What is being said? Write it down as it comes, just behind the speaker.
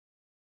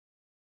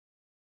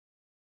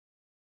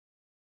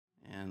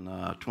And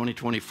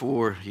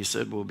 2024, he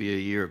said, will be a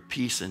year of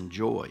peace and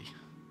joy.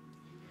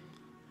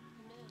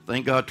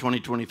 Thank God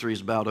 2023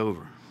 is about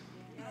over.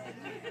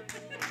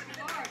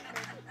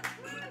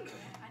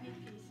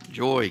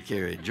 Joy,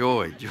 Carrie,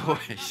 joy.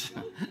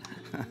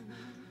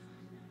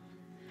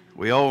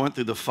 We all went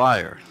through the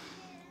fire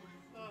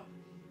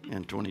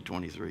in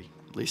 2023,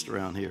 at least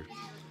around here.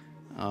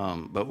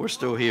 But we're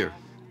still here.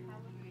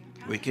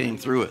 We came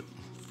through it.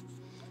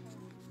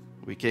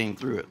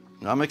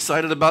 I'm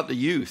excited about the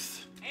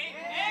youth.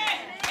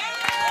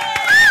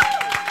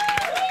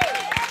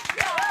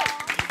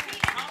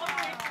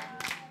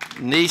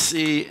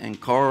 Nisi and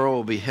Carl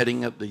will be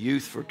heading up the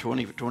youth for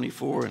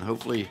 2024 and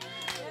hopefully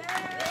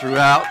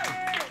throughout.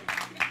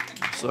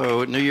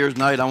 So New Year's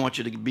night, I want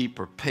you to be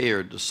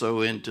prepared to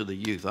sow into the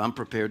youth. I'm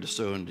prepared to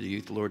sow into the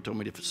youth. The Lord told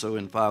me to sow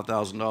in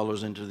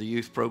 $5,000 into the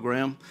youth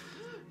program,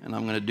 and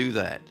I'm going to do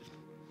that.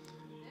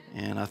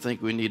 And I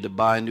think we need to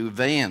buy a new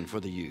van for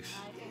the youth.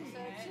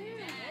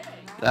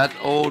 That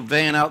old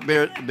van out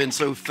there has been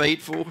so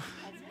faithful.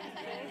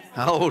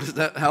 How old is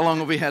that? How long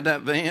have we had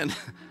that van?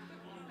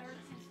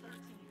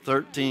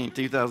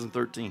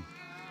 2013.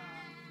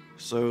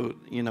 So,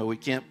 we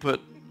can't put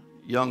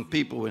young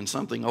people in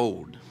something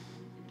old.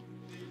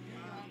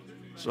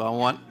 So I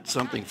want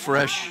something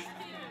fresh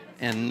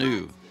and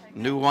new.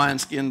 New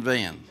wineskin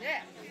van.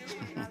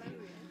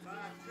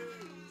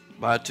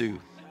 Buy two.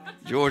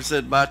 George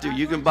said buy two.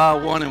 You can buy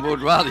one and we'll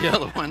buy the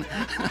other one.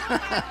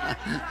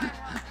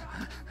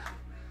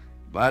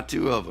 Buy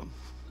two of them.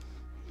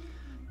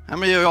 How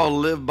many of y'all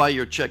live by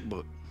your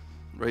checkbook?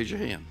 Raise your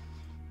hand.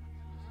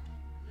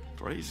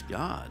 Praise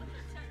God.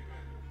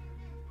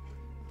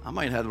 I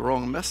might have the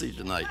wrong message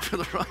tonight for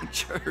the wrong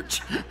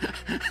church.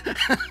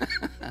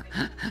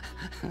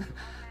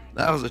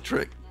 That was a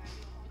trick.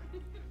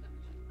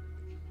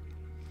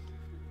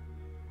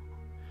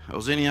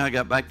 Ozini and I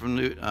got back from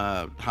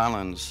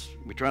Highlands.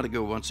 We try to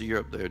go once a year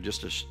up there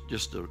just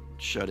to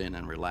shut in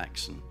and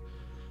relax.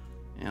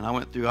 And I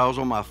went through. I was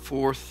on my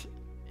 4th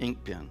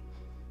ink pen.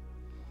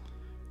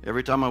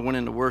 Every time I went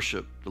into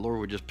worship, the Lord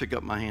would just pick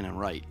up my hand and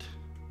write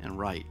and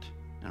write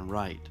and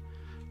write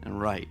and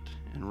write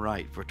and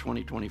write. For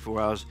 2024,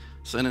 I was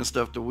sending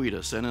stuff to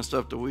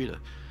Weta,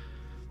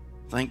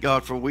 Thank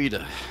God for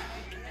Weta.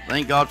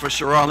 Thank God for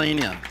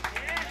Sharalina.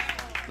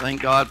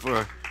 Thank God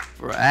for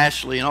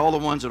Ashley and all the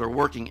ones that are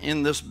working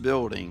in this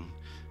building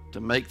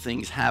to make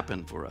things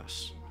happen for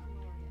us.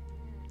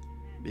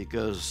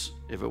 Because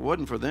if it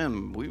wasn't for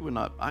them,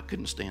 I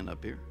couldn't stand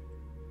up here.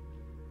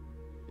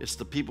 It's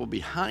the people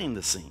behind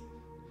the scene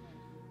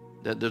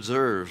that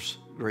deserves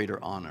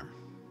greater honor.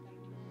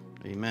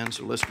 Amen.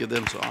 So let's give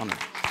them some honor.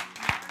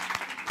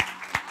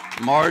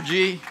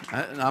 Margie,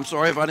 I'm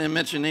sorry if I didn't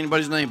mention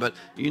anybody's name, but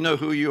you know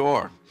who you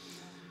are.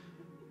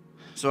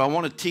 So I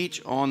want to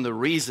teach on the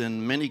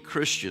reason many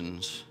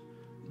Christians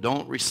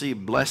don't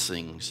receive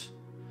blessings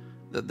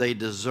that they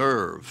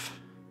deserve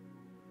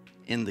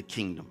in the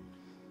kingdom.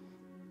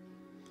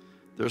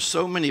 There's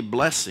so many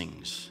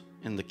blessings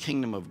in the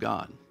kingdom of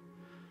God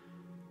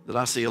that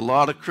I see a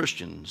lot of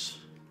Christians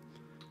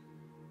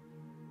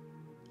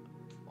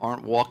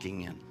aren't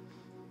walking in.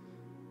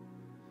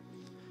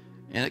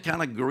 And it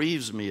kind of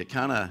grieves me. It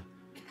kind of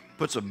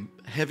puts a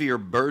heavier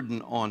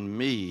burden on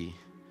me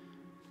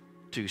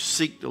to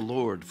seek the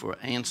Lord for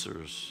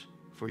answers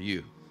for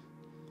you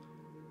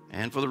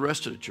and for the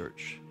rest of the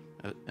church.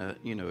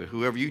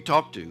 Whoever you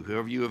talk to,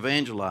 whoever you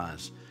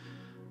evangelize.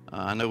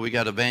 I know we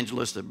got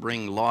evangelists that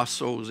bring lost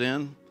souls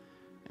in,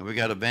 and we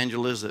got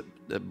evangelists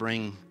that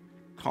bring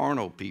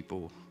carnal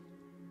people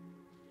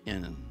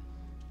in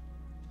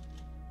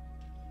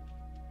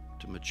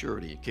to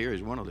maturity.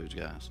 Carrie's one of those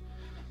guys.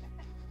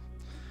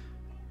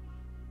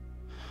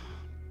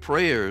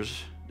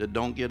 Prayers that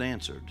don't get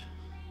answered.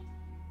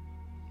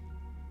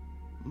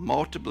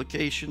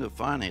 Multiplication of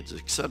finances,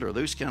 etc.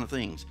 Those kind of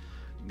things.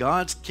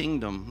 God's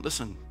kingdom,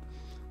 listen,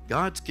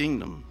 God's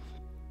kingdom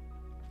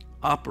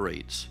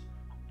operates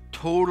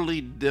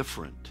totally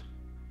different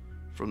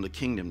from the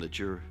kingdom that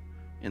you're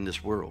in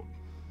this world.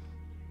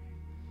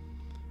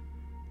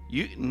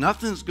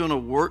 Nothing's going to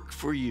work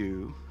for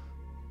you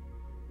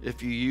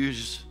if you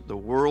use the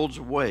world's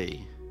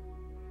way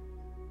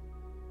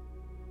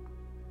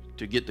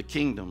to get the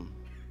kingdom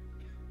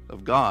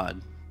of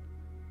God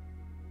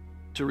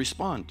to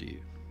respond to you.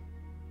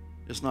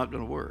 It's not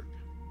going to work.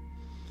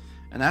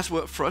 And that's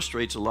what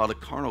frustrates a lot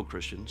of carnal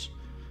Christians,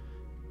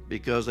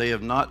 because they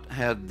have not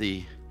had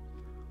the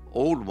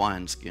old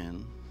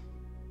wineskin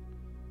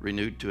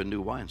renewed to a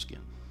new wineskin.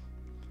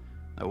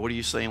 Now, what are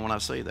you saying when I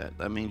say that?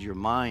 That means your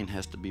mind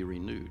has to be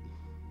renewed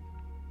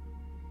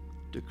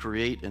to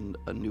create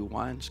a new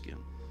wineskin.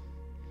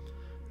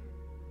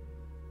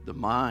 The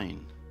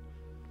mind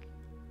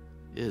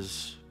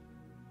is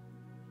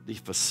the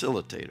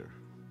facilitator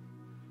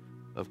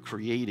of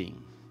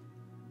creating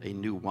a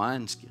new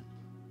wineskin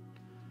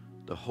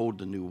to hold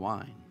the new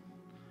wine.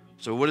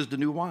 So what is the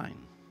new wine?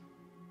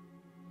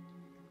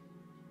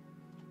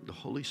 The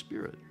Holy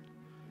Spirit.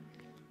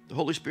 The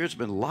Holy Spirit's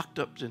been locked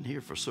up in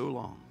here for so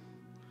long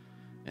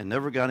and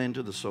never got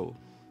into the soul.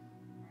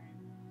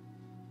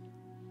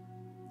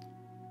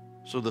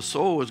 So the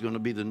soul is going to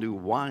be the new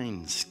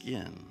wine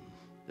skin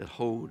that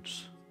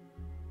holds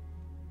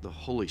the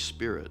Holy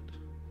Spirit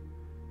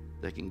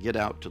that can get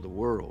out to the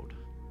world.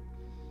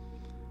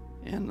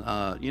 And,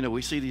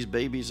 we see these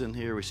babies in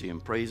here. We see them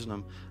praising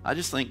them. I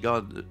just thank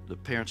God that the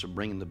parents are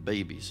bringing the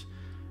babies.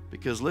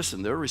 Because,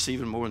 listen, they're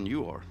receiving more than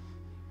you are.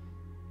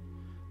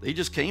 They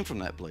just came from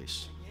that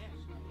place.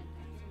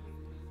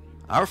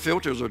 Our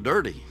filters are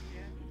dirty.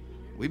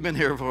 We've been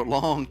here for a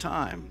long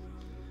time.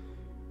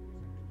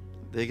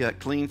 They got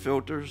clean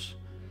filters,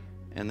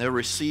 and they're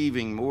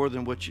receiving more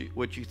than what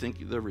you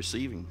think they're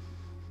receiving.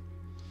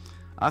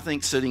 I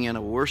think sitting in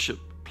a worship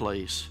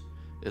place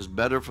is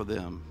better for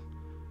them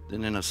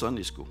than in a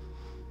Sunday school,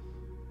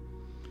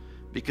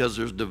 because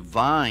there's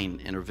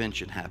divine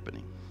intervention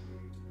happening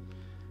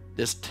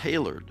that's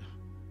tailored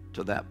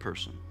to that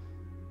person,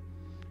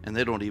 and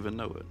they don't even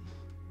know it.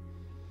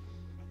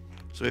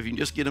 So if you can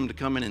just get them to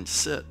come in and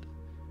sit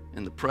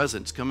in the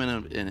presence, come in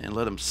and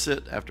let them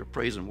sit after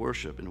praise and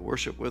worship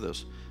with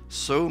us,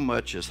 so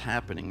much is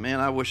happening. Man,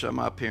 I wish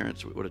my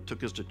parents would have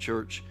took us to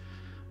church,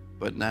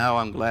 but now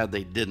I'm glad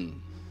they didn't,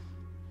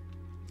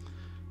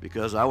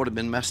 because I would have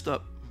been messed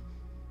up.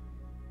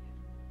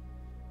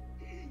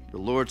 The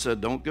Lord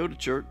said, don't go to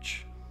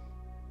church.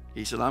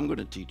 He said, I'm going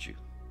to teach you.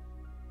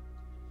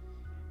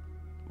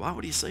 Why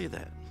would he say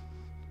that?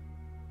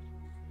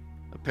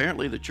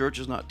 Apparently the church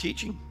is not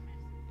teaching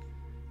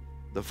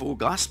the full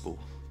gospel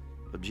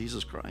of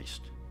Jesus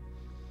Christ.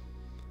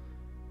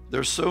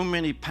 There's so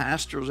many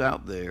pastors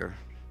out there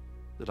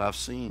that I've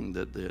seen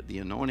that the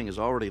anointing is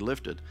already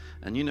lifted.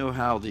 And you know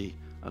how the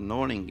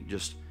anointing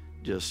just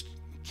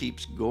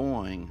keeps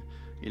going.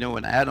 You know,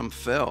 when Adam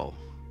fell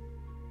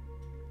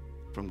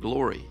from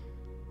glory,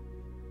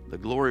 the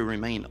glory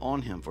remained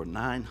on him for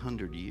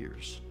 900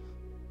 years.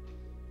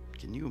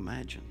 Can you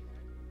imagine?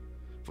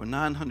 For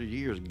 900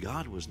 years,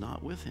 God was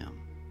not with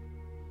him.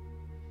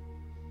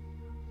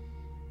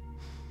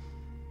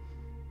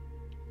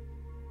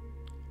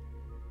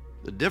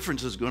 The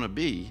difference is going to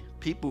be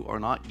people are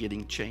not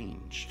getting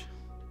changed.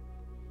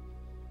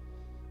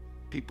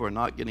 People are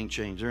not getting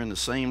changed. They're in the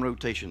same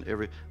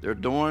rotation. They're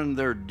doing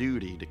their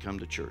duty to come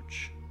to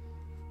church.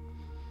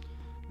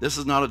 This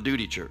is not a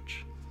duty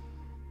church.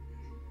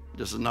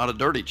 This is not a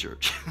dirty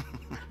church.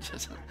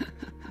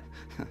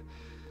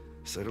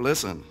 So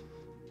listen,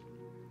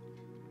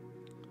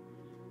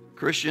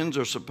 Christians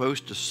are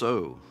supposed to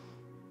sow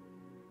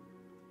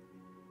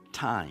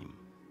time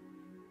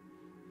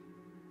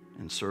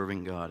in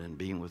serving God and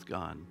being with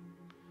God,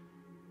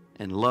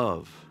 and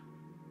love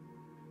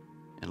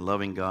and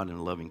loving God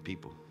and loving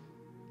people,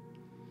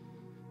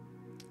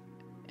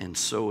 and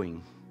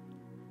sowing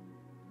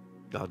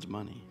God's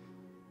money.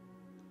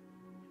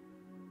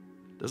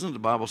 Doesn't the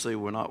Bible say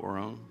we're not our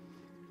own?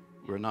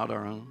 We're not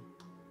our own.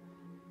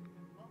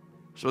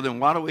 So then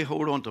why do we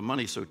hold on to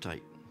money so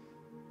tight?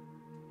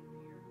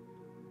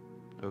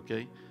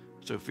 Okay,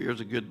 so fear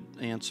is a good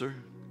answer.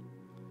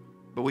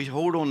 But we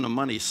hold on to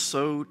money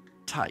so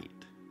tight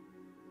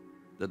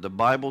that the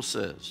Bible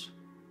says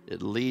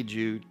it leads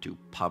you to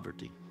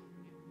poverty.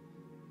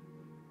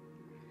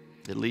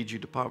 It leads you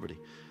to poverty.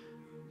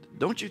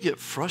 Don't you get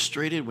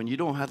frustrated when you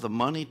don't have the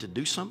money to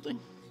do something?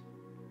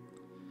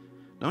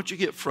 Don't you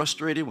get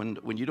frustrated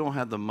when you don't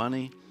have the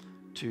money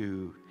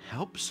to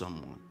help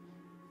someone?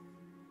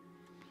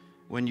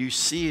 When you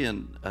see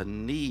a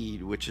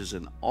need, which is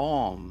an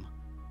alm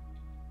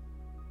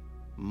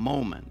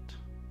moment,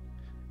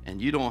 and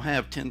you don't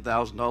have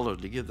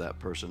 $10,000 to give that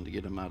person to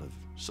get them out of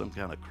some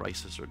kind of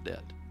crisis or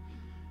debt,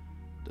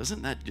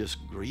 doesn't that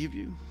just grieve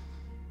you?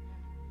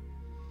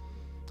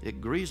 It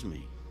grieves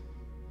me.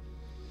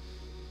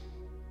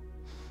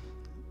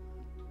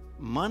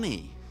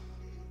 Money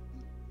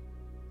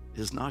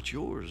is not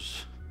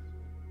yours.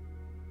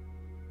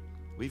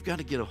 We've got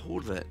to get a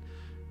hold of that.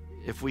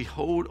 If we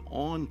hold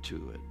on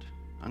to it,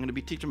 I'm going to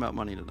be teaching about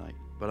money tonight,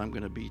 but I'm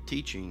going to be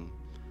teaching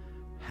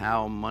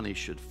how money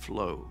should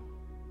flow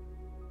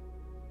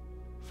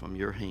from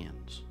your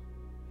hands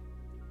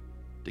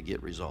to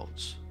get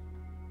results.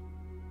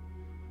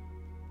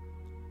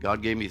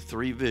 God gave me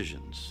 3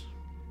 visions.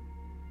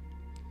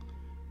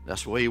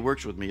 That's the way he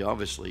works with me,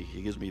 obviously.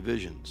 He gives me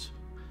visions.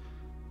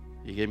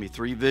 He gave me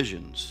 3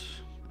 visions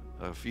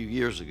a few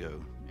years ago,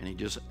 and he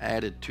just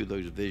added to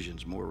those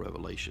visions more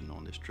revelation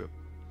on this trip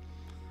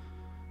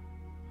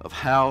of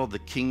how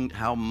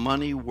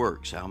money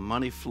works, how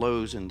money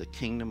flows in the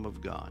kingdom of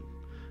God.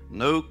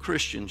 No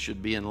Christian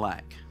should be in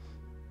lack.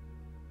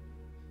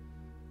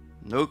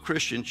 No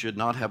Christian should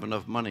not have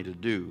enough money to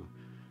do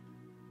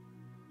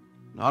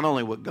not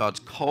only what God's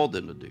called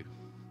them to do,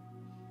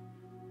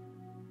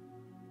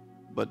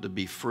 but to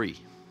be free.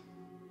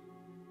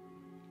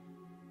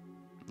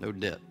 No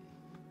debt.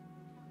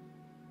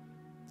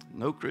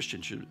 No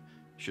Christian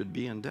should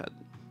be in debt.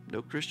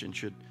 No Christian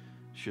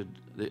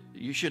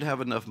you should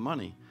have enough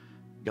money.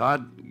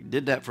 God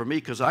did that for me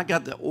because I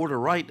got the order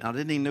right. I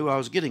didn't even know I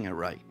was getting it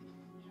right.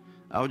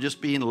 I was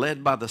just being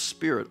led by the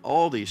Spirit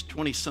all these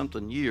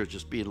 20-something years,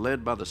 just being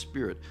led by the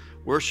Spirit,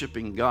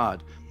 worshiping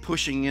God,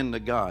 pushing into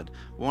God,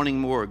 wanting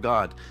more of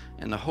God.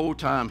 And the whole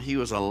time he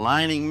was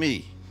aligning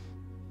me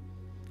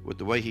with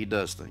the way he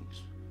does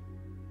things.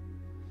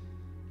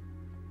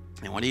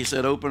 And when he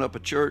said open up a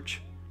church,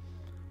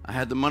 I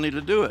had the money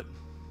to do it.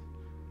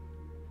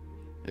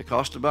 It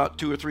cost about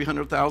 $200,000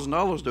 or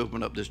 $300,000 to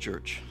open up this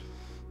church.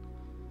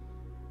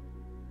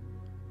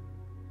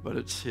 But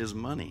it's his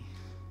money.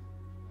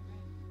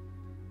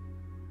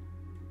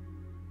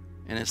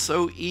 And it's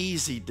so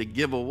easy to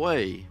give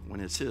away when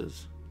it's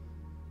his.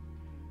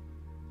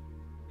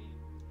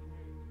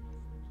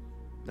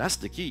 That's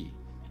the key.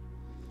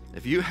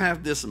 If you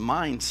have this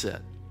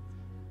mindset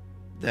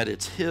that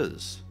it's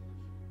his,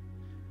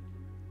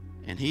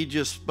 and he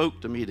just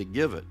spoke to me to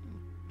give it,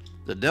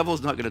 the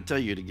devil's not going to tell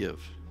you to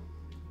give.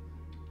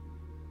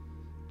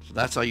 So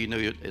that's how you know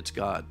it's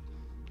God.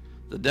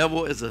 The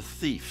devil is a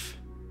thief.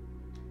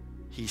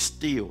 He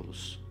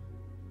steals.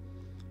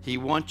 He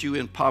wants you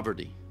in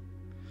poverty.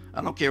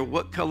 I don't care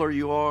what color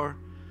you are.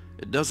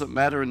 It doesn't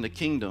matter in the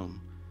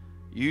kingdom.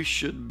 You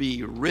should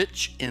be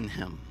rich in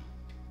him.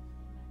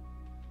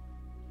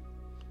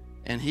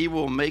 And he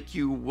will make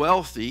you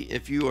wealthy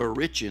if you are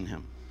rich in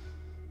him.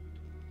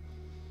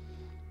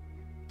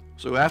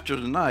 So after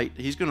tonight,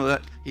 he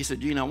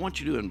said, Gene, I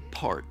want you to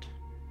impart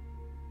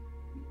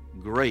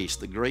grace,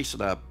 the grace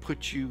that I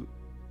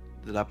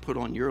put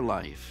on your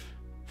life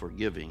for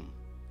giving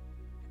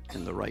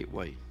in the right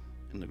way,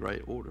 in the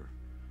right order.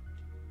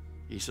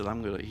 He said,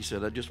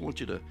 I just want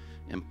you to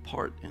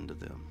impart into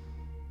them.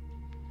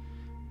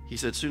 He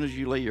said, as soon as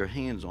you lay your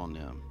hands on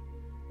them,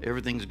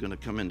 everything's going to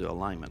come into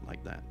alignment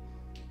like that.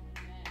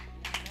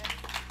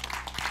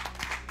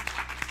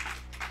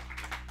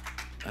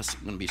 That's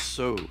going to be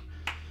so,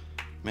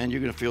 man,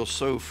 you're going to feel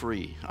so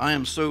free. I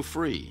am so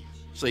free.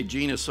 Say,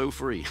 Gene is so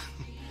free.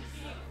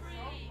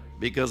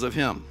 Because of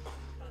him.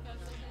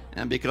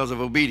 And because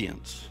of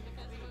obedience.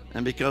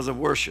 And because of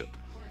worship.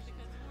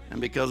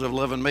 And because of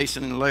loving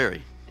Mason and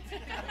Larry.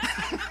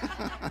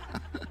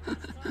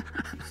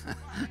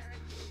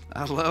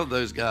 I love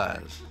those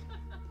guys.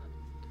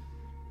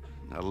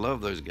 I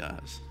love those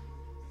guys.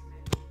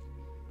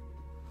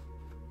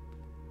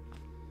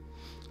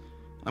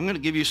 I'm going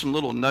to give you some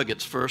little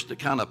nuggets first to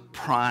kind of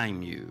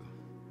prime you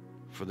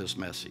for this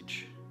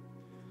message.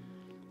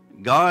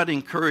 God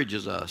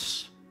encourages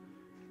us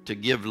to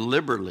give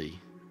liberally,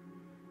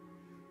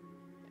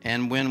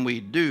 and when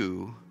we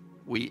do,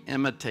 we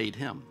imitate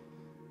him.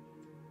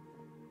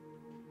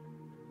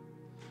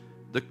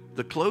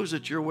 The clothes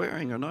that you're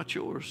wearing are not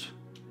yours.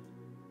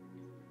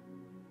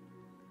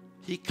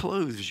 He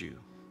clothes you.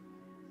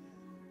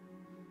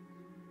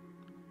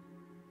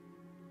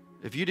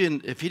 If he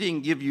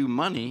didn't give you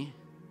money,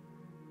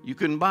 you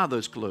couldn't buy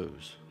those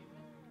clothes.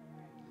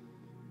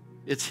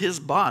 It's his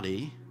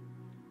body,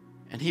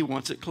 and he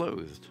wants it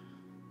clothed.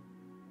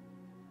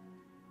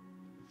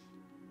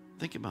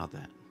 Think about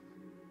that.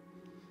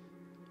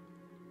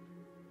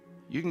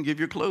 You can give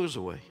your clothes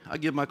away. I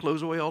give my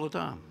clothes away all the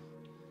time.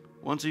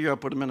 Once a year, I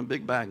put them in a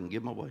big bag and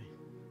give them away.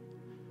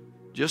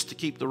 Just to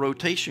keep the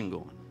rotation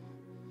going.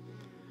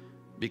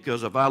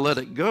 Because if I let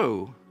it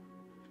go,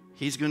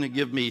 he's going to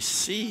give me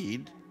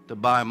seed to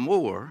buy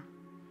more,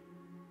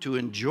 to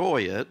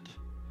enjoy it,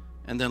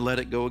 and then let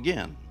it go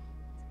again.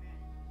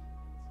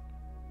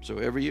 So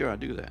every year I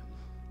do that.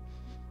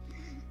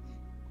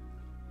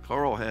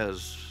 Carl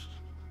has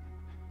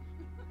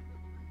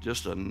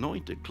just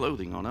anointed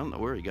clothing on. I don't know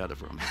where he got it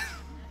from.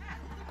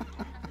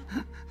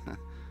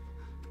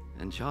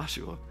 And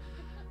Joshua.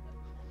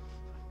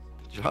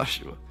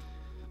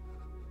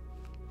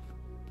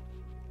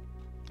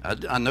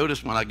 I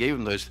noticed when I gave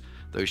him those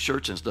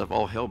shirts and stuff,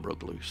 all hell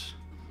broke loose.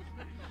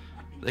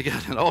 They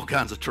got in all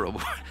kinds of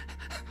trouble.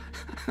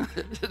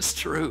 It's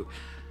true.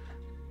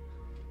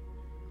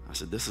 I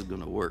said, this is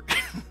going to work.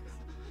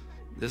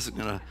 This is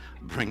going to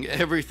bring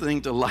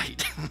everything to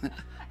light.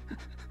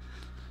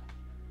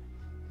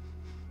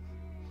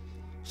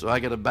 So I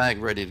got a bag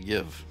ready to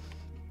give.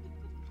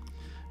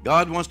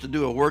 God wants to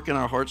do a work in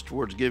our hearts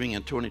towards giving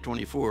in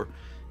 2024.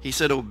 He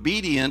said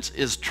obedience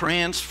is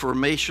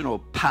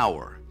transformational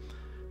power.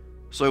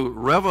 So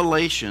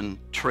revelation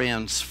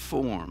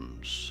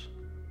transforms.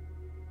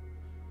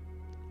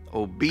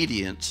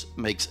 Obedience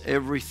makes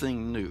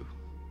everything new.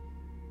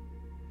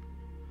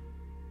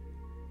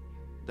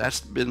 That's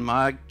been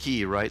my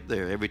key right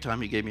there. Every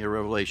time he gave me a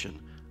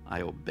revelation,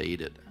 I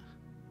obeyed it.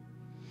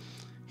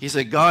 He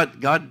said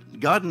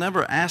God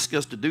never asks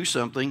us to do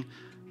something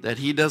that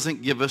he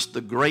doesn't give us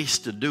the grace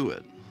to do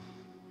it.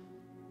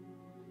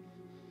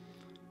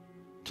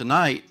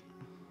 Tonight,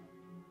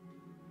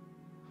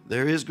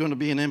 there is going to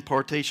be an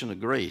impartation of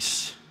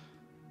grace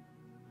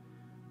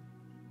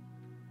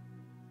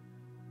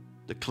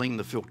to clean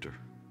the filter,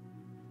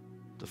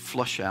 to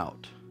flush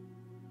out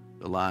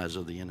the lies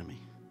of the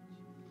enemy,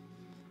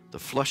 to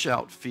flush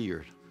out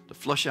fear, to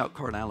flush out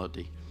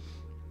carnality.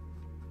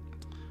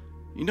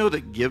 You know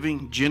that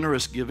giving,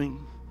 generous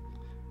giving,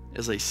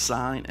 as a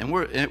sign, and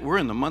we're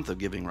in the month of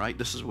giving, right?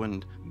 This is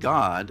when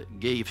God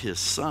gave his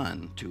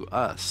son to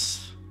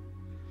us.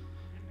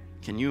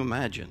 Can you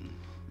imagine?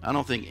 I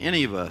don't think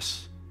any of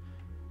us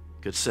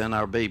could send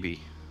our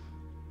baby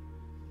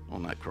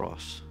on that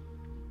cross.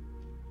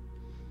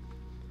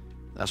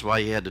 That's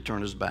why he had to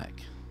turn his back.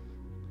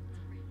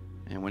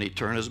 And when he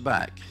turned his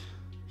back,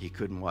 he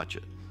couldn't watch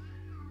it.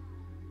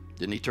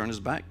 Didn't he turn his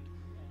back?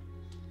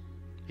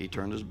 He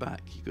turned his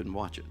back. He couldn't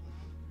watch it.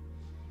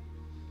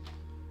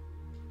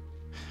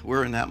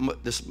 We're in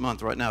this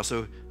month right now.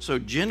 So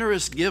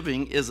generous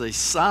giving is a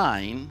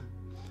sign.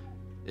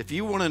 If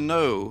you want to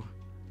know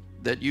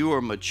that you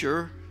are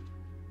mature,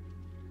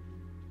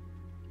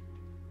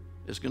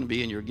 it's going to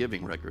be in your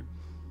giving record.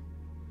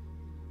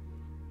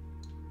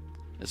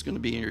 It's going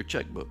to be in your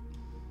checkbook.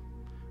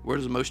 Where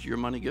does most of your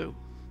money go?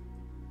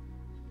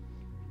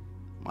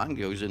 Mine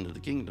goes into the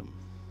kingdom.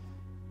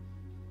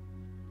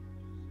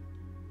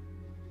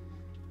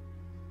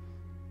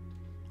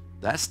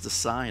 That's the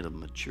sign of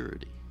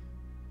maturity,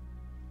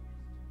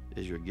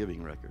 is your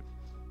giving record.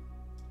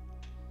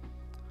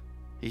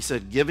 He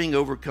said giving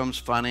overcomes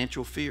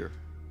financial fear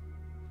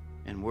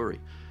and worry.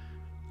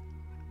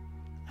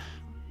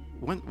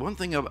 One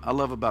thing I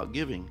love about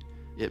giving,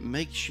 it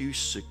makes you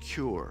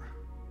secure.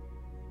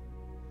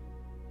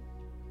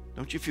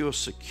 Don't you feel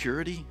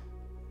security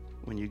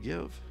when you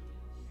give?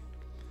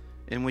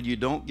 And when you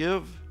don't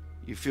give,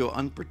 you feel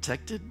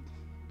unprotected.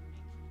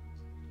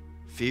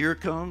 Fear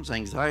comes,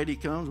 anxiety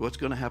comes. What's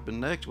going to happen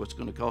next? What's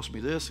going to cost me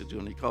this? It's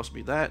going to cost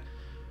me that.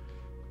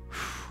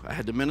 I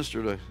had to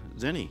minister to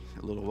Zenny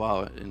a little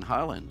while in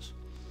Highlands.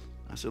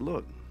 I said,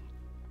 look,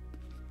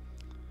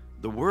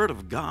 the Word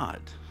of God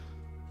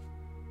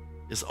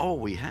is all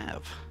we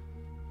have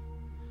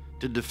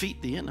to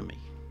defeat the enemy.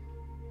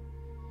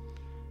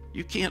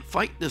 You can't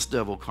fight this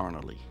devil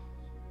carnally.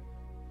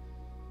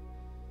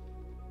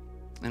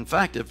 In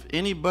fact, if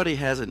anybody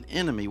has an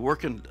enemy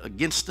working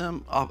against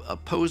them,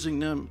 opposing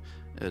them,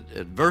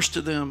 adverse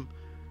to them,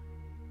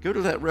 go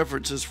to that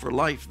References for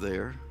Life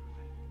there.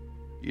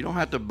 You don't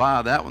have to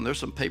buy that one. There's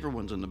some paper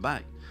ones in the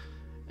back.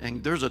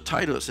 And there's a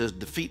title that says,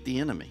 Defeat the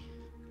Enemy.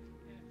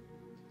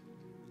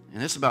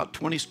 And it's about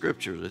 20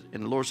 scriptures.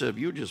 And the Lord said, if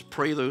you just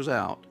pray those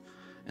out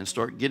and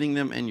start getting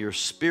them in your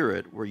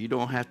spirit where you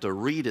don't have to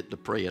read it to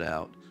pray it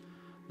out,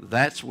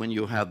 that's when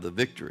you'll have the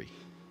victory.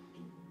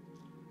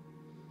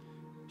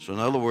 So in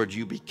other words,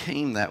 you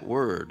became that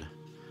word.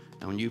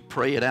 And when you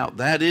pray it out,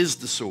 that is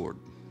the sword.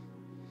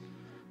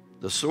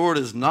 The sword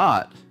is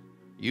not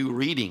you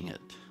reading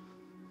it,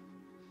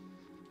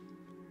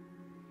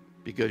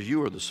 because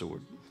you are the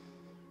sword.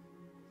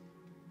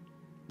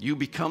 You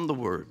become the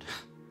word.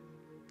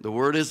 The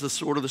word is the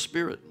sword of the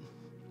Spirit.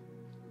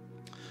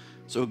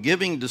 So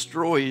giving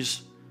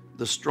destroys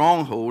the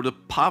stronghold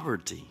of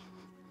poverty.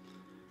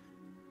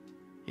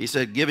 He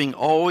said giving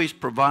always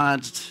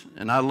provides,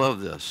 and I love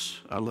this.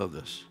 I love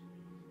this.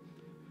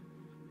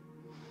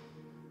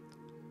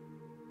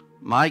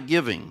 My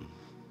giving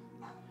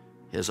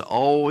has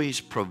always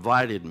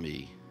provided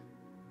me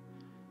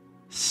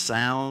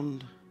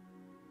sound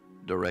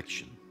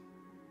direction.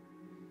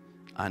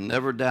 I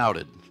never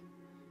doubted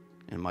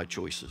in my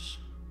choices.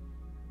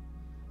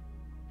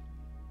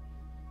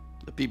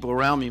 The people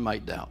around me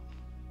might doubt,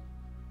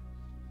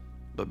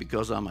 but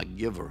because I'm a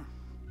giver,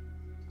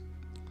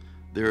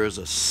 there is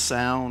a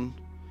sound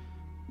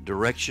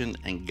direction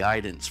and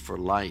guidance for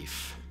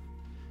life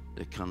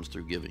that comes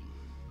through giving.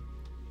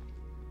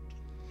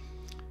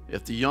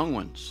 If the young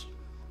ones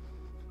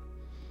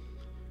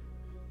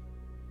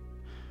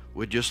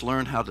would just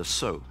learn how to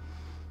sow,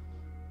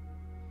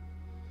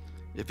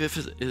 if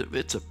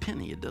it's a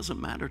penny, it doesn't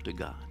matter to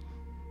God.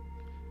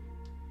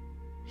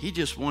 He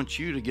just wants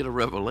you to get a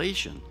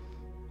revelation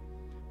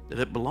that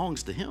it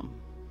belongs to Him.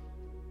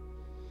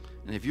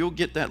 And if you'll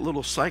get that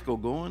little cycle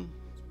going,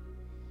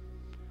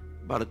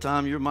 by the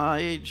time you're my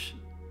age,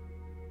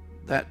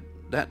 that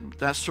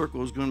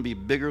circle is going to be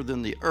bigger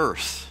than the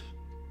earth,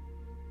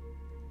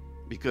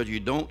 because you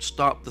don't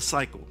stop the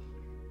cycle.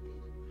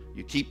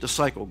 You keep the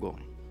cycle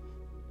going.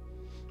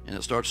 And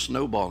it starts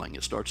snowballing.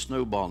 It starts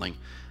snowballing.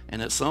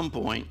 And at some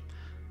point,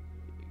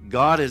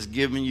 God has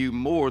given you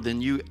more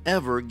than you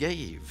ever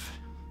gave.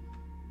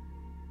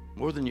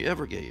 More than you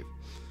ever gave.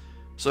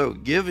 So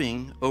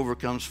giving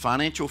overcomes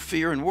financial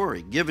fear and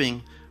worry.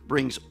 Giving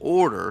brings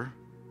order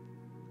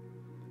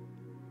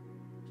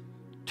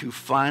to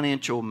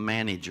financial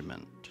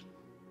management.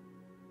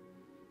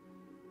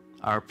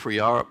 Our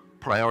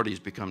priorities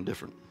become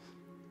different.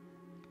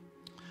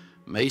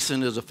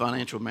 Mason is a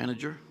financial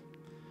manager,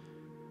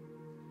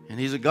 and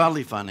he's a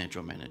godly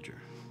financial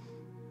manager.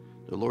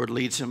 The Lord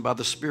leads him by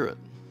the Spirit.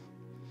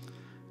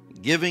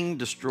 Giving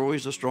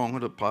destroys the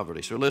stronghold of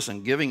poverty. So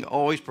listen, giving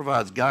always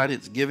provides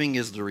guidance. Giving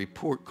is the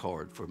report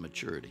card for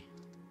maturity.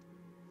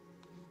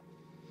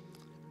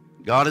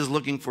 God is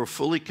looking for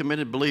fully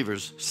committed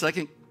believers.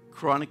 2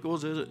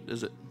 Chronicles,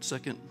 is it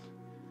 2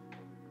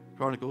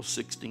 Chronicles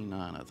 16:9,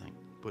 I think.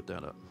 Put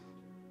that up.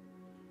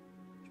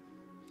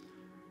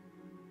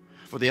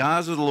 For the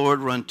eyes of the Lord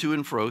run to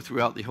and fro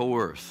throughout the whole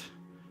earth,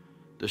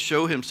 to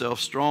show himself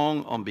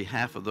strong on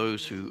behalf of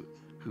those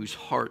whose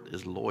heart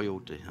is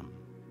loyal to him.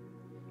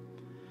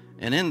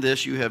 And in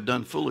this you have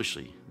done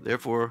foolishly.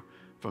 Therefore,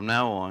 from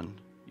now on,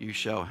 you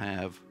shall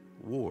have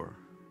war.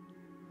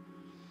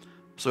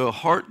 So a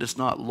heart that's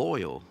not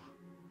loyal,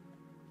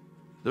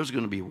 there's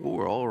going to be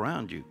war all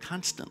around you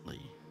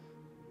constantly.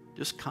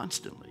 Just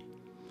constantly.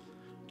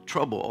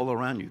 Trouble all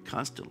around you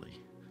constantly.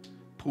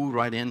 Pull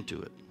right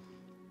into it.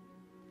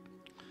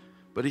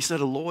 But he said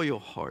a loyal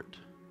heart.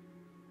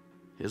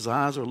 His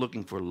eyes are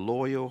looking for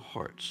loyal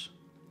hearts.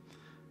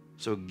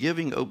 So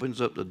giving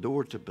opens up the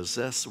door to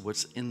possess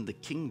what's in the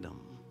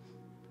kingdom.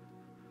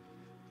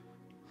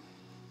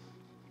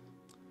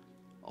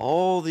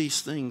 All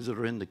these things that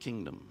are in the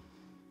kingdom,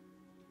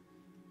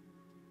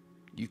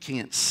 you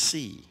can't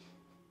see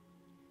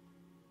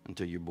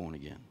until you're born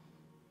again.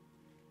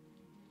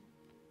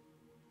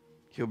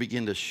 He'll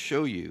begin to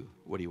show you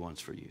what he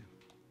wants for you.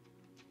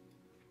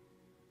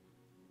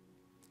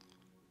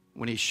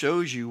 When he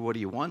shows you what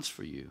he wants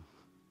for you,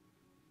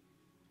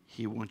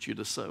 he wants you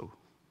to sow.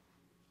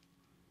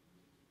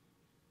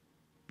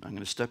 I'm going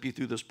to step you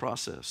through this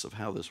process of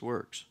how this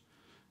works.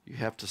 You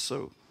have to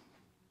sow.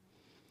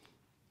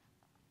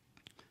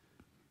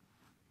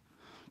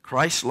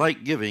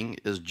 Christ-like giving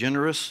is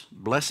generous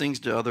blessings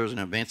to others and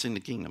advancing the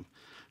kingdom.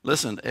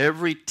 Listen,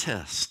 every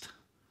test,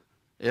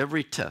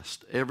 every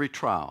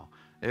trial,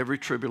 every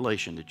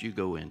tribulation that you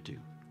go into,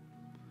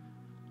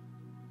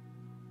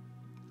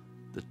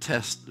 the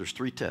test, there's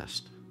 3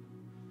 tests,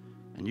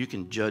 and you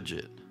can judge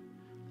it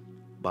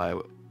by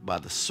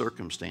the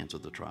circumstance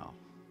of the trial.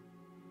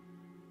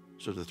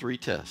 So the 3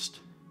 tests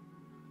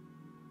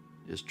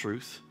is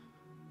truth,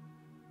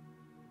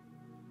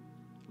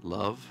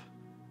 love,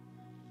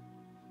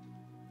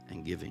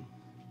 and giving.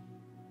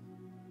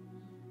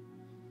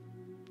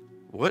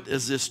 What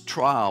is this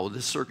trial,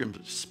 this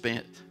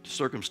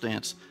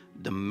circumstance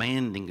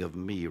demanding of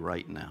me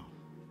right now?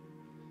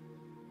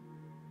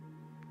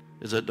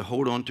 Is it to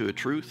hold on to a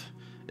truth?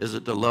 Is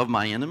it to love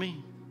my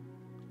enemy?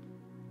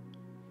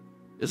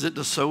 Is it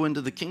to sow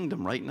into the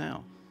kingdom right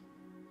now?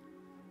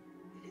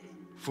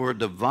 For a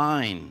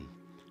divine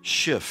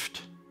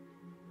shift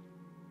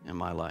in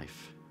my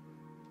life.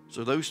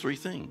 So those 3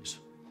 things,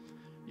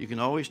 you can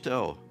always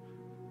tell: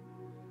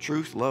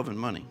 truth, love, and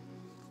money.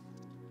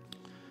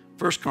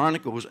 1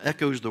 Chronicles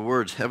echoes the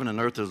words, heaven and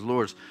earth is the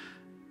Lord's.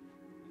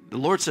 The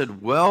Lord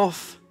said,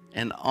 wealth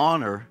and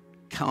honor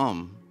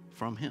come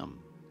from him.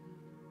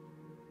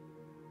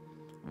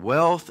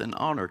 Wealth and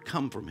honor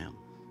come from him.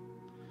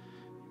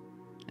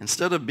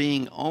 Instead of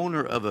being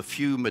owner of a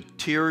few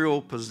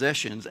material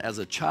possessions as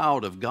a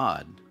child of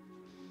God,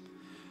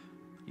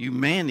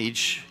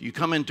 you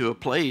come into a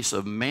place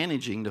of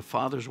managing the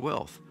Father's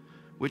wealth,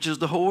 which is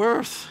the whole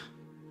earth.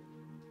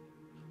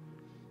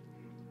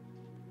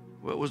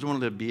 What was one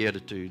of the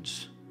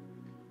Beatitudes?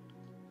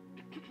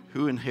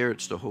 Who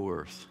inherits the whole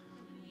earth?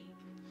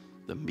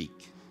 The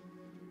meek.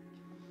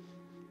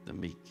 The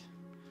meek.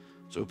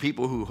 So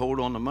people who hold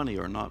on to money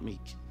are not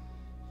meek.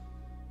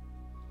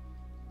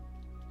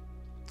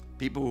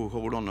 People who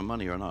hold on to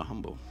money are not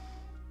humble.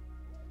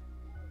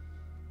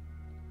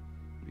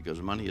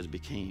 Because money has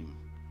become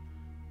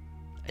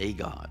a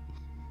god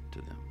to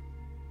them.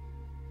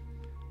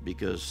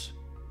 Because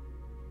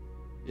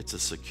it's a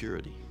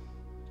security.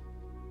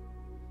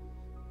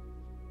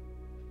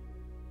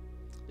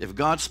 If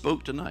God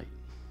spoke tonight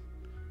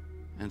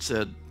and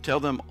said, tell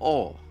them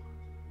all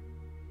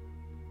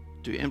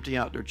to empty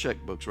out their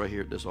checkbooks right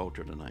here at this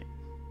altar tonight,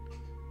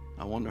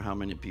 I wonder how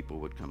many people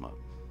would come up.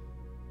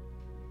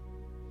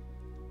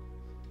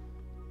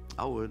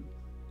 I would,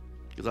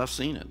 because I've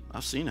seen it.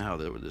 I've seen how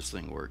this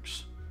thing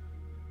works.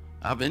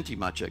 I've emptied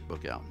my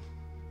checkbook out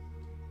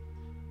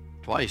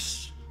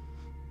twice.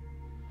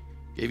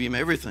 Gave him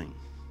everything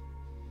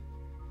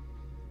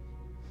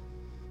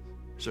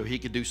so he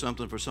could do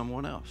something for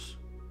someone else.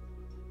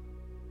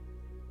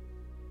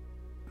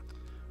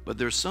 But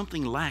there's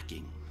something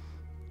lacking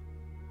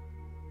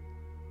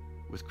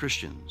with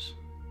Christians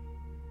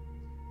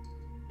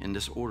in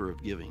this order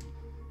of giving.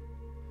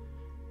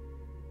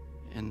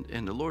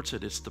 And the Lord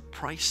said it's the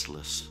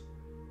priceless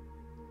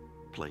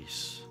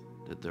place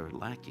that they're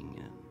lacking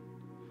in.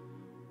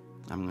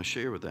 I'm going to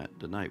share with that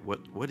tonight.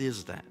 What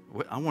is that?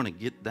 I want to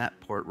get that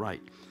part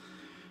right.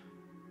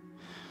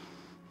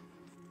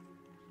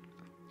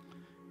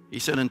 He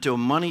said, until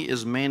money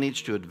is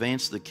managed to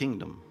advance the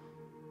kingdom,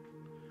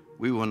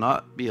 we will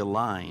not be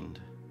aligned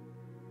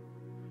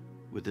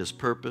with his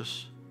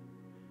purpose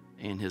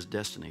and his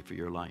destiny for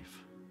your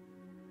life.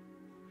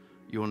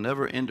 You will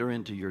never enter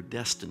into your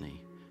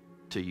destiny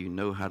till you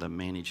know how to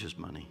manage his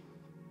money.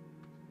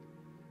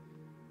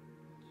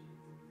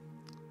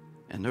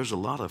 And there's a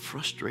lot of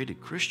frustrated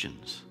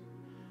Christians.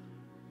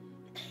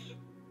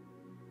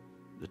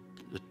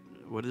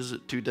 What is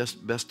it? 2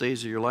 best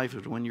days of your life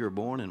is when you were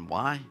born, and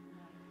why?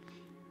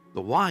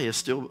 The why is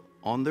still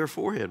on their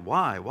forehead.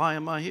 Why? Why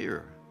am I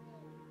here?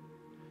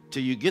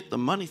 Till you get the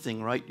money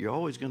thing right, you're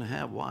always going to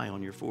have why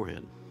on your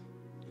forehead.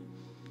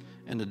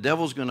 And the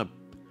devil's going to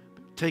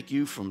take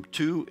you from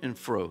to and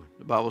fro.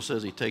 The Bible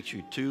says he takes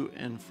you to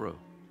and fro,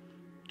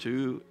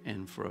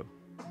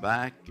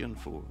 back and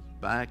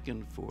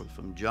forth,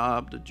 from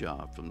job to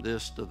job, from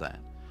this to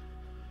that.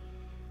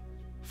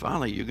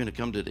 Finally, you're going to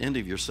come to the end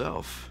of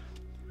yourself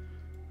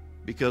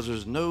because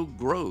there's no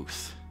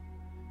growth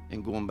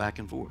in going back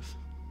and forth.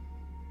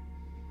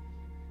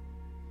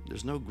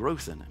 There's no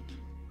growth in it.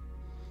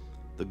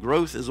 The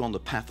growth is on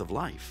the path of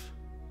life.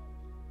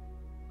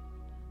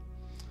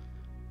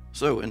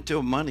 So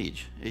until money,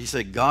 he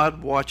said,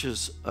 God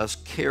watches us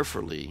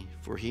carefully,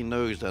 for he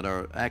knows that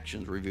our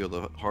actions reveal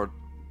the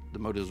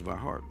motives of our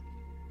heart.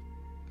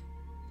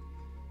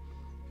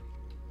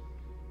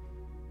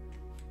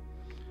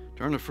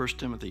 Turn to 1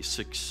 Timothy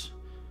 6,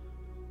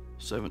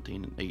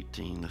 17 and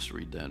 18. Let's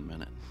read that a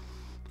minute.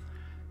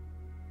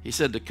 He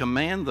said to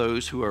command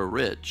those who are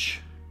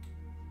rich.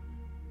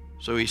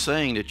 So he's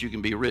saying that you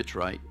can be rich,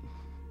 right?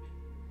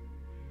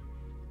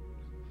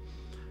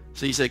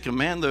 So he said,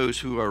 command those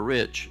who are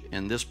rich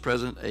in this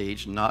present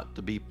age not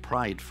to be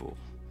prideful,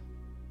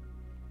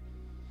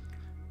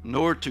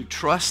 nor to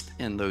trust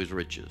in those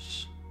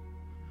riches,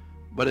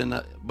 but in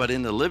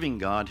the living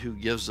God who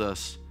gives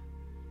us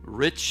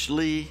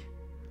richly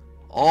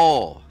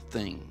all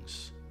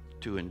things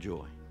to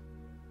enjoy.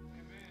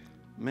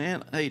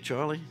 Man, hey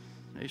Charlie,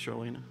 hey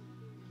Charlena.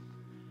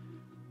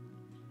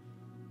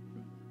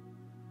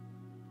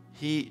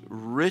 He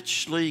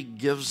richly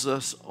gives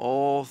us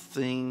all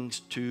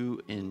things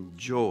to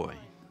enjoy.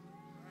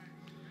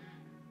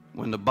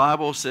 When the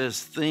Bible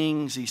says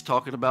things, he's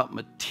talking about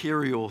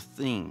material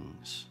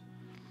things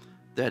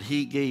that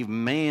he gave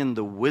man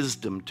the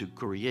wisdom to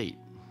create.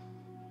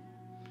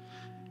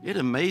 It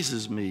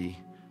amazes me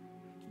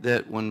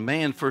that when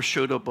man first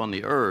showed up on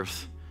the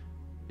earth,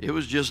 it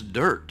was just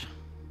dirt.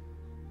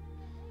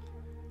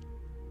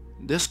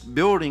 This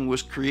building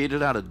was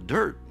created out of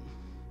dirt.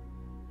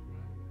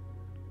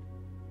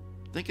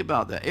 Think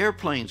about that.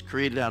 Airplanes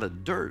created out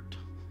of dirt.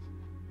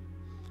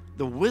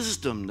 The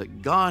wisdom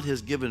that God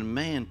has given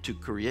man to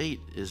create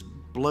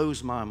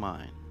blows my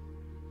mind.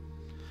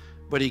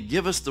 But he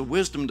gives us the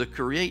wisdom to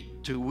create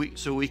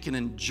so we can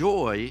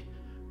enjoy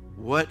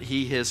what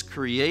he has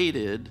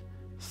created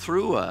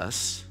through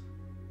us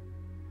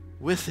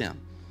with him.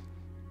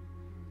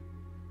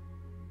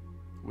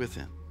 With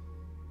him.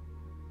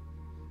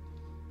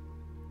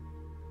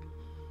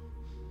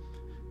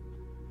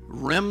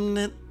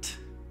 Remnant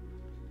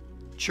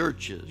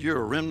churches.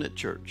 You're a remnant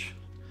church.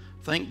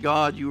 Thank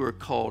God you are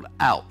called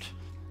out.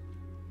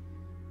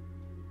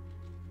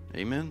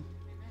 Amen.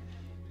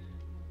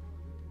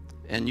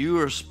 And you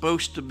are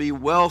supposed to be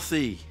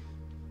wealthy.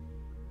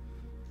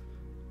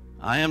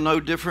 I am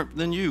no different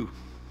than you.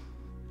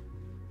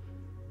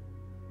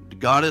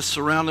 God has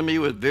surrounded me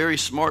with very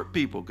smart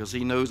people because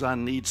he knows I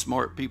need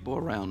smart people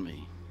around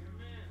me.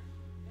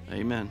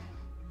 Amen.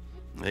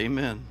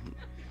 Amen.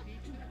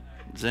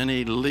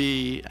 Zenny,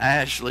 Lee,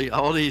 Ashley,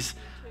 all these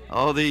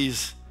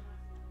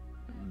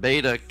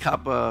beta,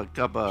 kappa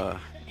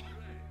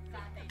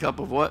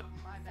of what?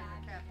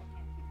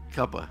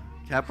 Kappa.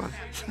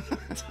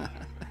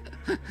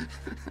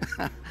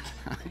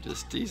 I'm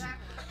just teasing.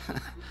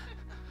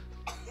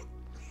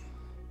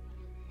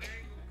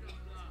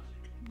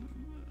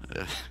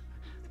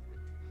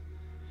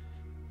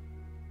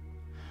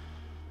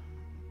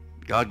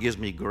 God gives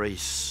me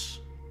grace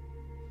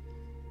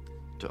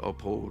to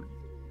uphold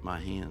my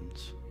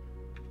hands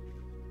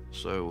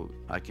so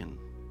I can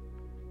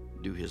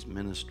do his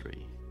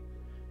ministry.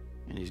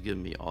 And he's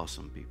given me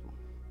awesome people.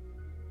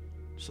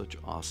 Such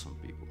awesome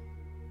people.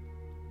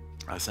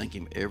 I thank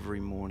him every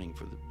morning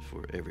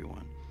for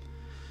everyone.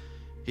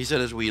 He said,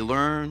 as we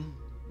learn,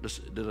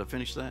 did I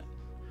finish that?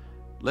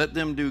 Let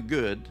them do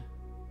good,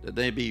 that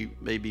they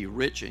may be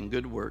rich in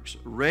good works,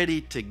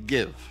 ready to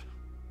give.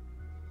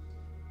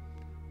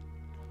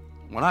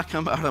 When I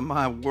come out of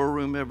my war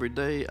room every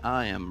day,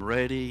 I am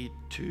ready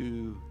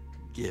to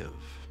give.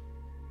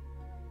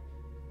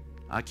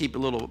 I keep a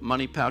little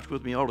money pouch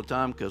with me all the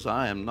time because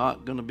I am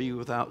not going to be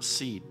without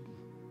seed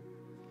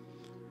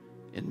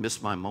and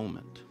miss my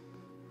moment.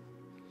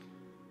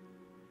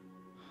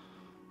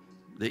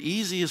 The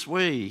easiest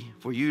way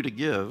for you to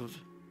give,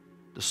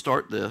 to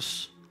start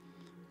this,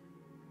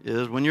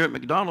 is when you're at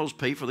McDonald's,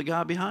 pay for the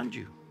guy behind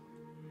you.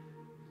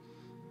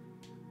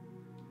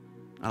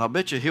 And I'll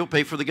bet you he'll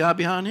pay for the guy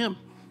behind him.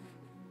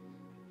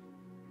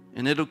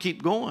 And it'll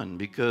keep going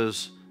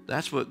because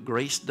that's what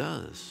grace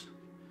does.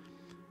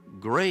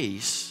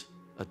 Grace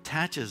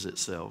attaches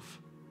itself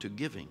to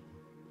giving.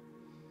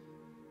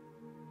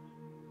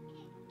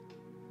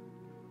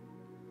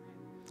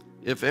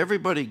 If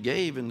everybody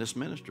gave in this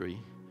ministry,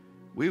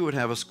 we would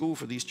have a school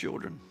for these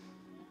children.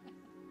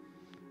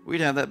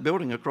 We'd have that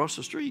building across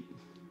the street.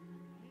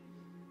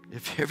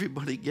 If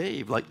everybody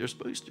gave like they're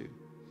supposed to.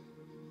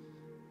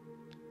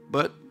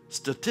 But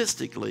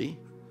statistically,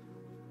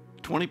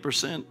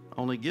 20%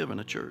 only give in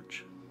a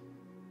church.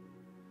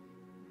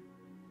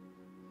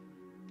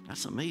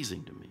 That's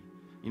amazing to me.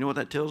 You know what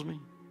that tells me?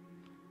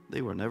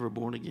 They were never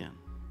born again.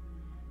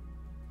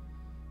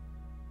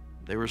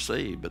 They were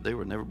saved, but they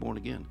were never born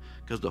again.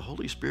 Because the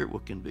Holy Spirit will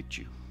convict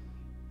you.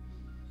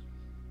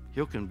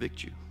 He'll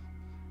convict you.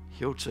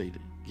 He'll say,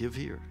 give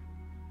here.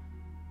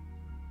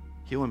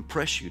 He'll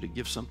impress you to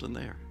give something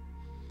there.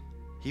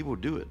 He will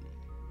do it.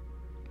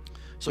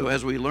 So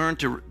as we learn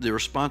the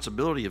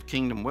responsibility of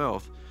kingdom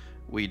wealth,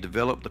 we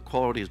develop the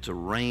qualities to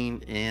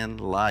reign in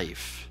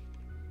life.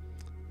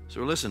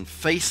 So listen,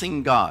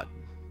 facing God,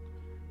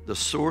 the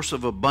source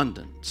of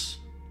abundance,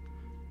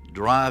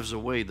 drives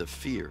away the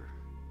fear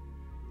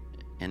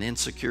and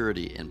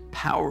insecurity and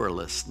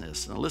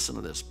powerlessness. Now listen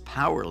to this,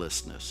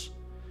 powerlessness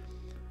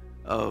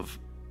of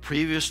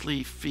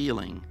previously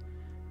feeling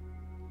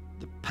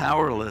the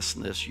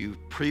powerlessness you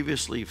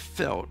previously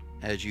felt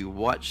as you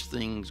watch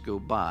things go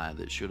by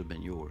that should have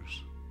been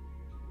yours.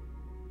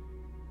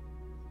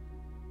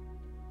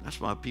 That's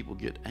why people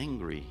get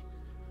angry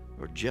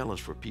or jealous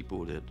for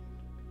people that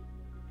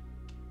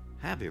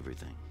have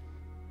everything.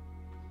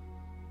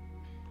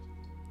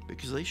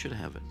 Because they should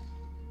have it.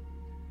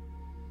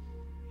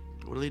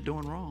 What are they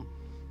doing wrong?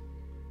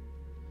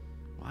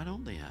 Why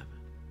don't they have it?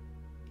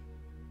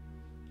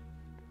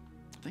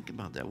 Think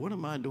about that. What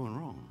am I doing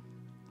wrong?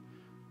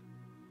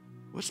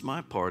 What's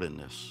my part in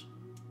this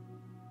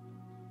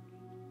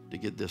to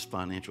get this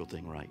financial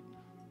thing right?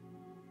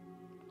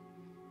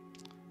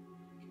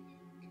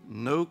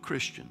 No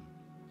Christian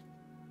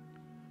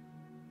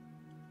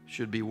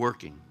should be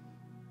working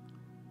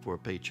for a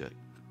paycheck.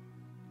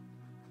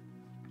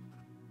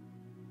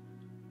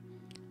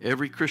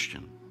 Every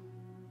Christian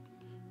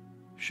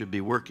should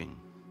be working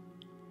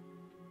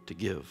to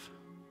give.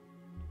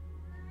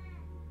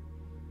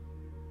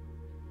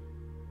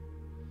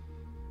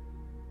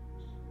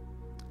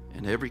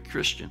 And every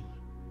Christian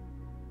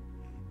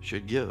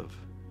should give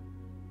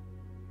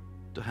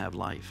to have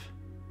life.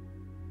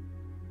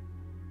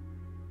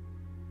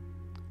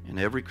 And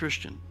every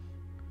Christian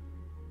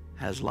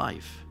has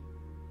life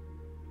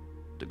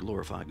to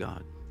glorify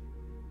God.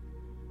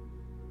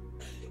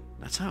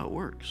 That's how it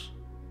works.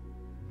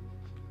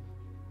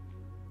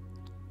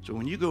 So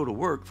when you go to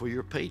work for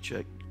your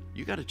paycheck,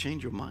 you got to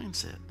change your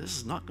mindset. This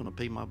is not going to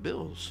pay my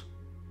bills.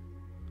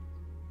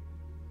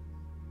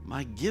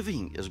 My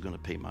giving is going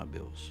to pay my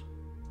bills.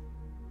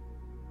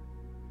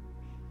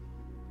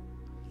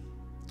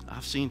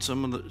 I've seen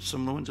some of the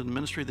ones in the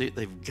ministry,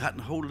 they've gotten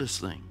hold of this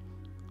thing.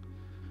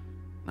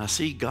 And I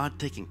see God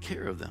taking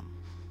care of them.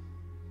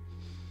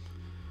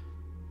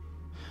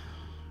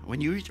 When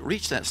you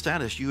reach that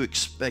status, you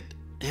expect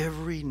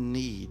every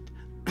need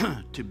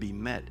to be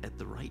met at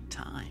the right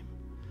time.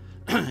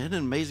 Isn't it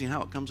amazing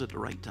how it comes at the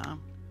right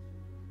time?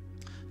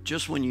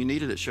 Just when you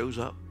need it, it shows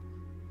up.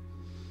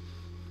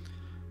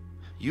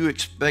 You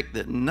expect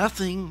that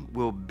nothing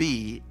will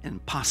be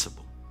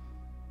impossible.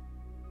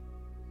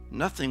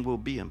 Nothing will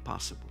be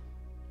impossible.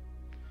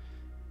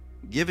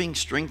 Giving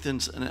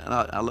strengthens, and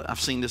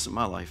I've seen this in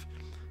my life,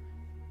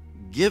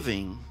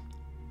 giving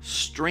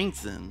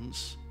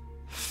strengthens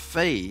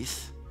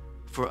faith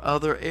for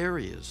other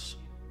areas.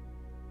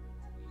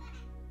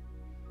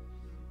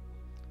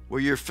 Where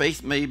your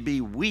faith may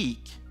be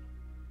weak,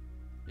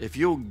 if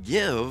you'll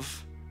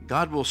give,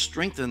 God will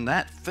strengthen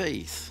that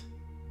faith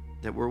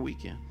that we're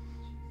weak in.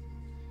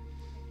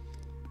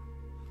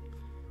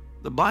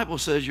 The Bible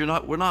says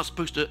we're not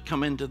supposed to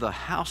come into the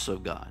house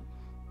of God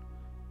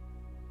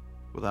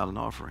without an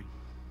offering.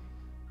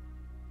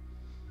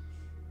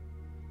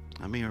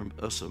 I mean,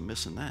 us are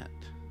missing that.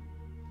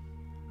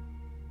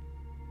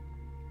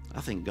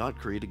 I think God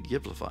created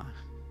Givelify.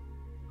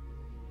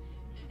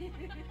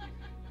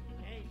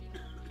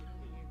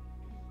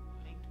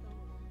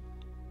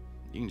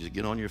 You can just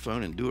get on your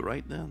phone and do it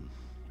right then.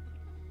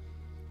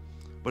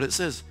 But it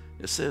says,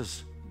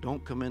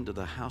 don't come into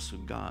the house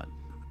of God.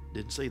 It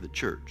didn't say the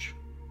church.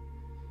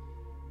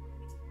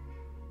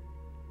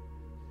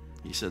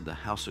 He said the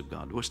house of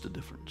God. What's the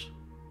difference?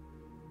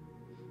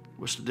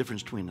 What's the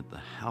difference between the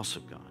house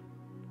of God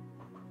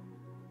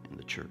and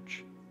the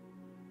church?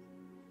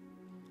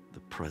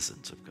 The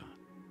presence of God.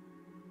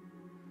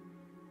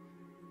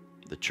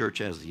 The church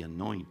has the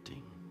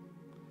anointing.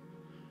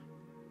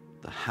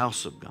 The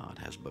house of God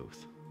has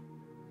both.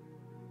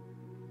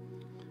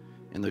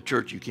 In the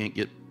church, you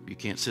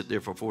can't sit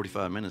there for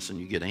 45 minutes and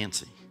you get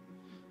antsy.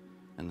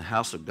 In the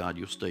house of God,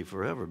 you'll stay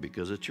forever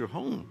because it's your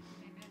home.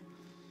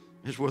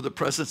 It's where the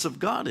presence of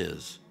God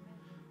is.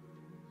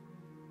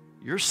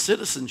 Your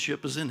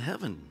citizenship is in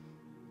heaven.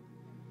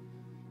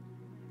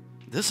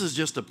 This is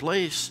just a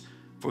place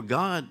for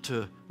God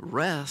to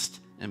rest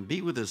and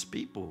be with his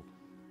people.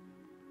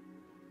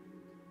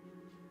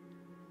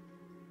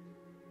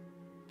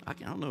 I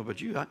don't know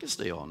about you, I can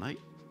stay all night.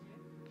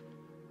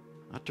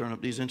 I turn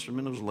up these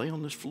instrumentals, lay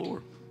on this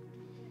floor.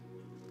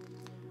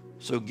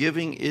 So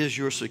giving is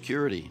your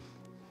security.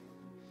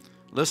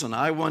 Listen,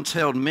 I once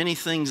held many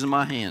things in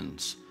my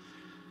hands.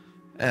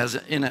 As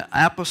in an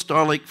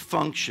apostolic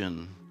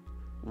function,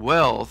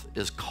 wealth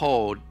is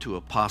called to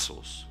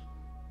apostles.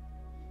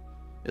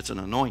 It's an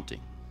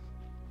anointing.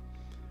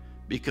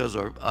 Because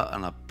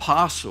an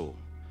apostle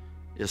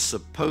is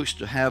supposed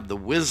to have the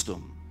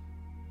wisdom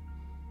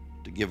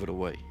to give it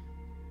away.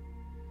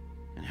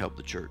 and help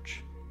the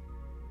church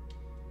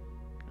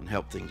and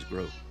help things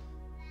grow.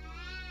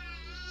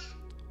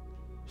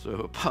 So,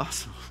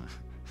 Apostle,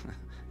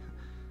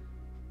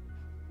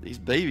 these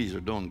babies are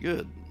doing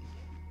good.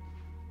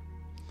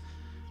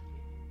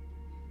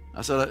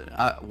 I said,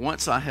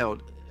 once I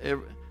held,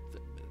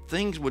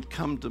 things would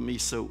come to me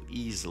so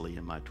easily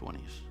in my 20s.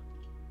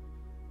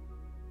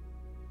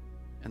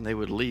 And they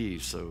would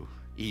leave so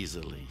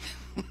easily.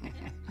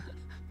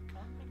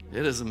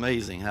 It is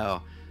amazing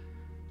how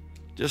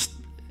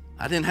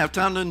I didn't have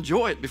time to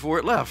enjoy it before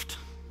it left.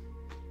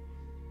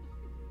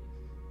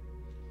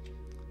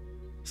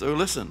 So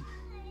listen,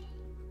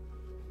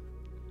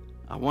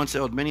 I once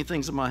held many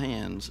things in my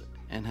hands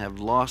and have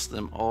lost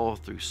them all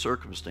through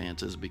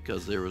circumstances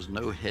because there was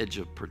no hedge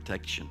of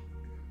protection.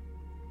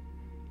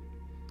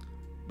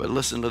 But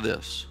listen to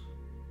this.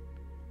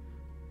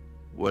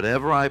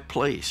 Whatever I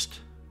placed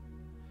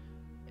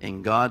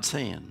in God's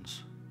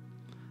hands,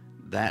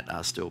 that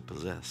I still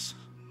possess.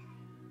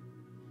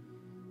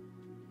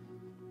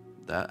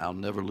 That I'll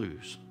never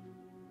lose.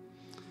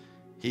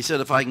 He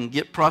said, if I can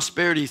get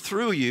prosperity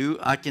through you,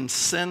 I can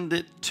send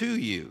it to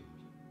you.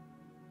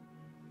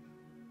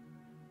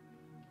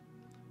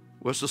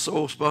 What's the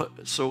soul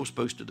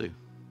supposed to do?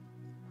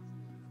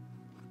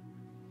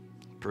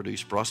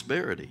 Produce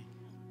prosperity.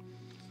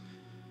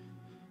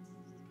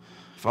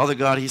 Father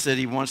God, he said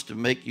he wants to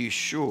make you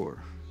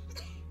sure.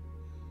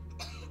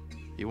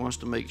 He wants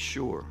to make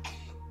sure.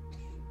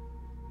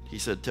 He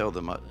said, tell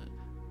them,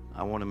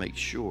 I want to make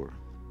sure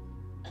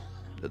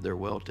that they're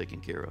well taken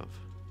care of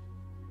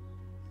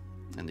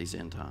in these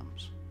end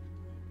times.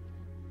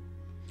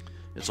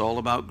 It's all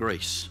about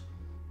grace.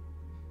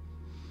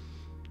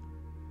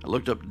 I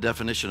looked up the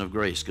definition of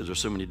grace because there's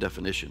so many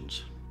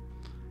definitions.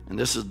 And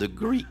this is the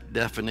Greek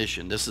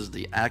definition. This is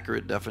the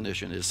accurate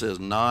definition. It says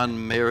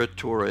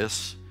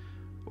non-meritorious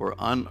or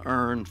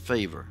unearned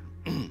favor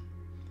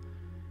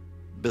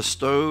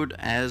bestowed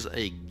as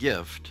a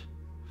gift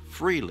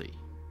freely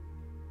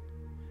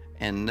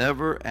and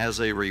never as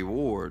a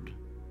reward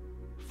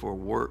for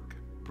work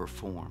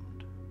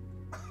performed.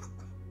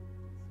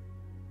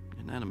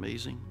 Isn't that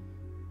amazing?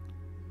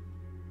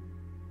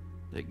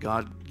 That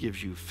God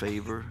gives you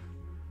favor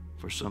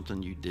for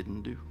something you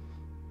didn't do,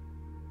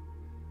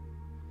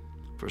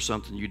 for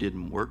something you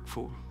didn't work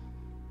for.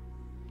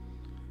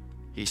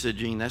 He said,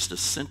 Gene, that's the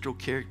central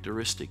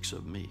characteristics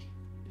of me,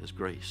 is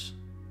grace.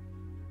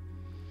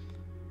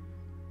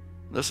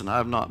 Listen, I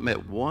have not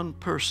met one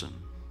person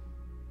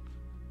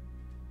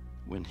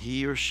when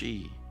he or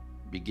she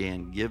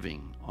began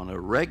giving on a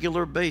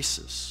regular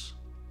basis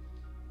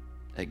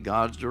at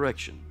God's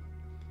direction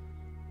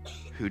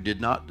who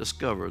did not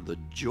discover the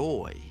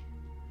joy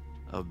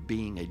of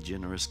being a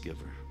generous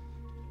giver.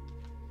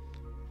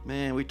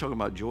 Man, we talking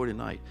about joy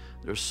tonight.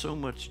 There's so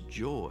much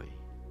joy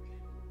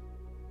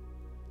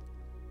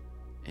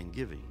in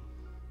giving.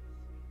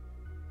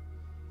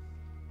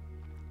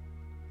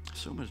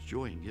 So much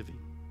joy in giving.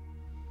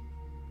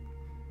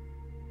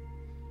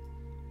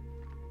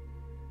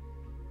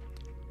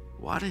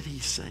 Why did he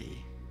say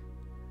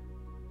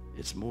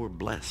it's more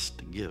blessed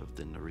to give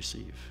than to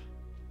receive?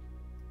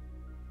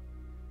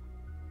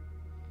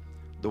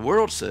 The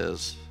world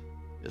says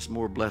it's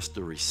more blessed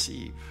to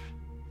receive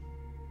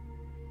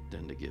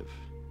than to give.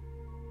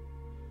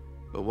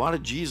 But why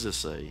did Jesus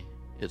say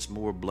it's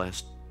more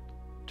blessed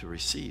to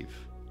receive?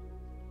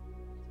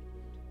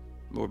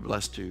 More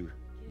blessed to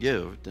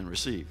give than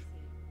receive.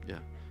 Yeah.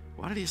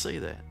 Why did he say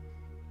that?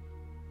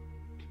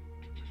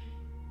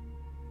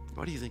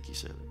 Why do you think he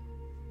said it?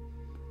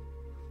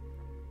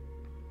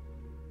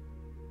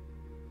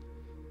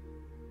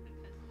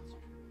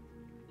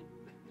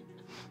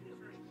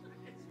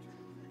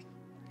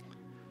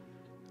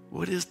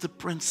 What is the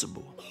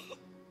principle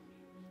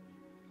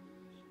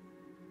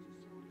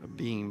of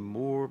being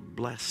more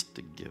blessed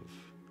to give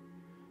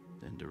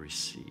than to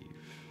receive?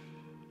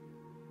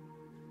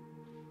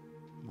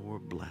 More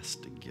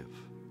blessed to give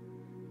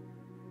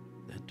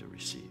than to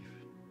receive.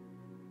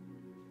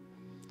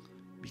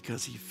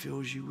 Because he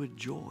fills you with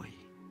joy.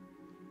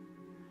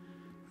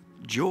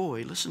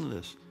 Joy, listen to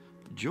this.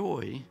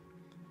 Joy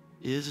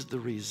is the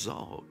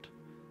result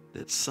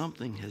that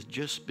something has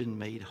just been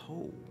made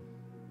whole.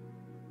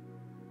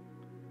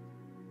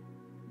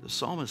 The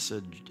psalmist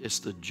said it's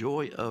the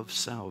joy of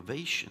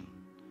salvation.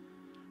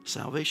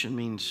 Salvation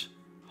means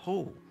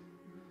whole.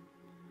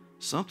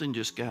 Something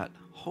just got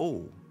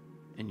whole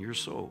in your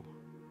soul.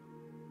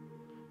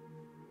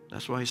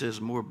 That's why he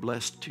says more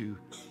blessed to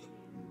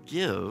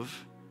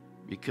give,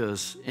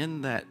 because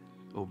in that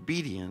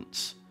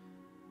obedience,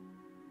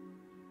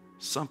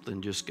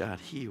 something just got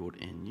healed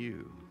in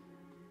you.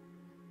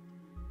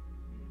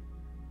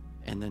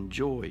 And then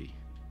joy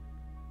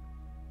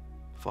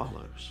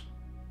follows.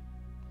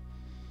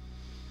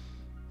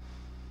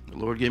 The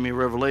Lord gave me a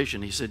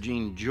revelation. He said,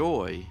 Gene,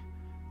 joy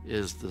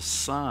is the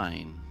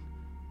sign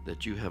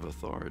that you have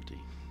authority.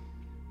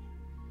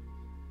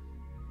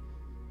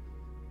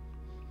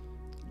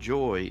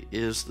 Joy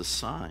is the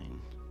sign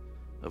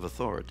of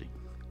authority.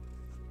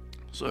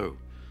 So,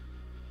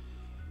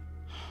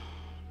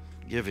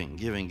 Giving,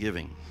 giving,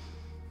 giving.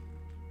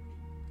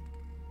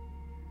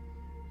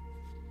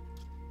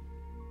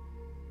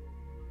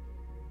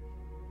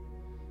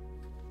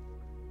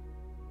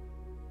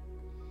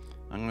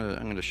 I'm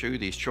gonna show you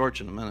these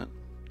charts in a minute.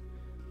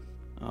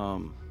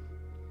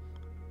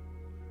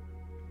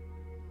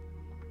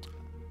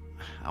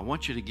 I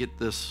want you to get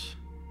this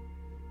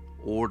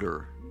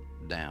order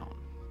down.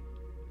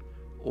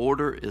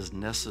 Order is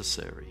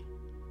necessary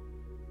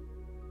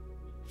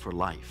for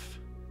life,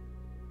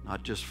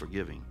 not just for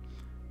giving,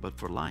 but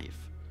for life.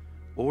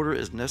 Order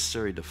is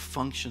necessary to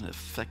function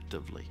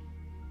effectively.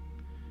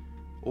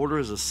 Order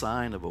is a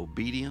sign of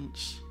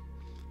obedience,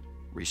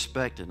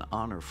 respect, and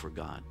honor for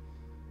God.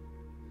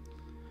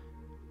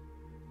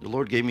 The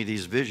Lord gave me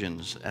these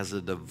visions as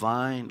a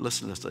divine,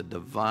 listen to this, a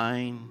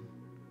divine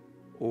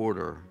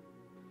order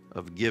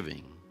of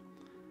giving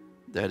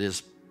that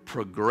is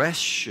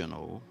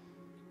progressional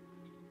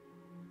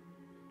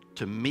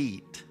to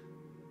meet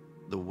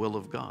the will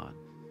of God.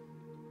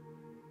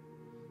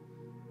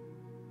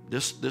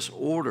 This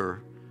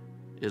order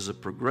is a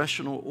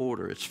progressional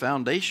order. It's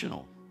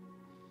foundational.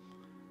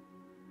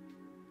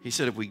 He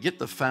said if we get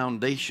the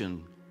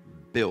foundation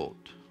built,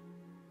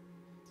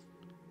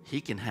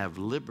 he can have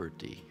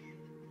liberty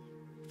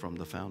from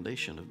the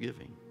foundation of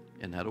giving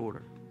in that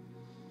order.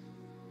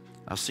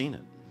 I've seen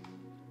it.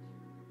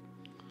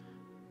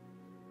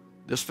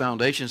 This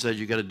foundation says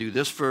you got to do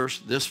this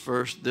first, this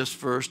first, this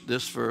first,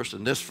 this first,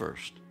 and this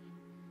first.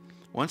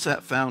 Once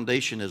that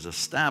foundation is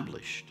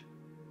established,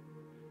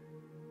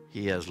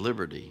 he has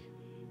liberty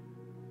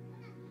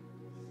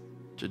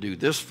to do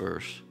this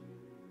first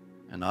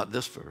and not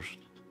this first.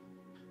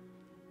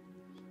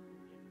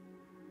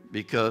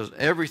 Because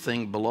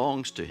everything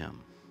belongs to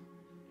him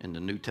in the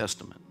New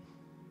Testament.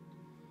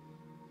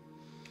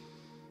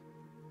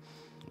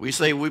 We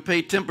say we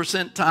pay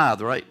 10%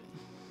 tithe, right?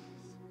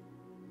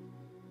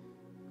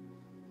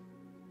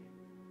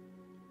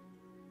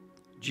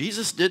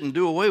 Jesus didn't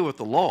do away with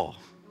the law.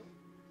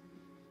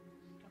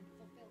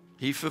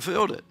 He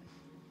fulfilled it.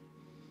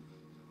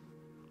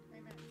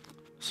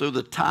 So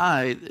the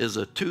tithe is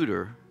a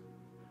tutor,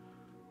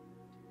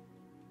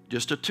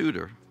 just a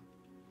tutor.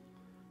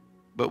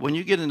 But when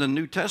you get in the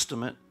New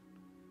Testament,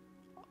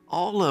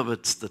 all of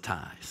it's the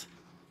tithe.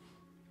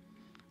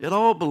 It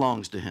all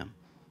belongs to him.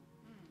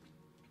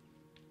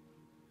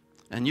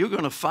 And you're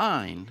going to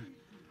find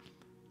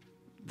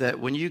that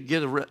when you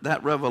get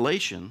that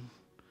revelation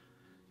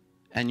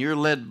and you're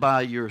led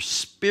by your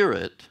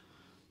spirit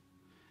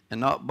and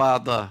not by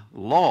the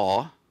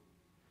law,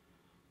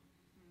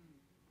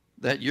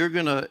 that you're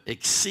going to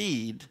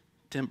exceed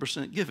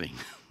 10% giving.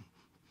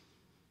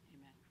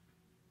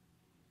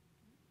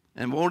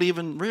 And won't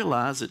even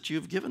realize that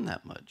you've given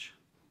that much.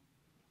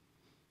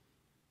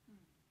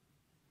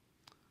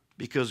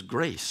 Because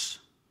grace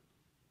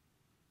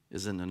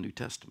is in the New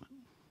Testament.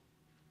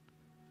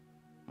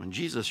 When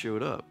Jesus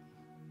showed up,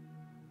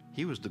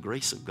 he was the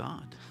grace of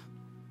God.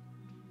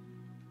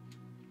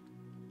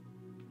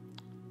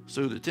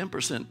 So the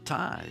 10%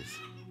 tithe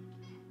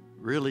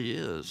really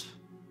is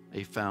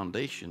a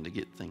foundation to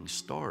get things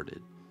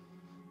started.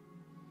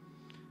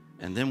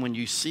 And then when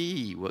you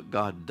see what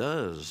God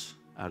does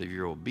out of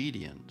your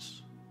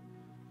obedience,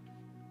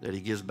 that he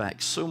gives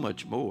back so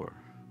much more.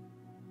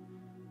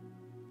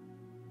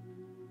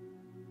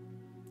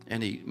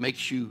 And he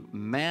makes you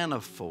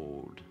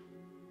manifold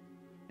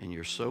in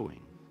your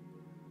sowing.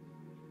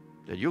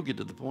 That you'll get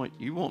to the point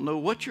you won't know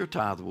what your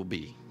tithe will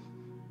be.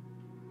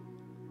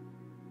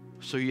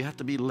 So you have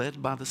to be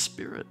led by the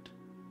Spirit.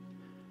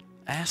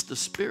 Ask the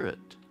Spirit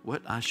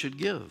what I should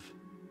give.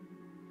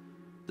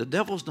 The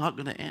devil's not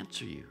going to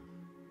answer you.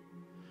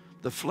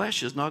 The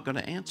flesh is not going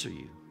to answer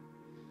you.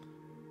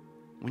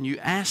 When you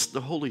ask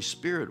the Holy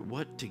Spirit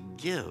what to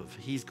give,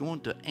 he's going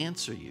to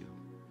answer you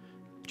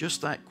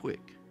just that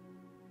quick.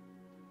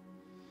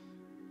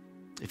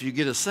 If you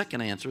get a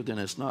second answer, then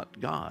it's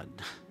not God.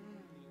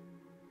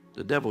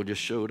 The devil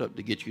just showed up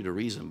to get you to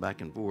reason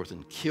back and forth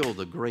and kill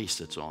the grace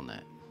that's on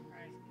that.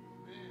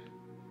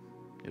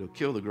 It'll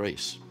kill the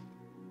grace.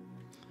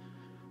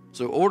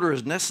 So order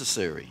is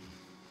necessary.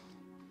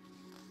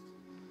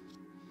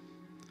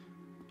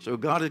 So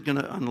God is going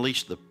to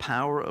unleash the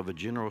power of a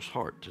generous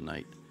heart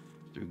tonight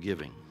through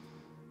giving.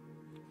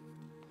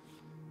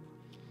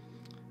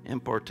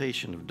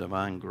 Impartation of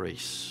divine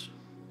grace.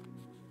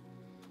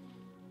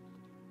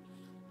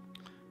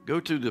 Go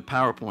to the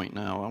PowerPoint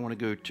now. I want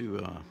to go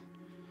to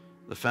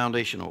the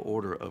foundational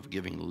order of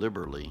giving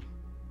liberally.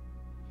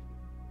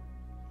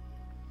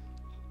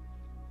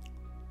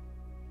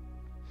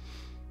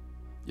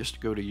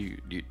 Just go to you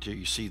till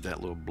you see that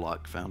little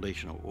block,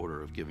 foundational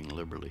order of giving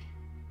liberally.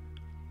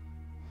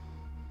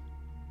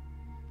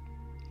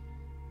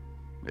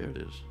 There it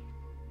is.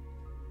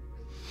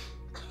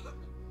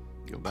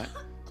 Go back.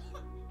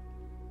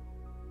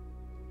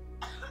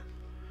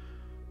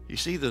 You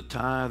see the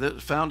tithe,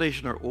 the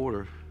foundational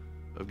order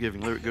of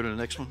giving liberally. Go to the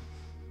next one.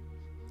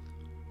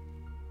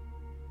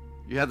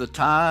 You have the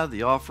tithe,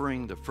 the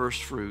offering, the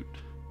first fruit,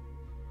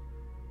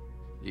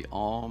 the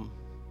alms,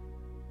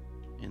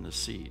 and the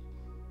seed.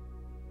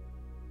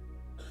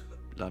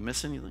 Did I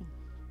miss anything?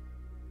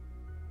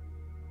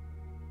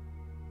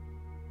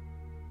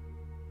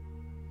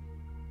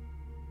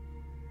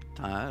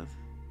 Tithe.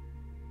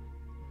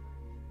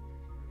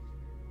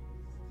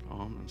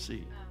 On and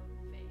seed.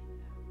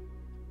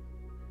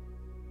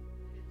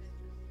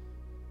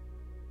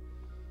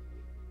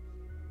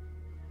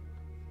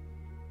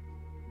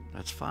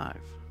 That's 5.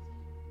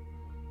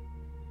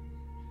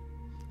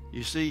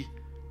 You see,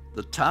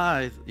 the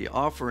tithe, the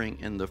offering,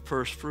 and the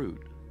first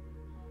fruit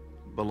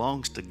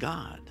belongs to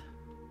God.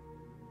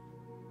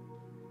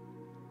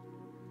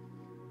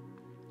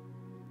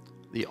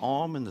 The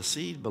alm and the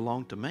seed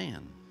belong to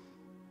man.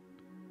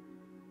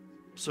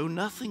 So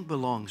nothing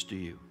belongs to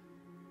you.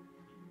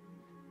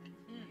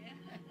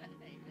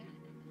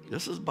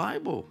 This is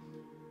Bible.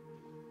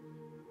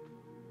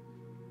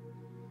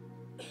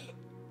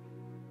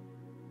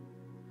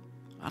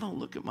 I don't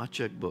look at my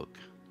checkbook.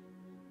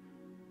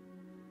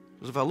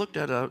 Because if I looked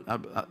at it,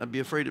 I'd be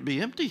afraid it'd be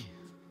empty.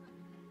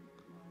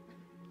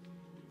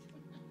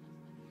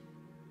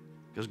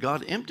 Because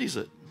God empties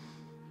it.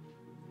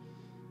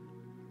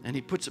 And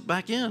he puts it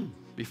back in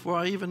before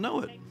I even know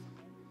it.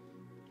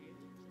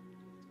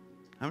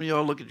 How many of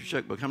y'all look at your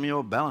checkbook? How many of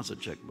y'all balance a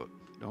checkbook?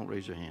 Don't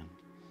raise your hand.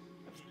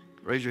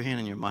 Raise your hand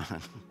in your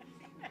mind.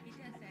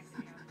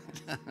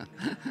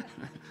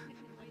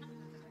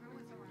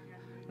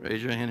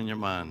 Raise your hand in your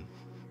mind.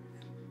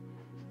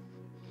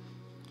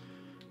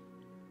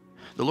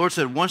 The Lord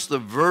said, once the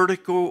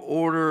vertical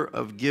order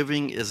of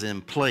giving is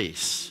in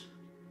place,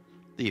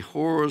 the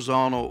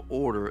horizontal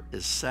order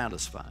is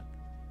satisfied.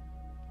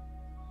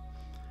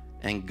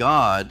 And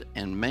God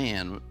and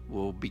man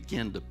will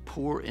begin to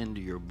pour into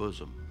your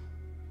bosom.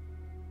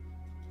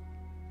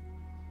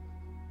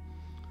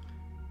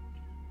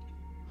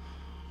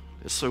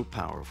 It's so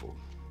powerful.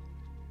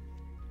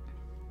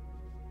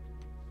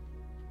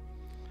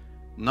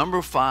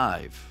 Number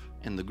 5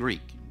 in the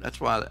Greek.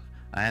 That's why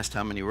I asked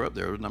how many were up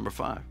there. It was number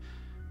 5.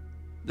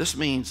 This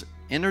means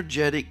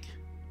energetic.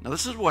 Now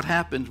this is what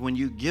happens when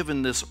you give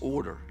in this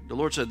order. The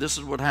Lord said this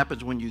is what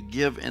happens when you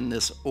give in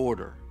this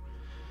order.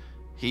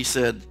 He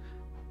said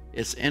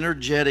it's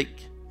energetic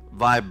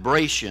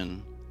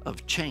vibration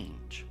of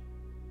change.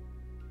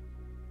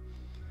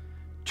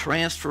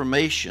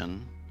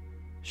 Transformation,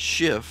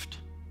 shift,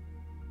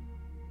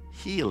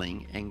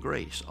 healing, and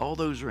grace. All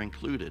those are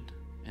included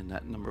in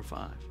that number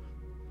 5.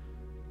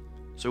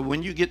 So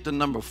when you get to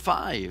number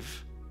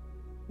 5,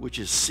 which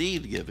is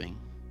seed giving,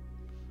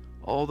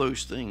 all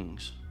those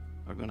things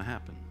are going to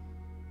happen.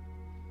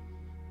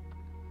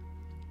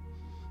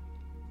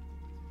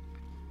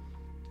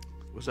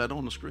 Was that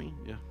on the screen?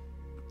 Yeah.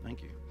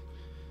 Thank you.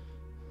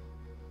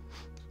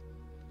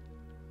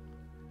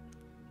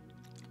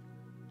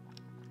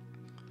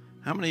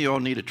 How many of y'all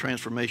need a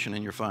transformation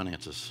in your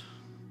finances?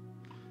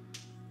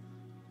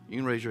 You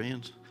can raise your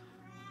hands.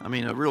 I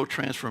mean, a real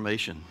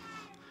transformation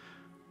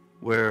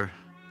where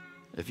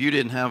if you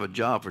didn't have a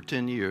job for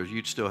 10 years,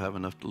 you'd still have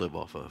enough to live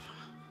off of.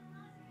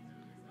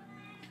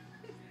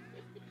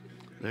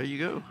 There you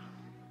go.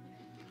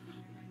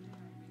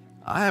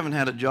 I haven't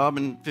had a job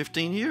in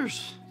 15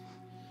 years.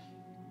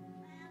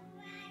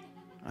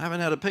 I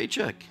haven't had a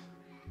paycheck.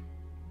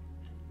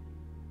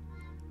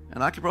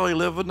 And I could probably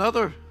live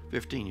another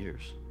 15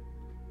 years.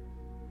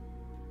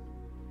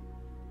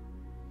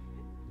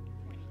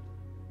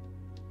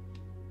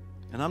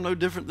 And I'm no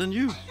different than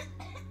you.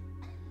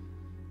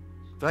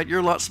 In fact, you're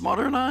a lot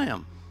smarter than I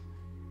am.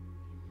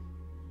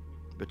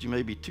 But you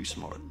may be too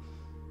smart.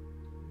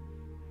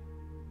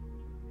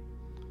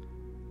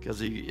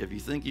 Because if you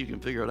think you can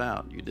figure it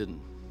out, you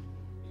didn't.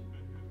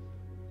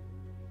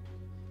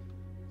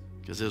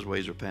 Because his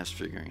ways are past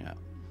figuring out.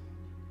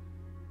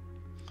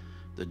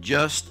 The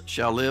just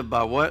shall live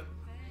by what?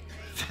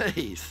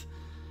 Faith.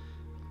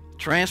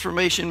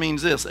 Transformation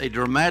means this, a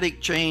dramatic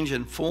change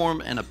in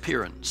form and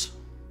appearance.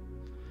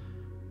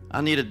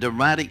 I need a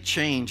dramatic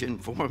change in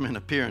form and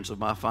appearance of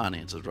my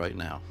finances right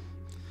now.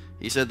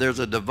 He said there's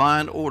a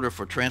divine order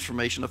for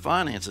transformation of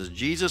finances.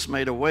 Jesus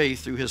made a way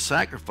through his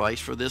sacrifice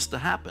for this to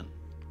happen.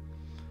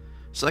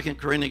 2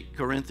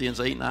 Corinthians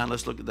 8:9,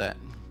 let's look at that.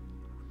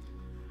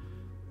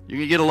 You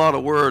can get a lot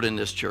of word in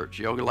this church.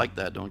 Y'all like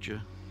that, don't you?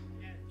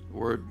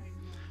 Word.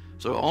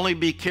 So only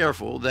be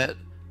careful that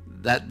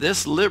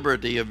this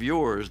liberty of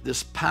yours,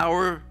 this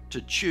power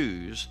to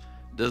choose,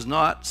 does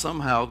not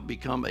somehow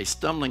become a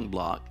stumbling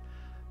block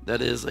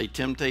that is a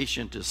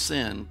temptation to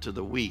sin to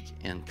the weak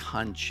in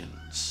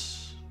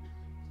conscience.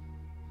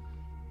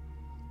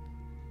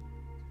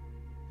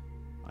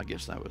 I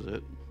guess that was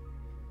it.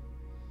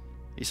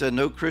 He said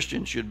no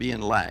Christian should be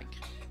in lack,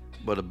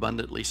 but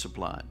abundantly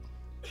supplied.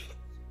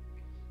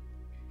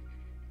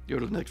 Go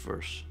to the next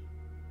verse.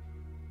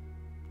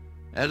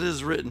 As it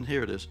is written,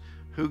 here it is,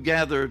 who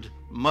gathered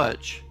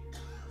much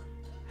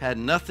had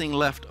nothing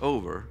left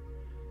over,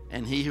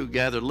 and he who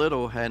gathered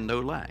little had no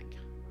lack.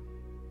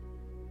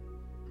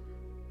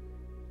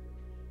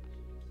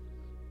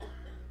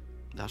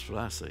 That's what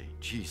I say.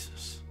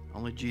 Jesus.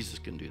 Only Jesus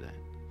can do that.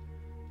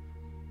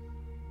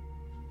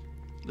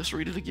 Let's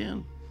read it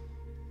again.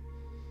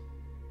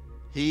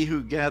 He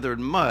who gathered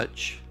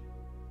much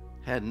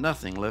had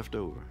nothing left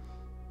over,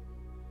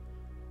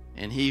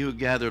 and he who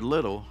gathered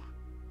little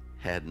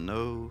had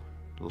no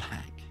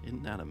lack.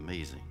 Isn't that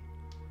amazing?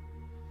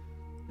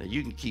 That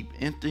you can keep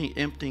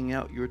emptying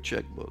out your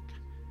checkbook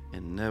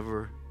and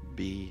never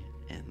be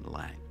in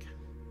lack.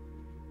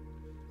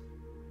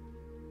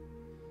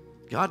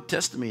 God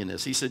tested me in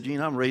this. He said,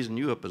 Gene, I'm raising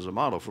you up as a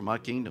model for my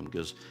kingdom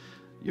because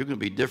you're going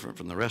to be different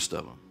from the rest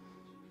of them.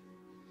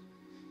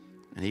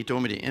 And he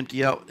told me to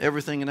empty out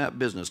everything in that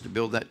business to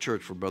build that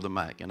church for Brother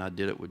Mac. And I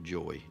did it with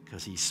joy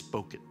because he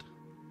spoke it.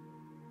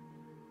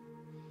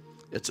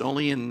 It's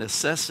only in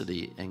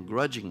necessity and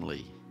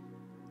grudgingly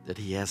that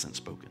he hasn't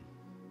spoken.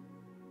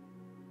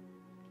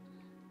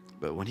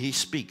 But when he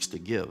speaks to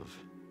give,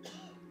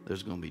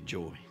 there's going to be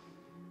joy.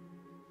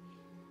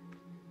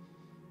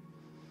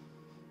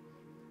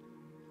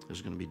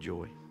 There's going to be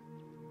joy.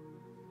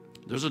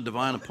 There's a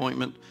divine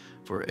appointment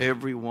for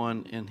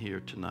everyone in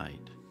here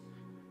tonight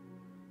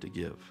to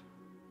give.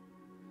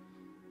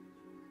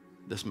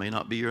 This may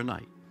not be your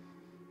night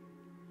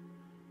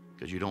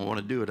because you don't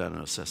want to do it out of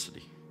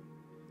necessity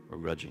or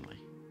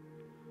grudgingly.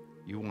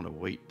 You want to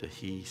wait till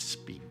he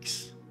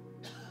speaks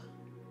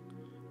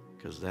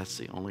because that's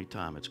the only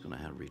time it's going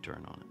to have a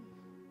return on it.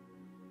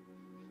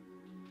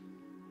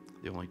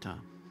 The only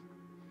time.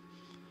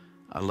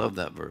 I love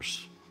that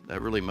verse.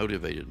 That really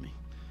motivated me.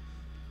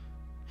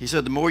 He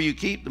said, the more you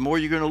keep, the more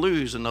you're going to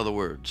lose, in other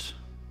words.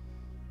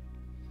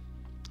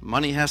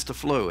 Money has to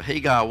flow.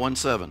 Haggai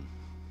 1:7.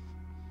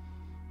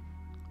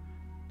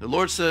 The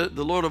Lord said,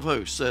 the Lord of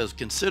hosts says,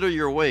 consider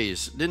your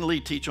ways. Didn't Lee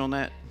teach on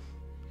that?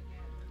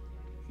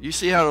 You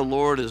see how the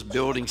Lord is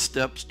building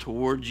steps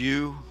towards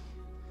you?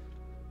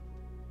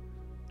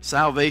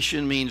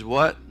 Salvation means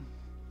what?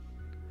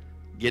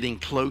 Getting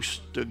close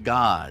to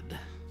God.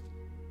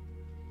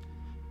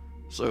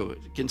 So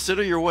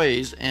consider your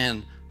ways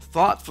and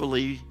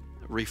thoughtfully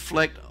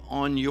reflect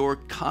on your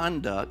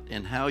conduct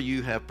and how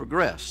you have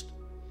progressed.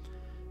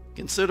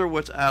 Consider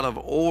what's out of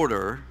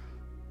order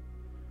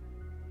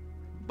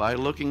by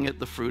looking at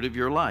the fruit of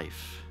your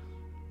life.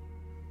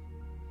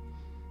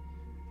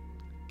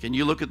 Can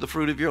you look at the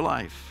fruit of your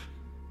life?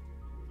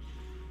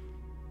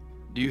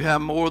 Do you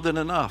have more than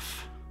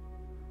enough?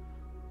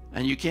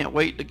 And you can't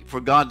wait for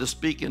God to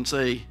speak and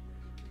say,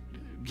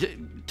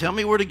 tell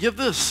me where to give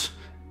this.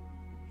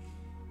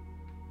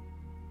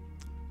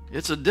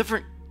 It's a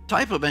different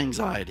type of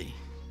anxiety.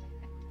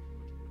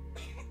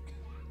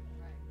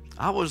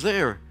 I was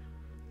there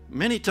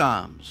many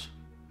times.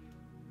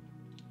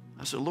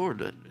 I said,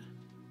 Lord,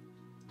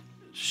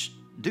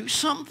 do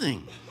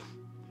something.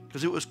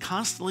 Because it was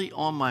constantly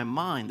on my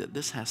mind that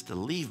this has to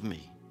leave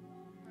me.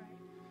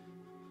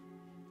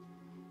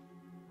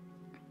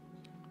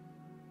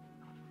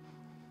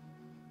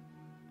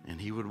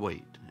 And he would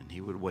wait, and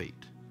he would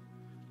wait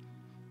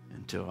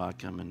until I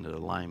come into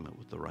alignment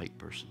with the right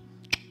person.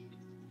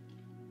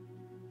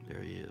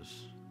 There he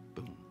is.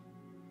 Boom.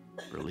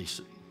 Release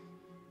it.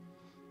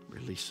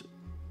 Release it.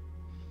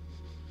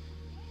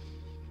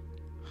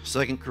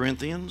 2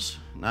 Corinthians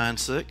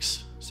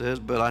 9:6 says,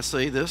 but I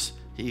say this,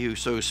 he who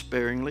sows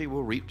sparingly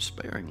will reap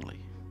sparingly.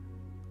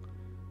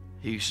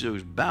 He who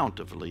sows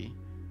bountifully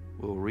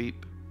will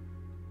reap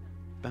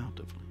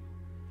bountifully.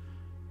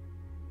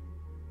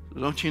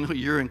 Don't you know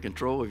you're in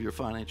control of your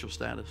financial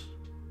status?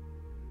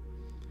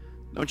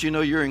 Don't you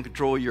know you're in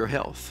control of your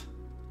health?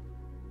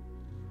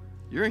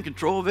 You're in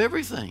control of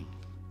everything.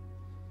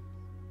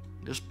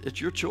 It's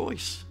your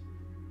choice.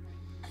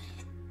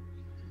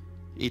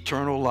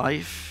 Eternal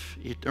life,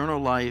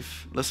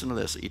 listen to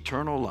this,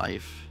 eternal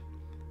life,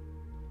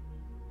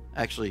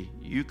 actually,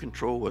 you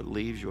control what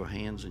leaves your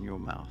hands and your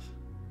mouth.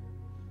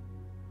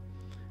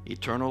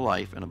 Eternal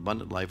life and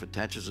abundant life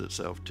attaches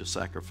itself to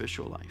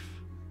sacrificial life.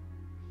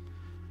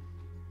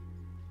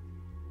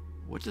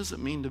 What does it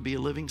mean to be a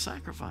living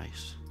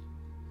sacrifice?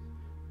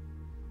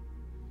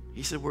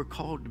 He said we're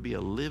called to be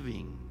a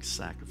living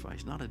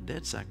sacrifice, not a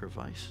dead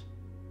sacrifice.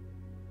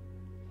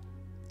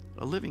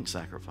 A living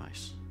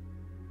sacrifice.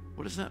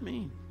 What does that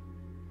mean?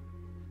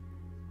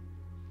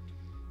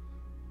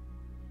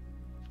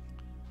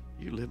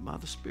 You live by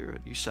the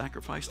Spirit. You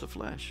sacrifice the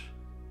flesh.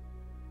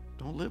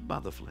 Don't live by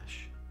the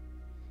flesh.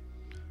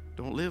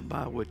 Don't live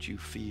by what you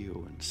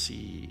feel and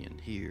see and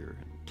hear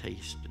and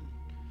taste and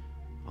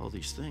all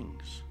these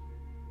things.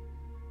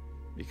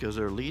 Because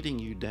they're leading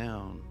you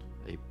down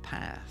a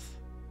path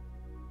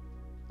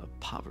of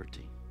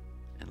poverty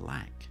and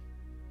lack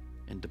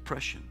and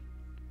depression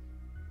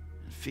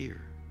and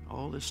fear,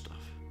 all this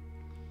stuff.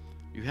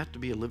 You have to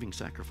be a living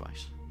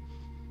sacrifice.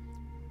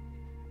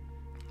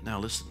 Now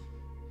listen.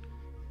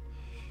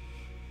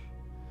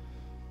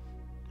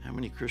 How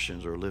many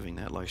Christians are living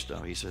that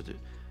lifestyle? He said that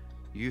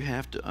you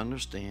have to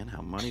understand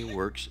how money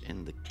works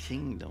in the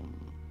kingdom.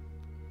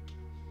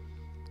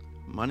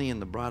 Money in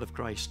the bride of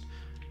Christ.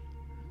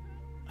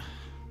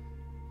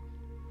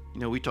 You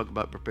know, we talk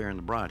about preparing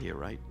the bride here,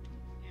 right?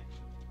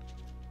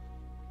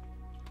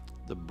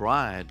 The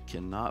bride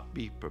cannot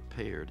be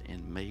prepared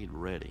and made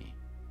ready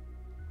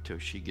till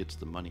she gets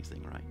the money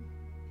thing right.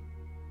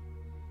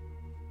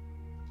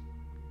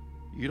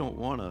 You don't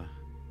want to,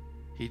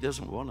 he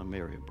doesn't want to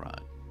marry a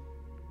bride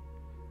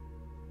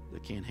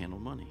that can't handle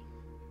money.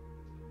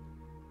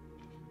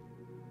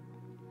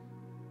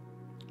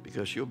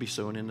 Because she'll be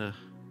sown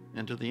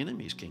into the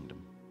enemy's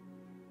kingdom.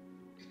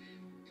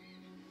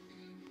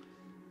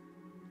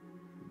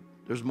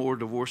 There's more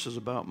divorces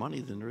about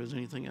money than there is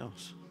anything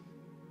else.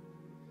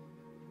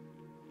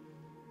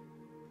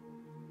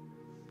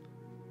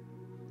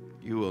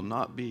 You will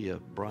not be a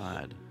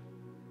bride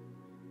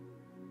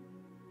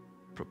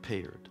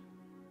prepared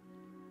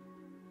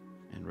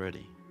and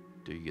ready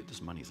till you get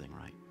this money thing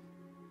right.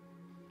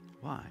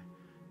 Why?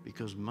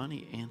 Because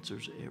money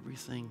answers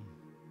everything.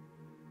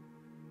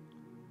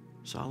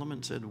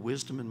 Solomon said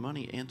wisdom and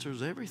money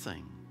answers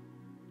everything.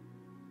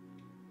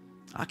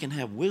 I can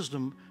have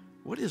wisdom.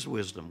 What is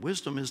wisdom?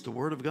 Wisdom is the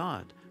Word of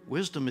God.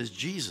 Wisdom is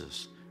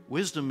Jesus.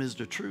 Wisdom is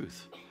the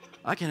truth.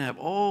 I can have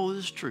all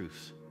this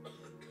truth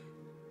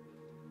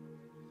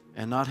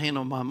and not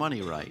handle my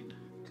money right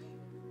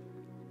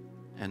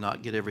and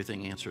not get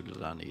everything answered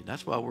that I need.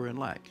 That's why we're in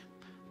lack.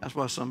 That's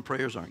why some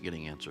prayers aren't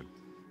getting answered.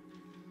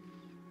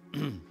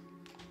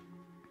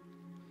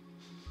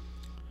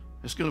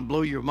 It's going to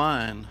blow your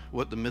mind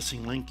what the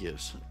missing link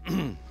is.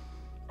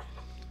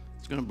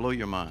 It's going to blow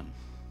your mind.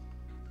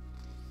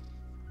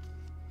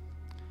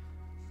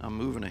 I'm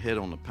moving ahead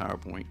on the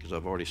PowerPoint because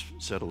I've already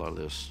said a lot of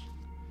this.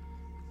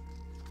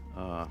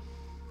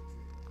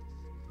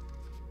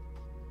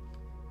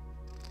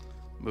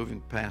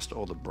 Moving past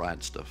all the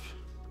bride stuff.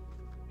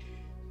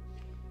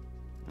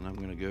 And I'm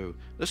going to go,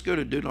 let's go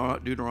to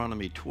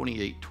Deuteronomy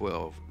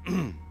 28:12.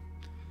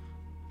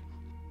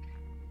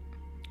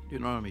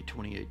 Deuteronomy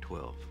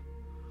 28:12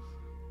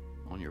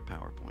 on your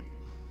PowerPoint.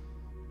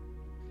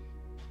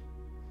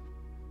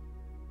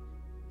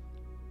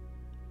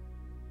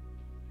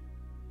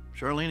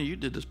 Charlene, you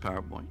did this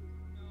PowerPoint.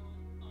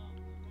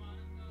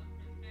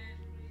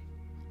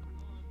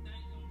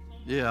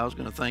 Yeah, I was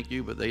going to thank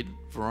you, but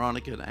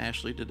Veronica and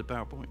Ashley did the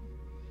PowerPoint.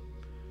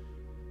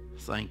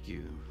 Thank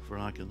you.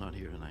 Veronica's not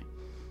here tonight.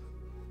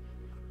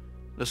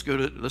 Let's go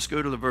to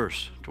the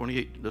verse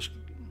 28. Let's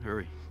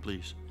hurry,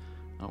 please.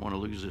 I don't want to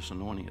lose this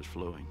anointing that's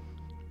flowing.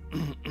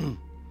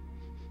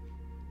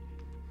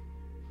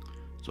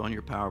 It's on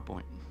your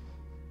PowerPoint.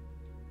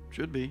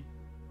 Should be.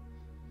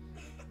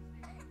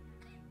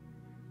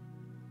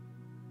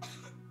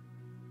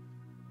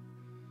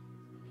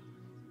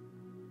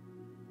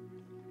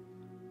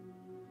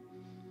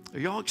 Are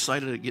y'all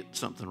excited to get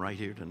something right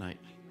here tonight?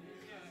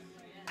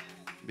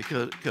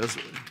 Because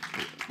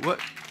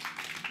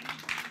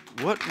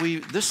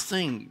this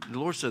thing, the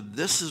Lord said,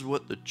 this is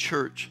what the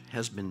church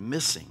has been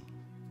missing.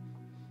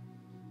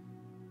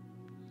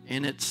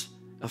 And it's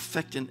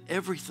affecting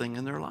everything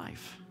in their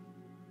life.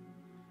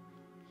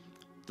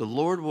 The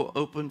Lord will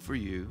open for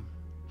you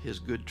his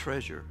good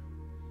treasure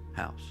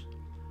house,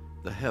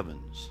 the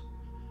heavens,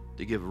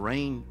 to give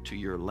rain to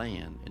your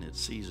land in its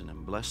season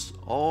and bless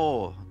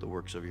all the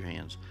works of your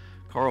hands.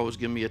 Carl was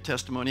giving me a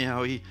testimony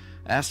how he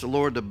asked the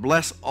Lord to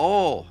bless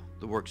all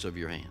the works of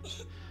your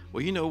hands.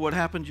 Well, you know what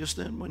happened just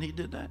then when he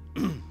did that?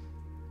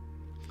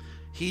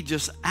 He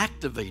just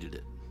activated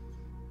it.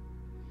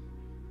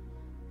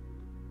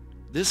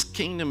 This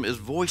kingdom is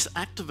voice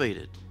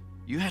activated.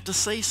 You have to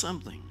say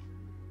something.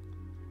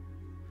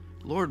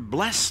 Lord,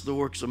 bless the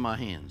works of my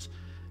hands,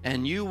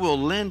 and you will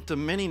lend to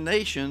many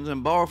nations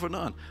and borrow from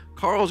none.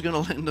 Carl's going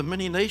to lend to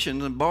many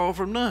nations and borrow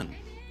from none.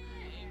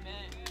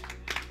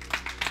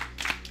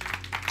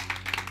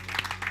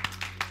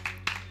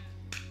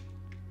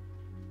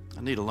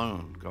 I need a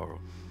loan, Carl.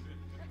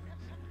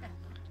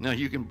 No,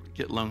 you can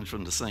get loans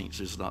from the saints,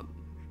 it's not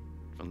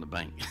from the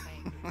bank.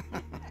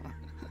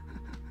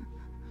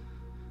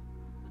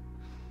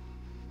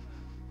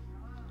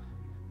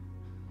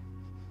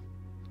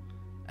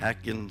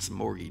 Atkins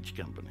Mortgage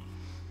Company.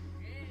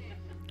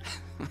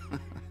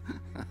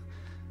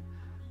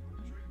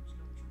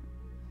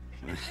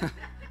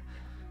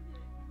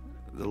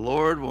 The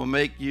Lord will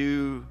make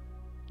you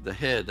the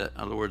head, in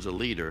other words, a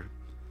leader,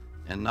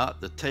 and not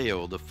the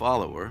tail, the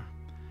follower.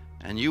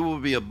 And you will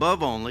be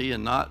above only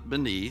and not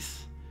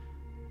beneath.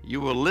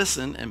 You will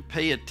listen and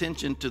pay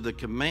attention to the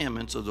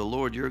commandments of the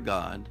Lord your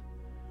God,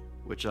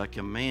 which I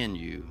command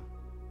you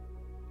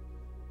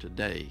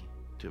today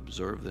to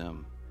observe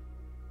them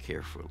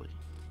carefully.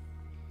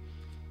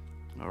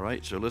 All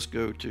right, so let's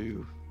go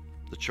to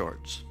the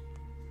charts.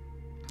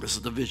 This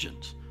is the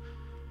visions.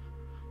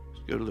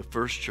 Let's go to the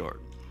first chart.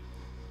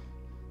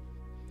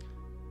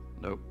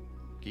 Nope,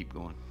 keep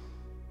going.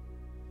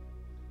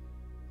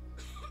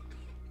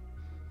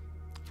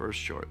 First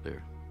chart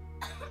there.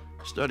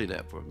 Study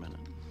that for a minute.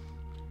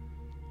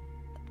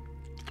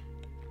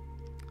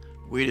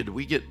 Did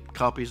we get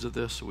copies of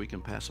this so we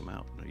can pass them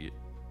out?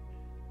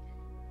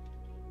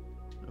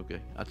 Okay,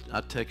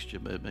 I text you,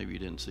 but maybe you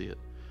didn't see it.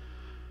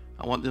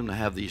 I want them to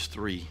have these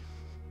three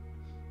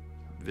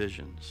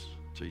visions,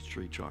 these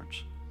three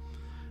charts.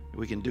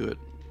 We can do it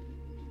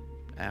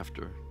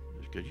after,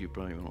 because you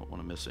probably don't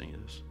want to miss any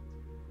of this.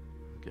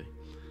 Okay.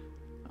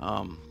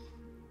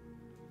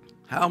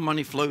 How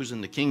money flows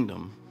in the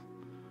kingdom.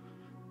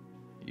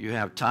 You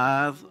have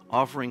tithe,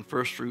 offering,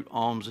 first fruit,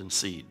 alms, and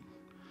seed.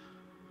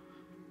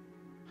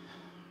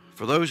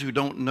 For those who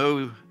don't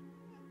know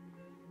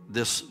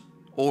this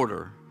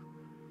order,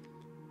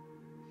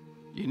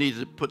 you need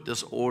to put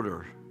this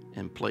order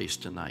in place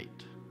tonight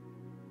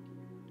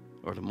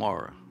or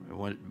tomorrow.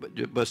 But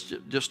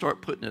just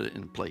start putting it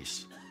in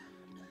place.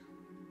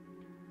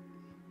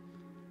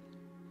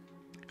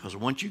 Because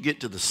once you get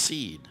to the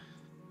seed,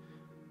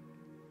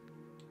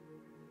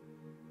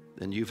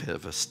 then you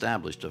have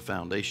established a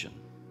foundation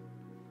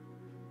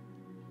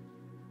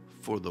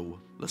for the,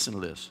 listen to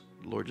this,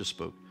 the Lord just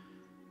spoke.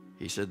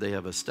 He said they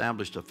have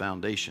established a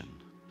foundation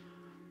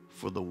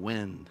for the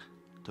wind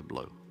to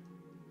blow.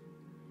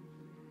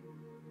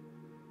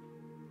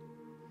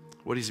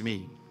 What does he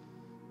mean?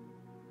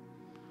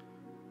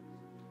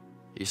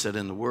 He said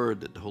in the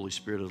Word that the Holy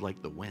Spirit is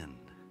like the wind.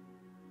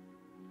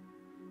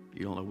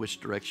 You don't know which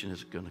direction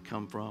it's going to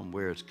come from,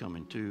 where it's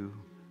coming to,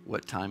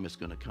 what time it's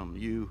going to come to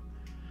you.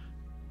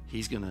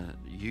 He's going to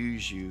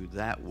use you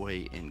that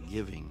way in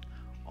giving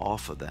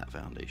off of that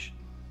foundation.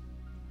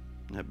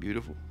 Isn't that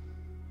beautiful?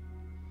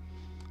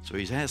 So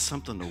he has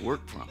something to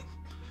work from.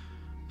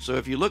 So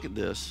if you look at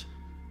this,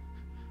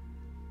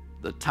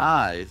 the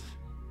tithe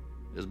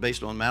is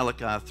based on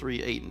Malachi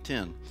 3, 8, and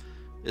 10.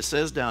 It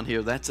says down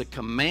here, that's a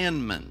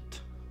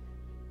commandment.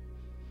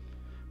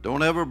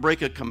 Don't ever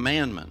break a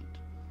commandment.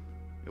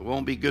 It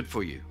won't be good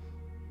for you.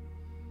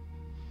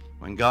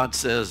 When God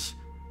says,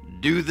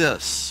 do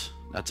this,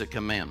 that's a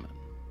commandment.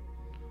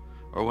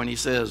 Or when he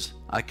says,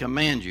 I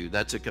command you,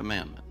 that's a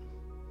commandment.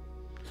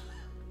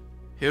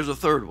 Here's a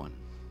third one.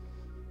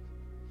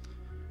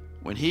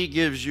 When he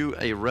gives you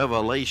a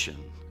revelation,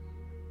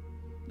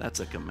 that's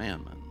a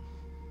commandment.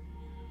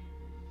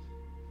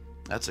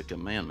 That's a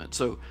commandment.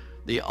 So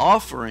the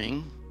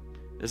offering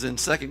is in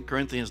 2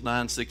 Corinthians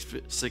 9, 6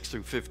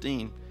 through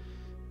 15.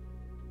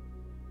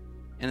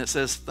 And it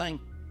says,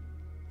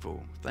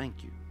 thankful,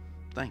 thank you,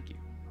 thank you.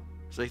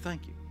 Say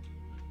thank you.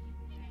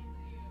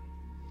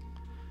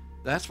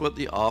 That's what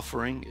the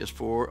offering is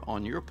for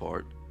on your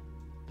part,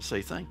 to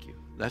say thank you.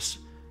 That's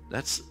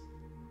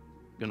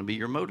going to be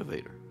your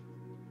motivator.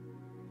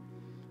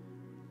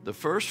 The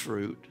first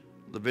fruit,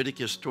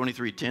 Leviticus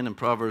 23:10 and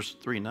Proverbs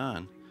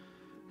 3:9,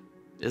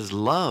 is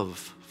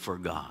love for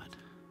God.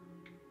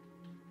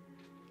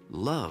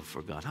 Love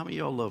for God. How many of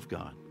y'all love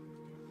God?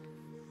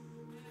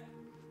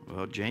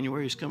 Well,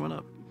 January is coming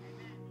up.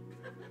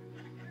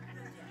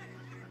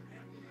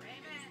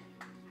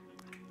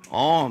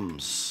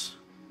 Alms.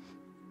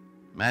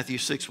 Matthew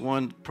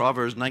 6:1,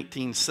 Proverbs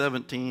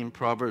 19:17,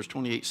 Proverbs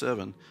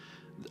 28:7.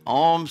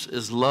 Alms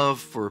is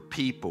love for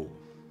people.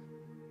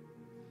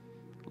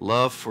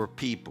 Love for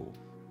people.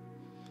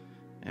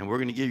 And we're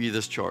going to give you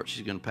this chart.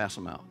 She's going to pass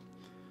them out.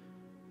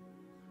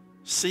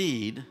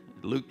 Seed,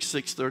 Luke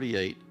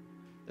 6:38,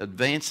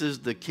 advances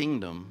the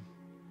kingdom,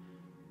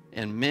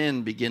 and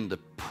men begin to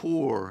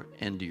pour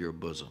into your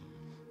bosom.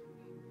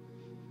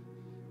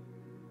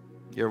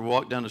 You ever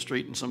walk down the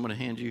street and someone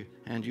hand you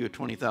a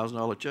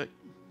 $20,000 check?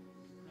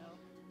 No.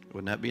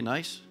 Wouldn't that be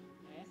nice?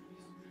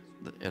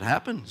 It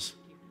happens.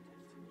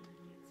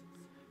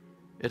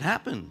 It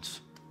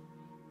happens.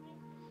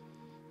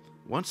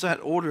 Once that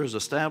order is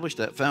established,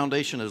 that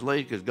foundation is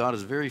laid, because God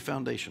is very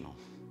foundational.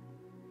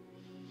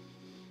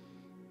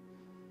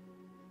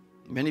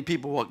 Many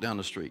people walk down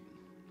the street,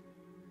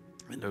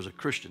 and there's a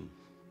Christian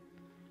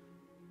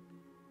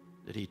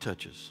that he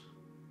touches.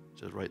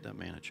 Says, write that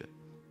man a check.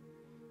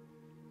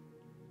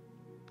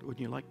 Wouldn't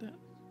you like that?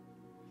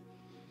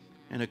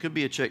 And it could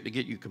be a check to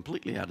get you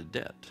completely out of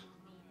debt.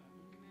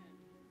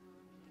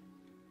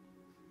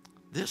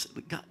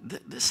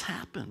 This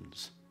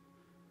happens.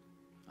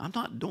 I'm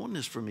not doing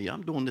this for me.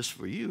 I'm doing this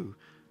for you,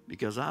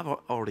 because I've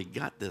already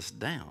got this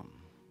down,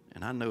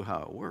 and I know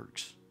how it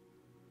works.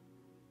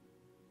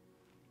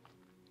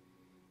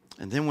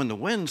 And then when the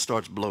wind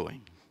starts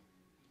blowing,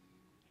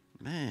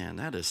 man,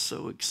 that is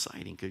so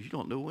exciting, because you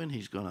don't know when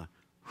he's going to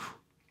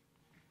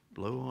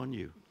blow on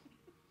you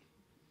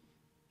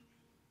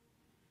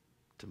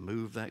to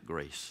move that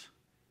grace,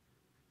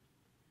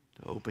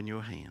 to open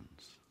your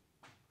hands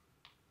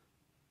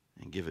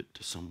and give it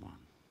to someone.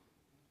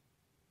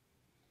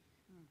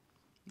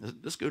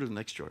 Let's go to the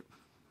next chart.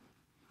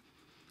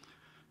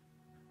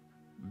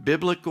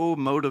 Biblical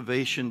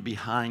motivation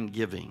behind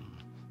giving.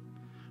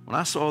 When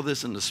I saw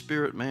this in the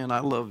spirit, man, I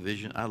love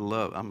vision.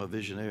 I'm a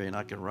visionary, and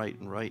I can write,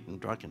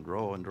 and I can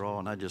draw,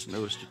 and I just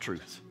noticed the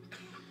truth.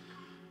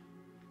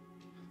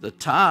 The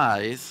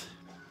tithe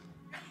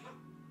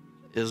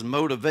is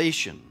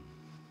motivation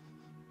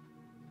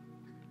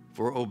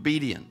for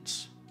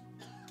obedience.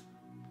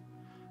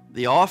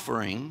 The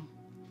offering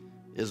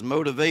is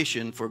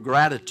motivation for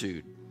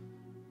gratitude.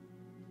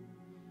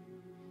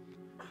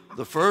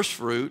 The first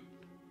fruit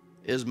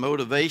is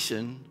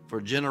motivation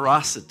for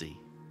generosity.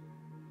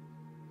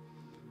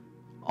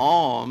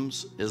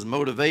 Alms is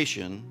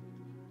motivation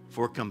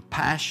for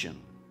compassion.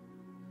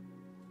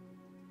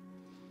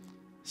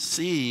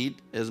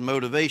 Seed is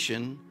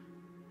motivation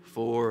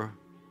for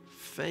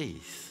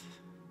faith.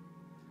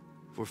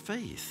 For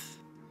faith.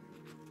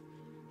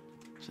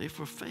 Say,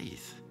 for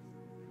faith.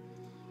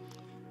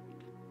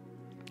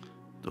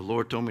 The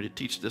Lord told me to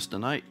teach this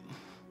tonight.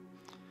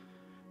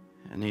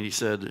 And then he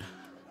said,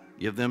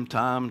 give them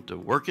time to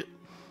work it.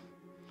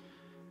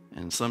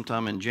 And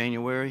sometime in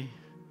January,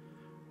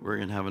 we're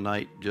going to have a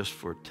night just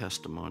for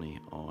testimony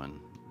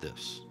on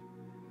this.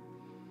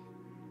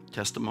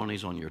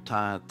 Testimonies on your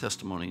tithe,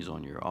 testimonies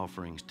on your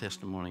offerings,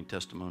 testimony.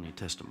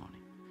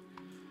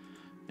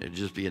 It'll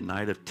just be a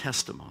night of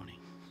testimony.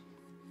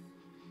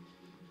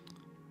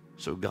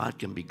 So God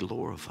can be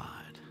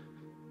glorified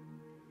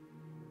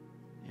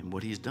in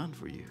what he's done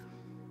for you.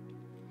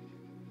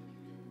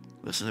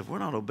 Listen, if we're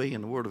not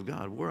obeying the word of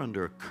God, we're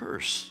under a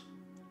curse.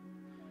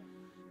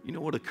 You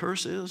know what a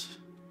curse is?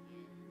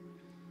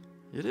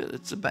 It is.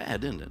 It's a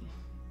bad, isn't it?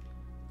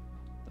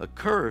 A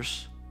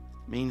curse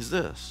means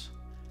this.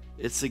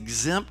 It's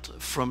exempt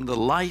from the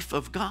life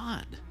of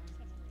God.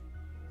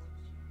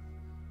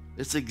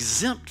 It's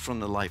exempt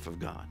from the life of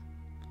God.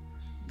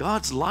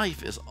 God's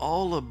life is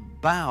all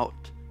about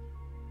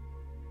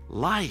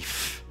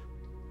life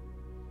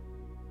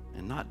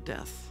and not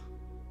death.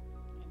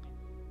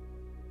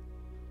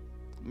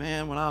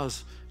 Man, when I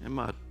was in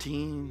my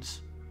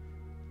teens,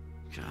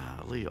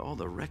 golly, all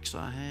the wrecks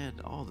I had,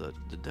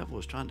 the devil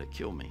was trying to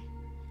kill me.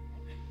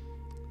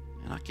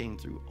 And I came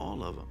through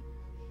all of them.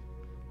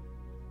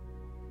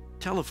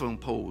 Telephone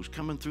poles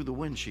coming through the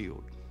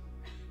windshield.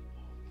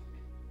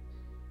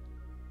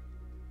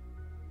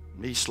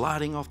 Me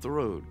sliding off the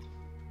road,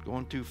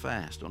 going too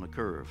fast on a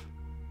curve.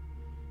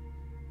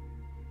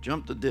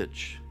 Jumped the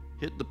ditch,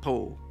 hit the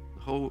pole.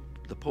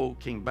 The pole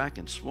came back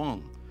and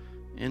swung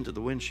into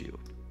the windshield.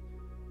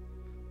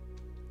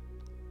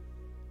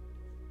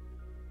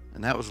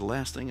 And that was the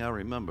last thing I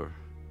remember.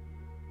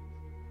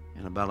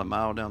 And about a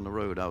mile down the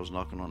road, I was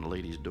knocking on the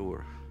lady's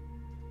door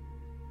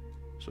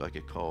so I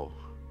could call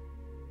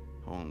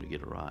home to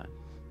get a ride.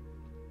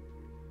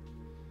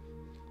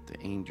 The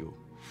angel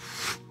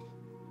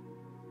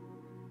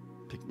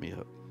picked me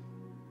up,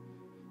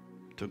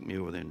 took me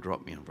over there and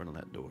dropped me in front of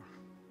that door.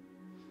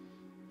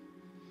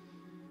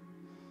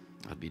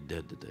 I'd be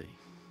dead today.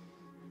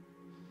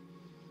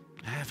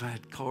 I have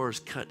had cars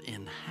cut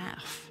in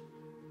half,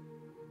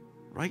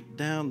 right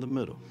down the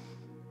middle.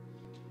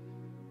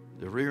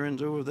 The rear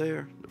end's over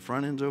there, the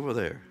front end's over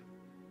there,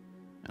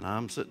 and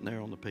I'm sitting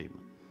there on the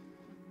pavement.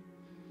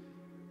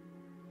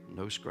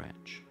 No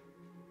scratch.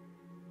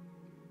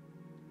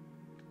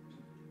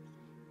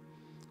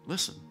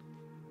 Listen,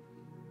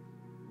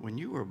 when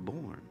you are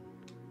born,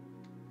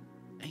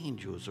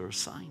 angels are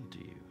assigned to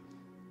you.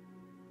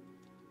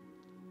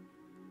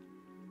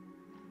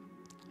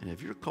 And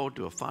if you're called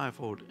to a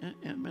fivefold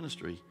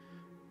ministry,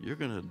 he's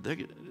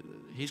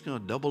going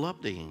to double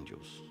up the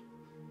angels.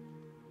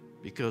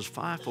 Because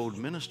fivefold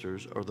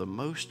ministers are the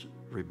most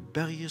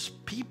rebellious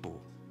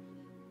people.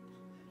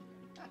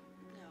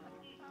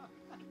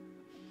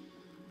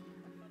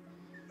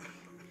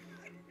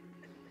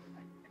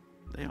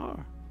 They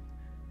are.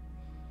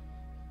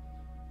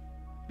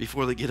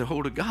 Before they get a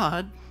hold of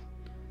God,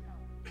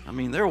 I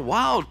mean, they're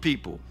wild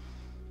people.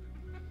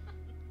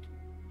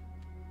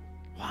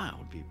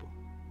 Wild people.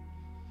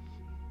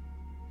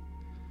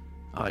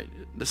 All right,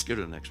 let's go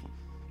to the next one.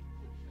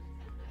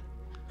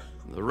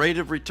 The rate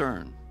of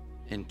return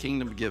in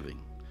kingdom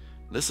giving.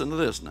 Listen to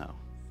this now.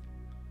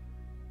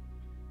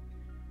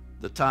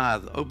 The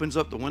tithe opens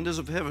up the windows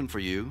of heaven for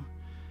you.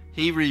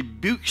 He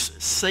rebukes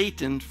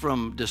Satan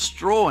from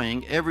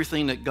destroying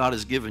everything that God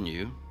has given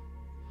you.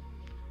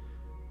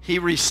 He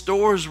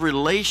restores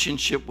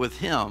relationship with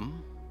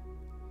him,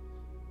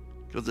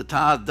 because the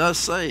tithe does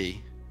say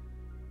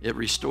it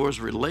restores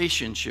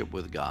relationship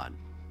with God.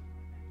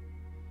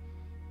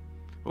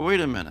 Well,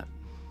 wait a minute.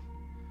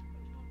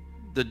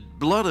 The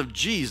blood of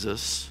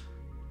Jesus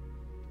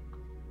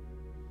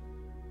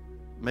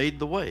made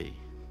the way.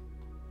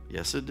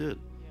 Yes, it did.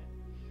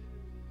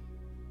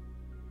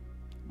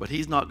 But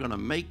he's not going to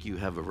make you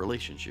have a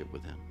relationship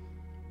with him.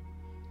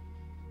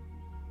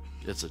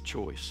 It's a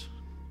choice.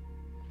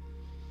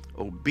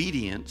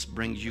 Obedience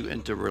brings you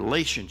into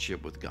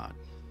relationship with God.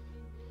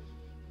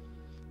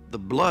 The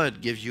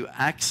blood gives you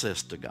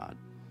access to God.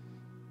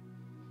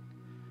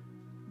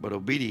 But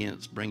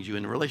obedience brings you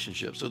into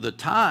relationship. So the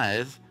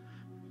tithe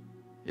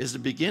is the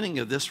beginning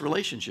of this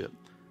relationship.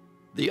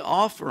 The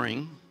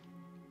offering,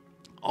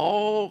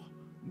 all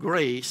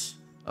grace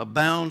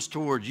abounds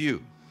towards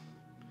you.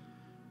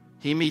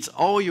 He meets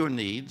all your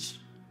needs.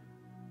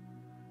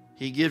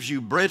 He gives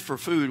you bread for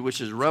food, which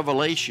is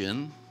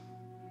revelation.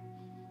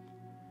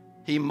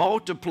 He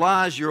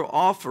multiplies your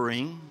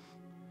offering,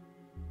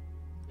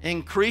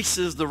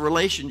 increases the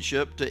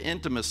relationship to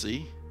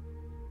intimacy,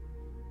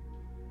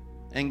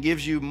 and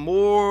gives you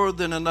more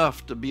than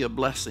enough to be a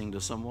blessing to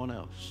someone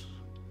else.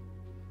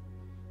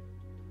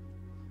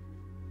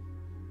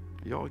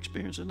 Are y'all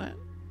experiencing that?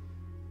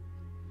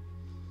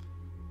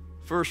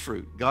 First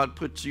fruit. God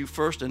puts you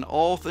first in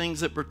all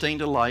things that pertain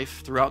to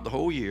life throughout the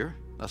whole year.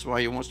 That's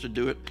why he wants to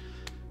do it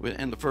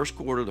in the first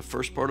quarter, the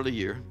first part of the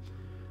year.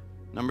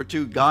 Number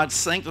two, God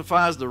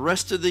sanctifies the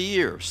rest of the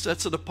year,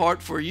 sets it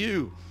apart for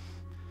you.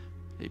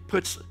 He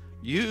puts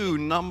You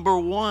number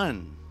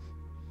one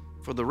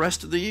for the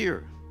rest of the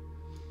year.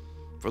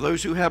 For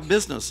those who have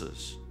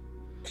businesses,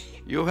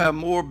 you'll have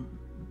more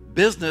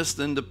business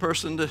than the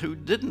person who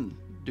didn't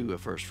do a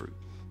first fruit.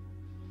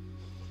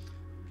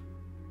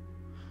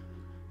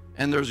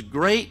 And there's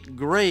great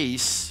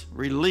grace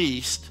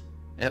released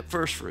at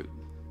first fruit.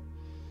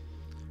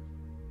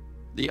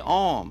 The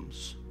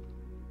alms,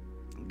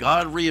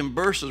 God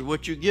reimburses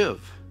what you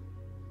give.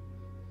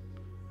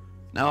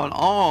 Now, an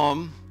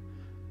alm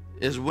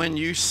is when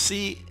you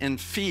see and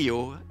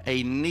feel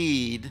a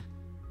need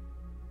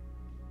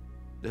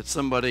that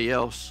somebody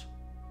else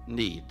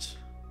needs.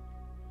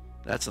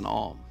 That's an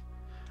alm.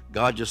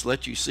 God just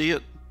lets you see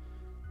it.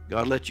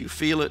 God lets you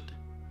feel it.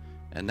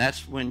 And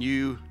that's when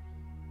you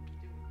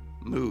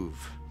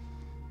move.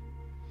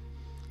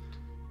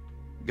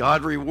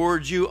 God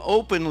rewards you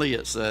openly,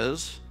 it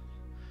says,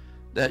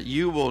 that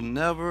you will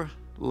never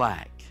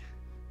lack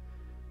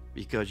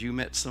because you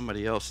met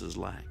somebody else's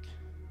lack.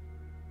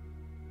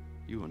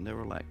 You will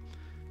never lack.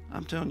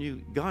 I'm telling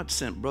you, God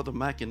sent Brother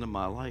Mac into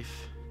my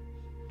life.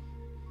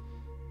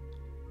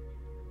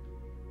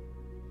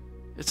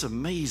 It's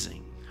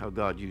amazing how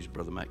God used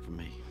Brother Mac for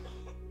me.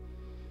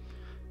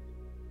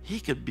 He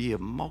could be a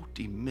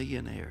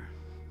multi-millionaire.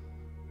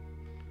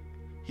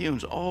 He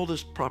owns all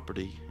this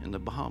property in the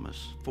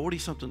Bahamas,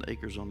 40-something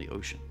acres on the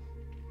ocean.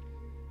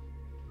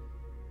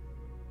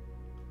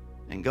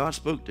 And God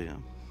spoke to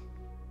him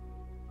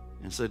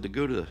and said to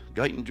go to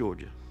Guyton,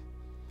 Georgia,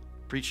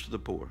 preach to the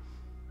poor.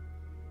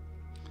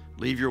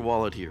 Leave your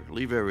wallet here.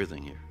 Leave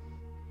everything here.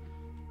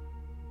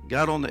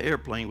 Got on the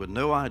airplane with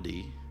no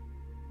ID,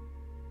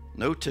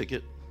 no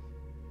ticket.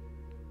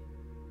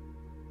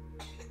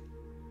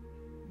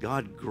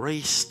 God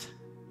graced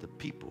the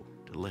people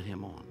to let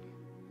him on.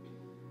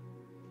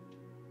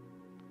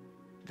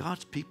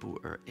 God's people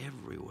are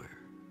everywhere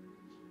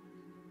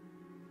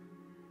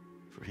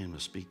for him to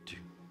speak to.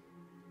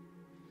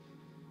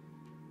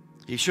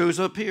 He shows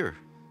up here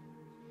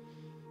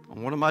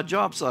on one of my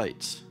job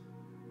sites.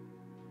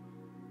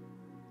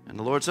 And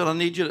the Lord said,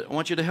 I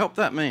want you to help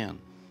that man.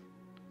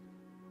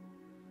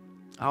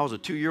 I was a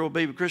 2-year-old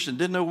baby Christian,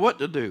 didn't know what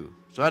to do.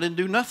 So I didn't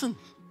do nothing.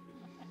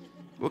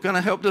 What kind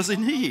of help does he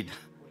need?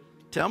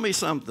 Tell me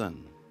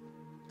something.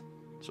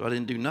 So I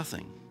didn't do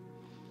nothing.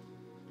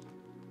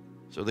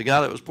 So the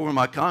guy that was pouring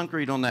my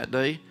concrete on that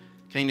day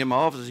came to my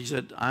office. He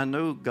said, I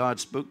know God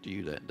spoke to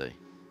you that day.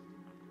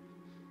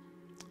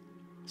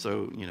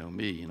 So, you know,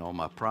 me and all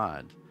my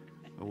pride.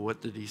 Well,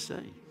 what did he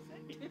say?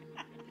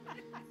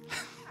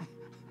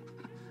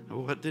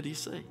 What did he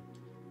say?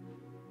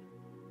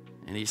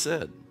 And he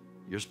said,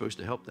 you're supposed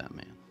to help that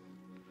man.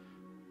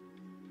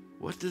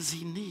 What does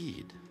he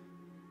need?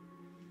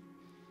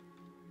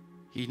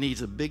 He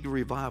needs a big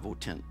revival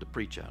tent to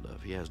preach out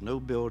of. He has no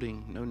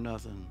building, no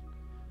nothing.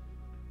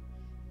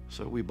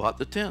 So we bought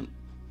the tent.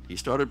 He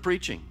started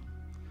preaching.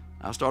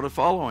 I started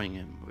following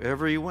him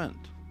wherever he went.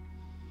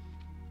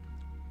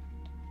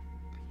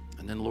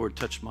 And then the Lord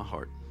touched my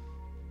heart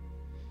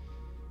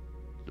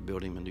to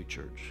build him a new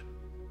church.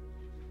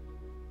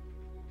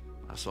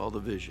 I saw the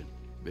vision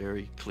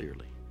very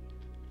clearly.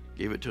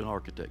 Gave it to an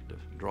architect to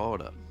draw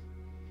it up.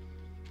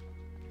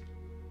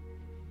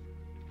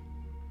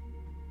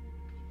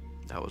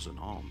 That was an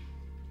alm.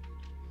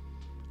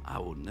 I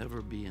will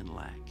never be in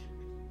lack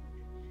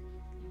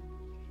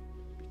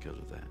because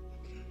of that.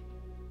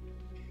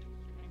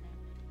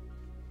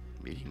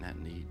 Meeting that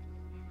need.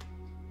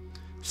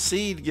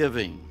 Seed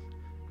giving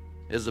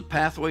is a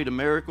pathway to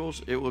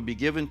miracles. It will be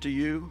given to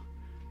you.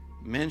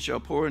 Men shall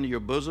pour into your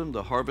bosom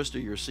the harvest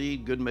of your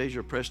seed, good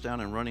measure pressed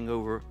down and running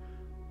over.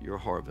 Your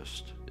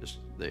harvest is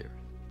there.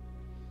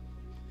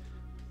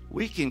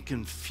 We can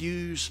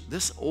confuse,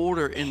 this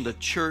order in the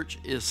church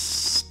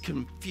is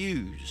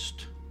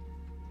confused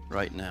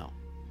right now.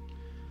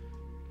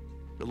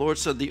 The Lord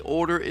said the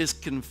order is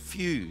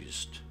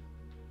confused.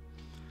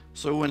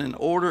 So when an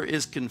order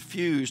is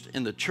confused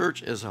in the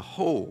church as a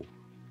whole,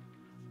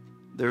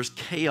 there's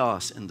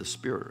chaos in the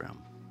spirit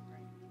realm.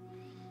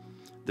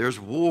 There's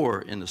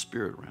war in the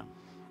spirit realm.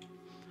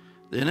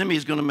 The enemy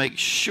is going to make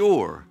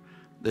sure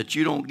that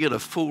you don't get a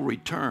full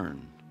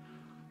return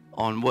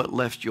on what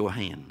left your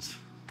hands.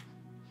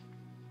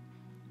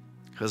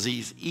 Because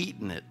he's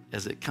eating it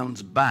as it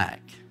comes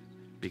back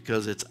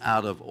because it's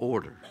out of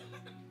order.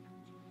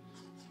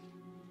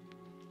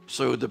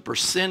 So the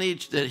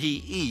percentage that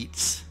he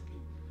eats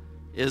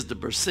is the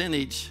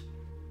percentage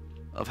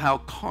of how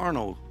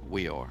carnal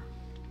we are.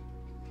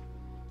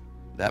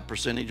 That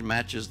percentage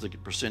matches the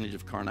percentage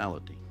of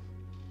carnality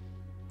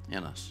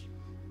in us.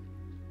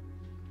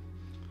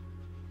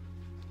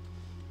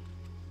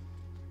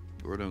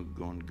 We're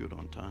going good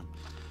on time.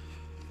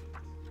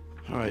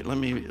 All right, let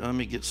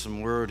me get some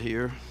word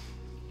here.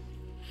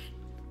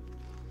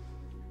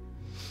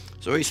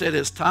 So he said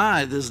his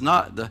tithe is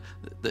not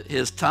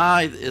his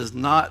tithe is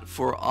not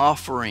for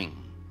offering.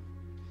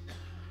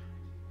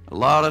 A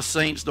lot of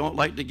saints don't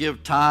like to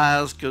give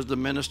tithes because the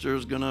minister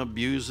is going to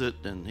abuse it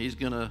and he's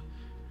going to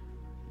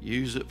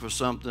use it for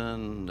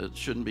something that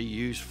shouldn't be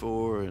used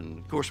for. And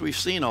of course, we've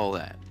seen all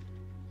that.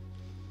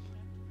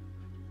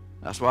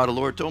 That's why the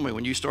Lord told me,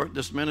 when you start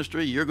this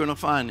ministry, you're going to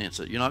finance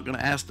it. You're not going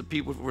to ask the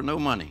people for no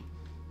money,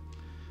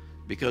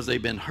 because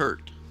they've been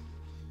hurt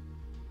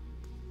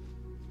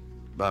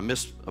by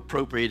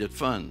misappropriated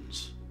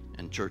funds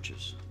in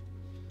churches.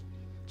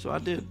 So I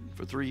did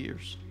for 3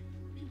 years.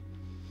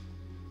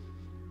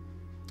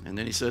 And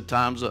then he said,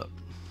 time's up.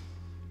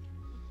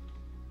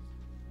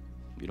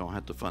 You don't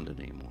have to fund it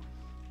anymore.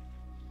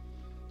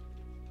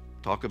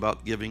 Talk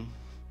about giving.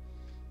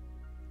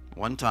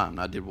 One time,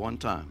 I did one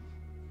time,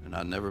 and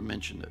I never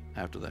mentioned it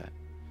after that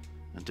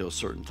until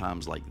certain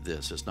times like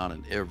this. It's not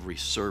an every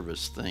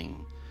service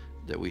thing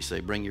that we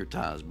say, bring your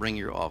tithes, bring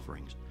your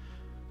offerings.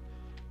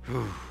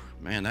 Whew,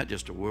 man, that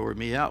just wore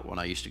me out when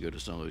I used to go to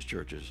some of those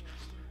churches.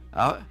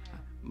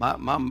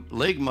 My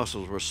leg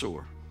muscles were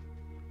sore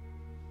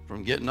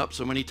from getting up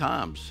so many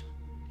times.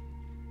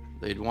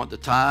 They'd want the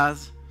tithe,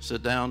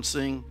 sit down,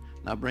 sing,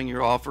 now bring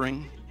your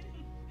offering.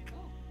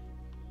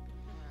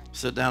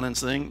 Sit down and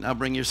sing, now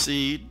bring your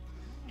seed.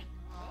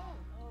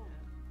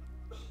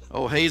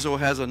 Oh, Hazel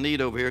has a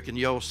need over here. Can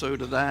you all sow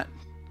to that?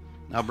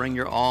 Now bring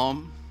your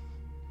alms.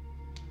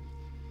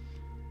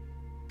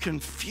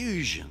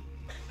 Confusion.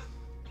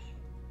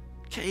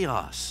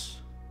 Chaos.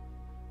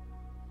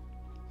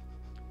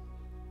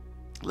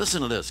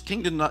 Listen to this.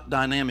 Kingdom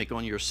dynamic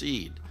on your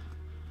seed.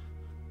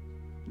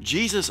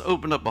 Jesus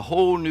opened up a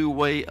whole new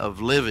way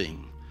of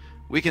living.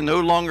 We can no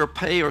longer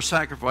pay or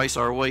sacrifice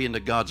our way into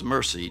God's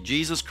mercy.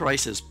 Jesus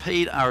Christ has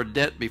paid our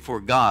debt before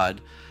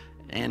God,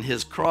 and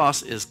his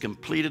cross is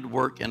completed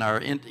work in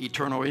our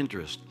eternal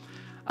interest.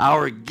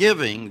 Our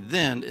giving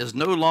then is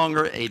no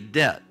longer a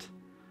debt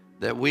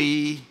that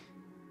we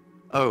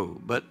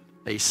owe, but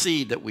a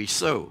seed that we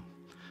sow.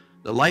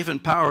 The life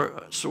and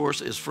power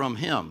source is from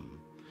him.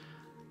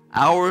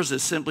 Ours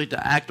is simply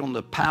to act on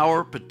the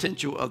power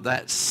potential of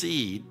that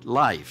seed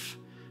life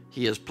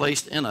he has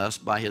placed in us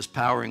by his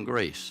power and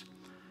grace.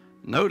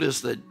 Notice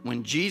that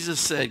when Jesus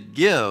said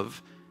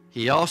give,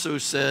 he also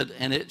said,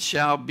 and it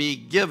shall be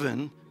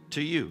given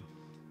to you.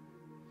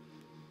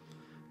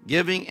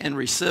 Giving and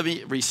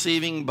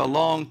receiving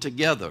belong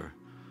together.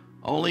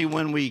 Only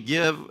when we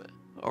give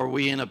are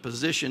we in a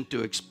position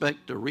to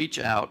expect to reach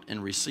out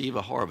and receive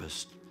a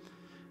harvest.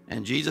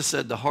 And Jesus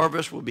said the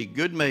harvest will be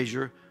good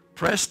measure,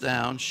 pressed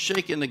down,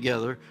 shaken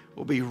together,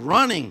 will be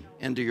running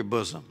into your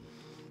bosom.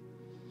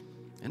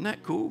 Isn't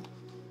that cool?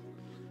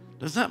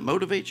 Does that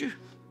motivate you?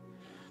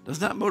 Does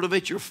that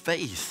motivate your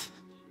faith?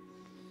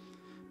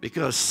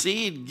 Because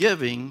seed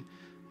giving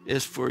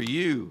is for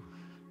you,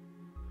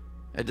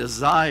 a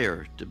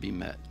desire to be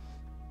met.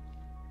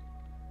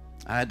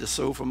 I had to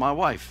sow for my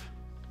wife.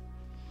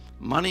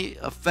 Money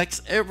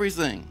affects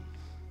everything.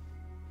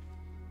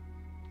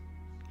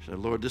 I said,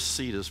 Lord, this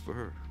seed is for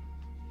her.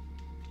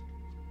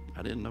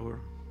 I didn't know her.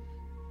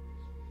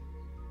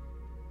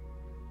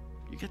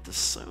 You get to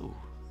sow.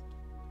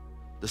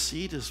 The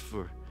seed is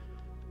for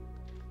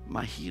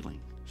my healing.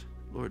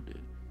 Lord,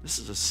 this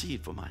is a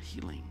seed for my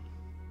healing.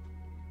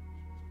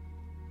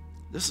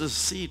 This is a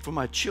seed for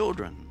my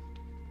children.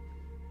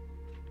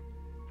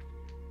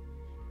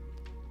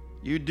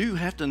 You do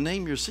have to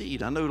name your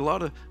seed. I know a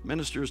lot of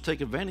ministers take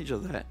advantage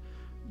of that,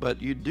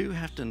 but you do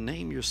have to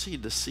name your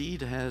seed. The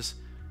seed has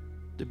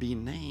to be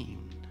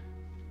named.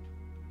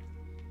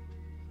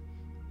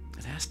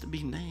 It has to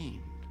be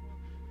named.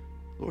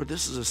 Lord,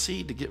 this is a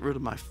seed to get rid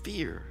of my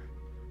fear.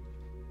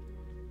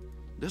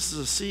 This is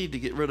a seed to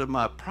get rid of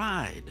my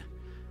pride.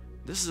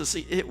 This is a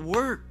seed. It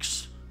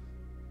works.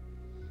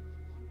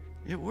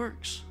 It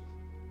works.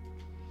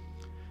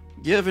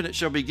 Give and it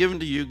shall be given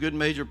to you, good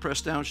measure,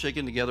 pressed down,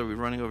 shaken together, we're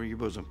running over your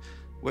bosom.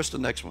 What's the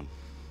next one?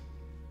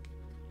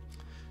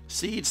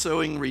 Seed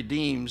sowing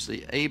redeems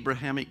the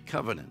Abrahamic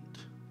covenant.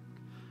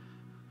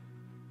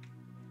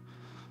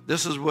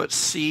 This is what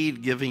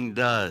seed giving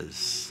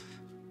does.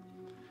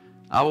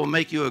 I will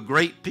make you a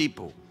great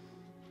people.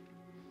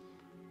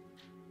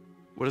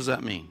 What does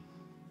that mean?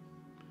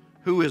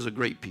 Who is a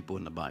great people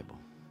in the Bible?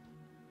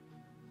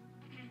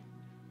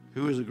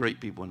 Who is a great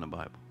people in the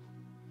Bible?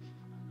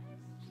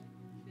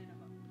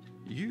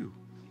 You.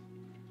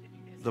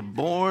 The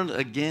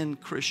born-again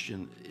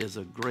Christian is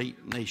a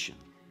great nation.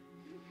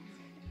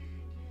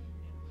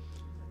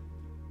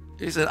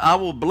 He said, I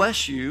will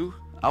bless you.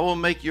 I will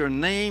make your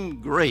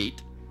name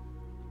great.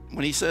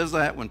 When he says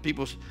that, when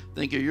people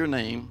think of your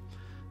name,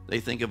 they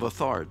think of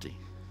authority.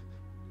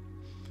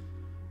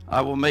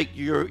 I will make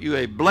you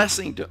a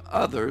blessing to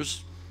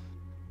others.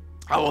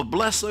 I will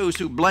bless those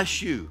who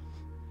bless you.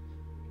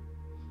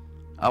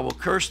 I will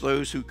curse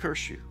those who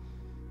curse you.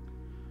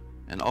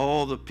 And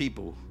all the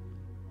people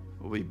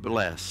will be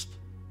blessed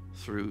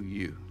through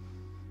you.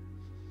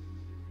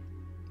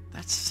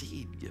 That's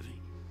seed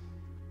giving.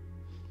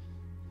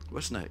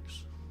 What's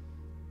next?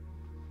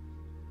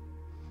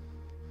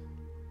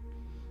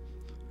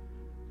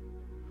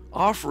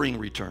 Offering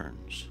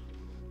returns.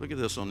 Look at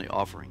this on the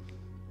offering.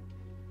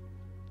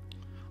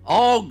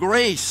 All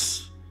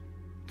grace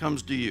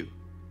comes to you.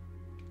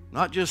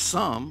 Not just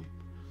some,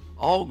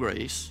 all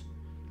grace.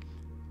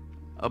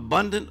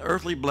 Abundant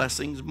earthly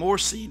blessings, more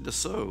seed to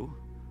sow,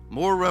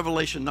 more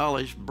revelation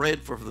knowledge,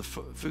 bread for the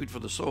food for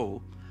the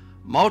soul,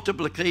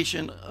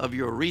 multiplication of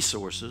your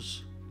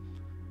resources,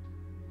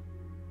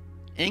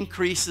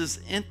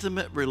 increases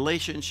intimate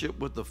relationship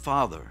with the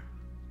Father,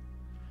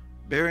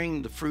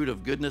 bearing the fruit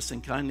of goodness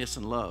and kindness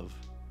and love,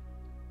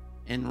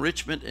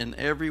 enrichment in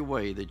every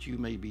way that you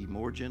may be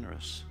more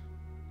generous.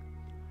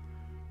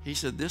 He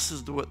said this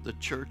is what the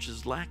church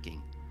is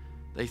lacking.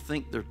 They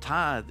think their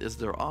tithe is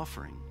their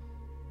offering.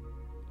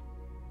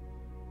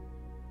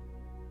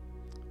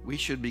 We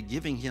should be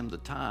giving him the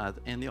tithe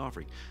and the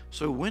offering.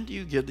 So when do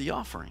you give the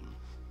offering?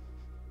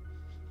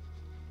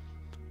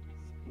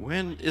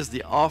 When is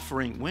the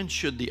offering, when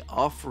should the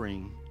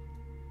offering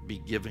be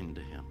given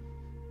to him?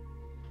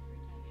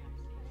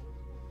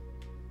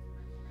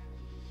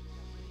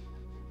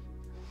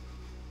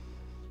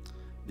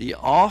 The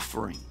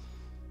offering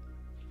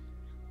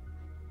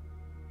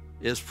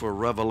is for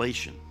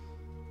revelation.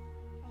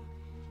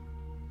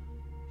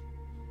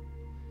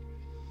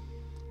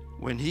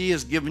 When he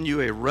has given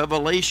you a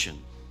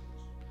revelation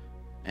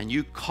and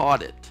you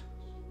caught it,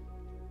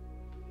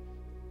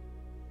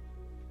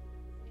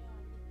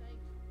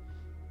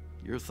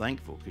 you're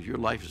thankful because your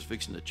life is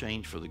fixing to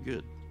change for the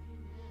good.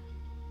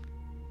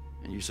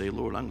 And you say,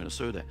 Lord, I'm going to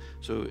sow that.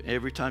 So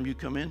every time you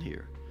come in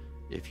here,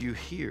 if you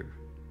hear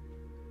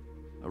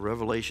a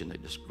revelation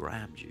that just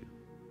grabbed you,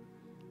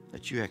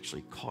 that you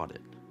actually caught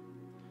it,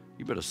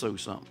 you better sow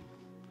something.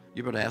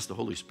 You better ask the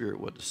Holy Spirit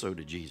what to sow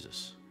to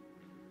Jesus.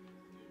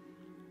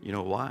 You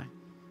know why?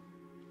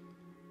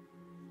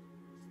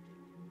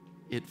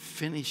 It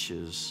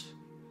finishes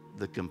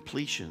the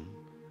completion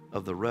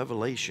of the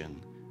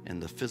revelation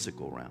in the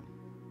physical realm.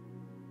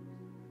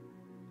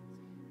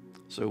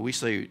 So we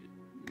say,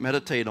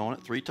 meditate on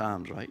it 3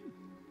 times, right?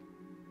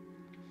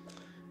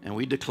 And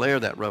we declare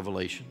that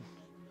revelation.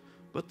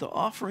 But the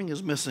offering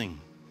is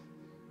missing.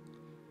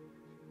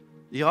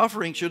 The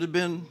offering should have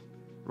been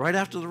right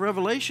after the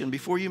revelation,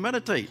 before you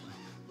meditate.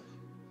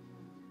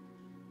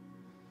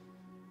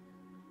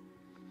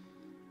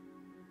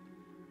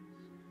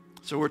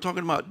 So we're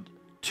talking about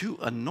 2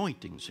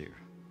 anointings here.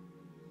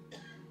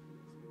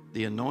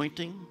 The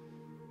anointing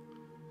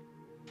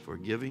for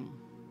giving,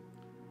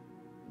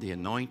 the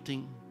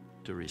anointing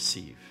to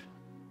receive,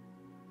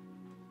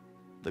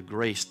 the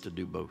grace to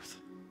do both.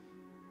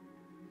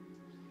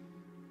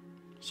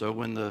 So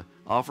when the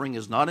offering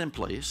is not in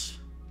place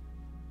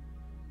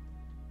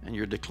and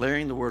you're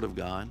declaring the word of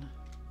God,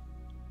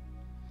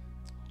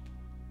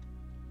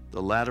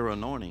 the latter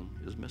anointing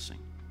is missing.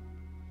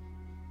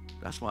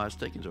 That's why it's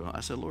taking so long.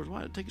 I said, Lord,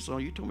 why did it take so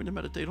long? You told me to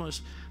meditate on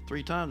this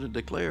 3 times and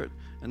declare it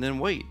and then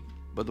wait.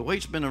 But the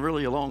wait's been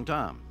really a long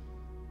time.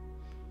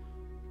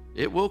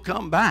 It will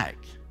come back,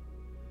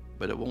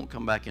 but it won't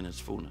come back in its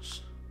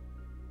fullness.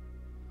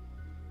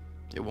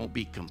 It won't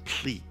be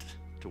complete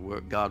to where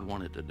God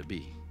wanted it to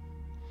be.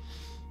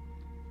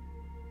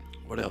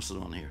 What else is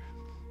on here?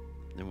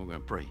 Then we're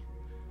going to pray.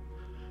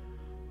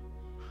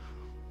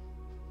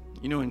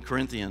 You know, in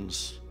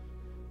Corinthians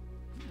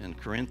 2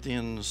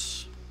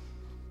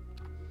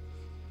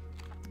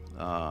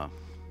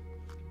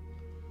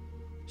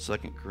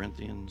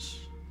 Corinthians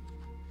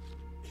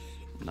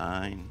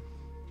 9.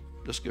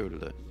 Let's go to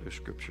those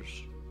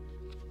scriptures.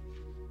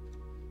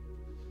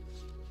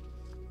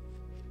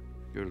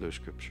 Go to those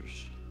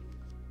scriptures.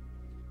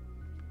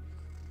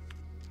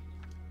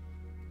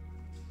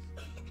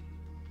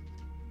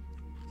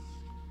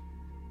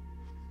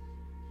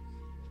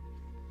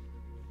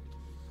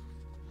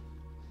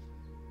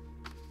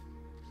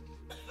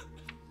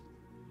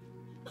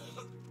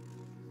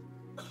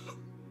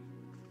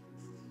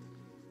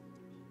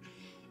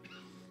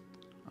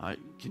 All right,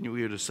 can you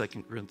go to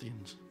 2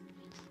 Corinthians?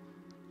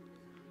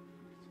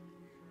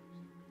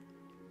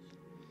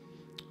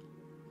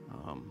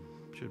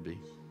 Should be.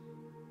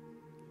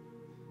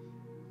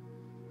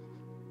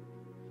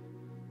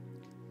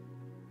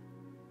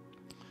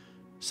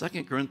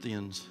 Second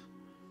Corinthians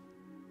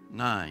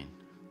 9,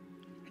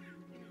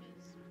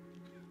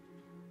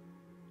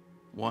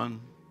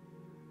 1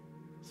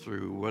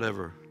 through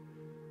whatever,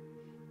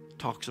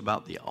 talks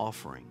about the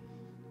offering.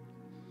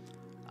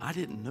 I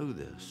didn't know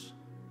this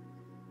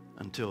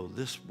until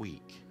this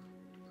week,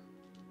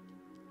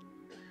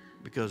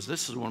 because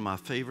this is one of my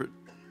favorite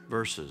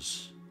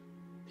verses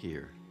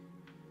here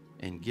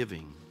in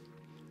giving,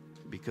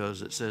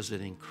 because it says it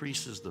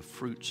increases the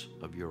fruits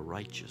of your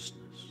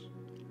righteousness.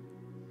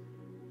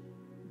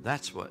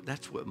 That's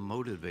what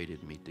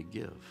motivated me to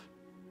give,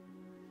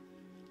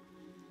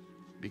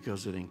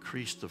 because it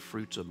increased the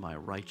fruits of my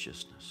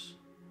righteousness.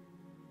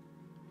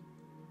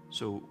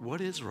 So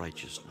what is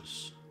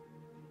righteousness?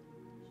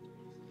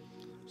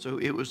 So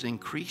it was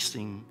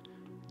increasing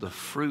the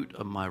fruit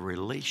of my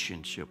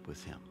relationship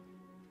with him.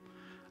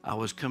 I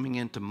was coming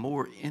into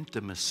more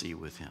intimacy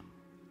with him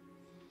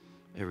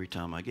every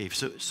time I gave.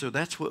 So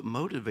that's what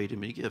motivated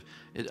me to give.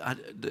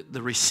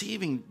 The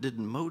receiving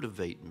didn't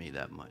motivate me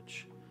that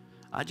much.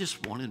 I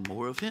just wanted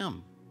more of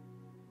him.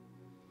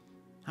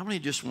 How many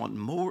just want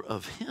more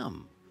of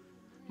him?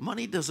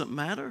 Money doesn't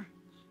matter.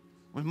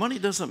 When money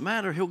doesn't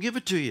matter, he'll give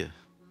it to you.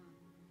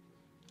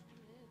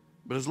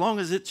 But as long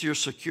as it's your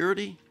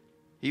security,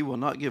 he will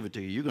not give it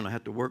to you. You're going to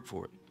have to work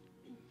for it.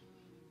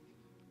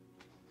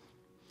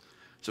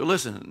 So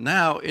listen,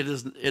 now it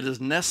is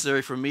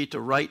necessary for me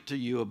to write to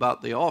you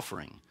about the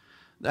offering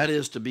that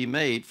is to be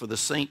made for the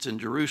saints in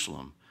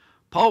Jerusalem.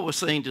 Paul was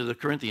saying to the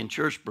Corinthian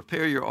church,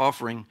 prepare your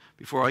offering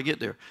before I get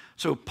there.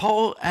 So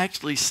Paul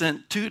actually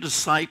sent 2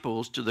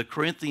 disciples to the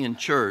Corinthian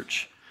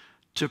church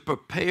to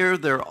prepare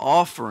their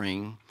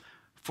offering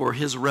for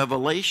his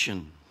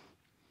revelation.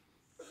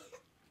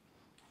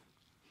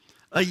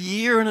 A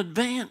year in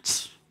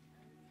advance.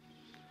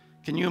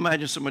 Can you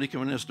imagine somebody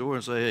coming in this door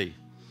and say, hey,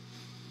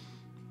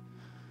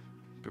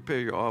 prepare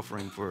your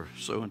offering for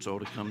so-and-so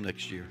to come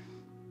next year?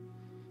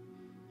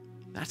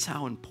 That's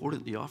how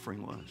important the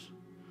offering was.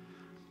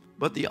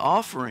 But the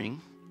offering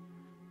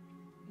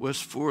was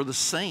for the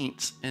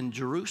saints in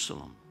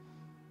Jerusalem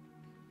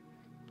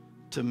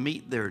to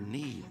meet their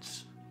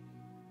needs.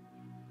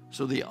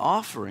 So the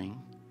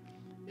offering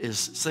is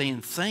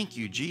saying, thank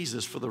you,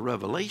 Jesus, for the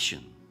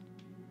revelation.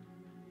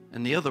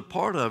 And the other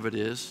part of it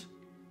is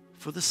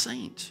for the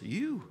saints,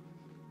 you.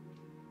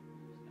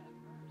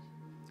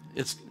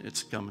 It's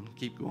coming.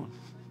 Keep going.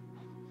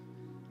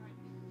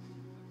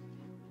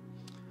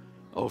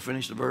 Oh,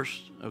 finish the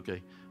verse?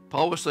 Okay.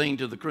 Paul was saying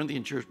to the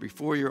Corinthian church,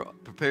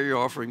 prepare your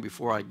offering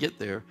before I get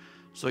there,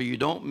 so you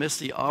don't miss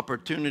the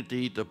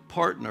opportunity to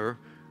partner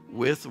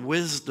with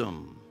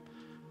wisdom.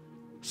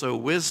 So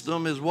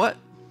wisdom is what?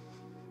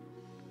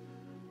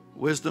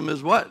 Wisdom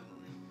is what?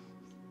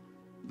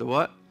 The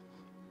what?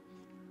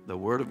 The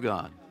Word of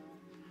God.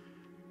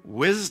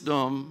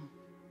 Wisdom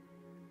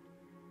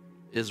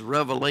is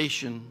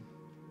revelation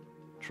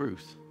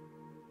truth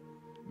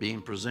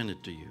being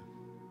presented to you.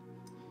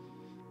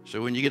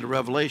 So when you get a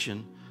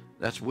revelation,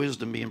 that's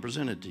wisdom being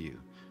presented to you.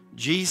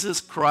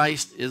 Jesus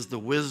Christ is the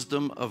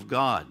wisdom of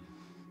God.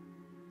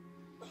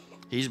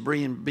 He's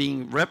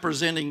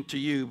representing to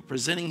you,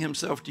 presenting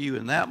himself to you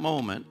in that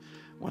moment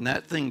when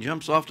that thing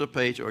jumps off the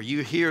page or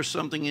you hear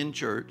something in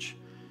church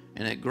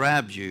and it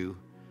grabs you.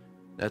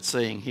 That's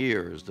saying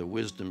here is the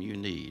wisdom you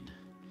need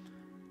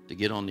to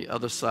get on the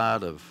other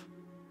side of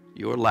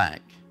your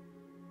lack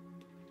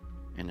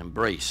and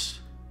embrace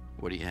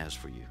what he has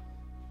for you.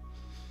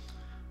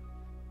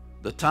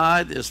 The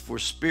tithe is for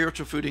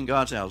spiritual food in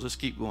God's house. Let's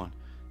keep going.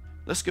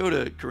 Let's go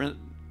to Corinth.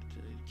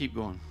 Keep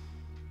going.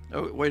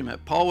 Oh, wait a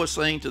minute. Paul was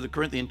saying to the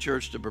Corinthian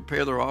church to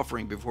prepare their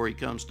offering before he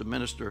comes to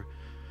minister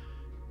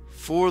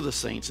for the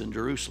saints in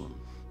Jerusalem.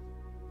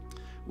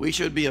 We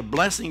should be a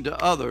blessing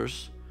to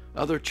others,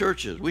 other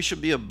churches. We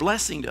should be a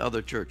blessing to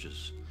other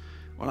churches.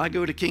 When I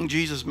go to King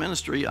Jesus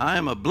Ministry, I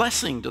am a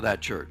blessing to that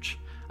church.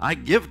 I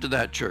give to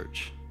that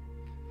church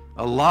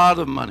a lot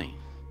of money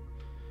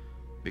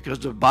because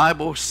the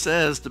Bible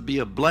says to be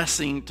a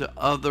blessing to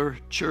other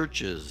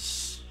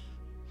churches.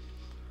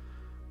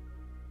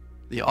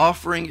 The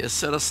offering is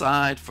set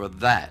aside for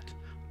that.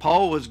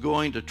 Paul was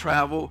going to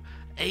travel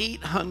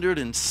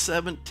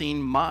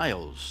 817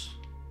 miles.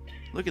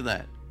 Look at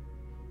that.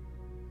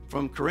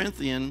 From Corinth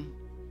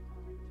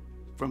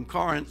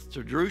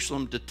to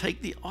Jerusalem to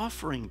take the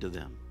offering to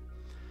them.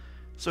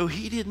 So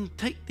he didn't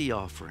take the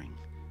offering.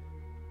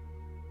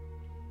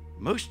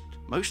 Most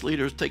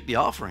leaders take the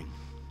offering.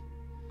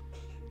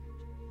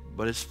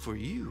 But it's for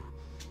you.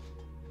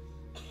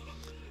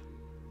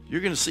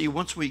 You're going to see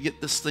once we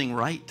get this thing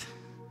right,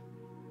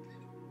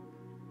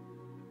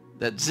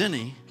 that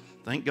Zinni,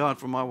 thank God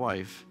for my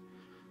wife,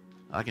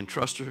 I can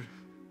trust her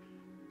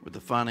with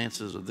the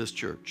finances of this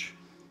church.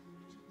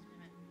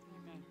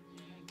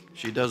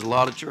 She does a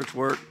lot of church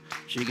work.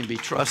 She can be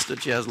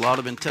trusted. She has a lot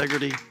of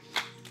integrity.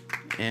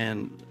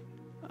 And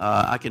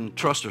I can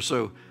trust her.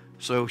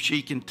 So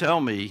she can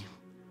tell me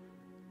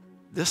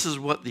this is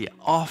what the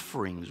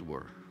offerings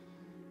were.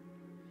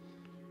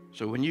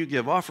 So when you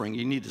give offering,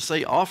 you need to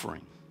say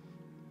offering.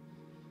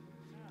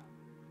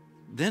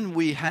 Then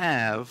we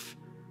have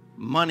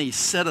money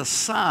set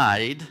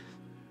aside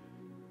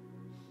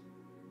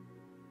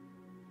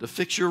to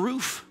fix your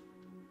roof,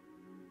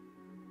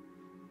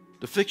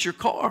 to fix your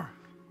car,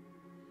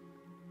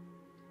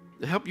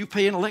 to help you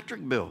pay an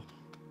electric bill.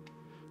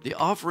 The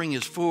offering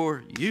is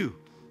for you.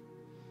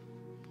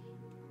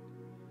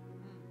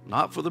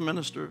 Not for the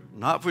minister,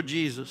 not for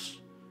Jesus.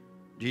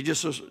 He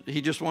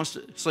just wants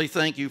to say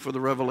thank you for the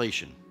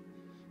revelation.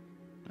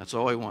 That's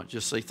all he wants.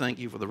 Just say thank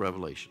you for the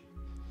revelation.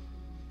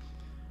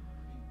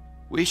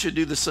 We should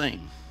do the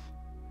same.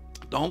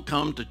 Don't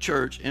come to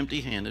church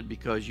empty-handed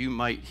because you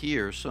might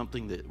hear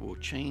something that will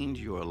change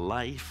your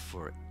life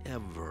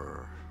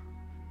forever.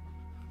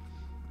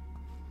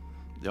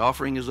 The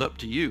offering is up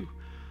to you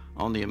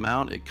on the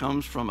amount. It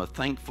comes from a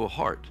thankful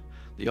heart.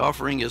 The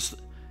offering is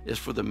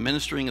for the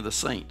ministering of the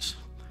saints.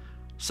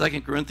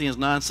 2 Corinthians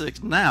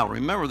 9:6. Now,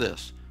 remember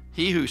this.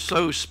 He who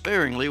sows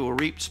sparingly will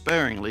reap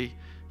sparingly.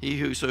 He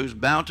who sows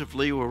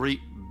bountifully will reap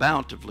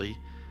bountifully,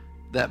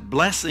 that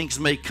blessings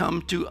may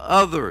come to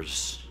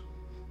others.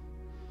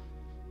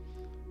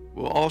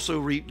 Will also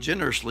reap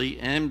generously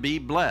and be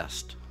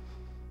blessed.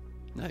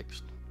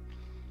 Next.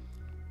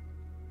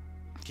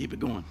 Keep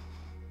it going.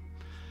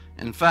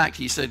 In fact,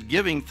 he said,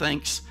 giving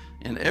thanks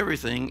in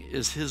everything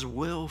is His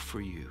will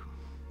for you.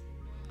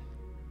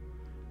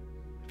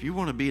 If you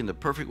want to be in the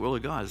perfect will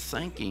of God,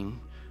 thank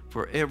Him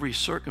for every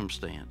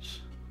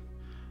circumstance.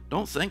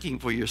 Don't thank Him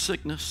for your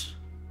sickness.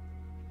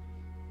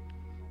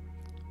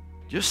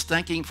 Just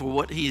thank Him for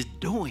what He's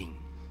doing.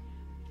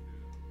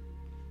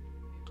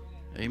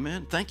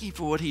 Amen. Thank Him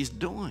for what He's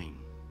doing.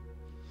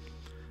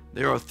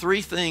 There are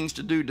 3 things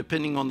to do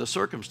depending on the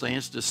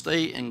circumstance to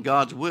stay in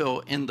God's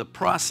will in the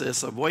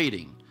process of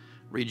waiting.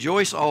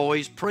 Rejoice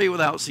always, pray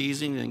without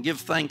ceasing, and give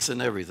thanks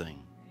in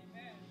everything.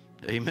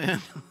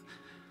 Amen.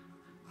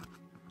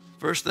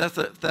 1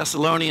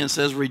 Thessalonians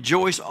says,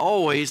 rejoice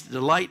always,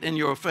 delight in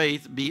your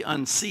faith, be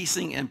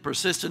unceasing and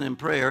persistent in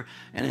prayer,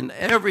 and in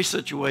every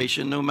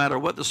situation, no matter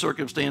what the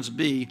circumstance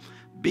be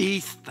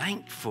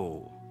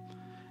thankful,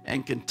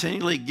 and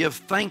continually give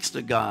thanks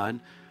to God,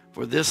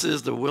 for this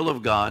is the will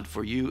of God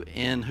for you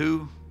in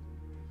who?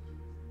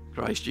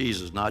 Christ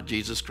Jesus, not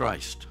Jesus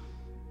Christ.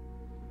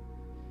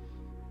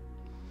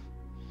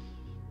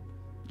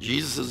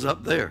 Jesus is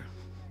up there.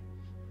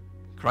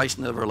 Christ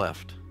never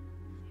left.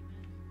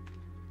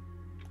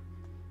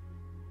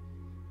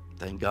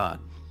 Thank God.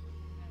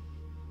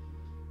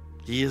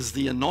 He is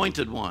the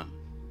anointed one.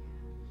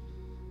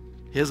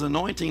 His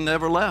anointing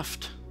never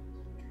left.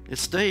 It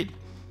stayed.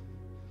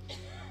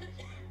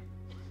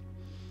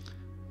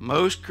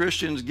 Most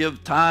Christians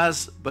give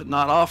tithes but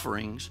not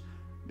offerings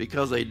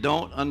because they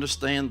don't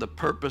understand the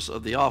purpose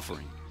of the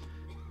offering.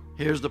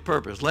 Here's the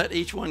purpose. Let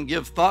each one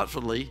give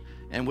thoughtfully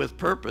and with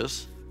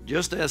purpose,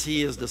 just as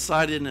he has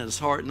decided in his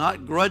heart,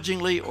 not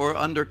grudgingly or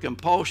under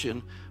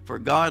compulsion, for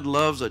God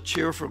loves a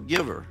cheerful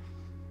giver.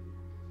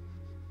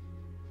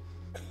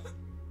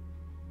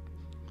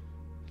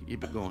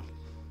 Keep it going.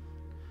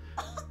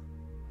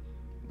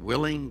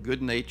 Willing,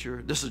 good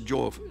nature. This is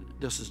joyful.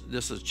 This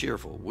is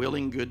cheerful.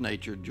 Willing, good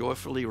nature,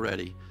 joyfully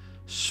ready,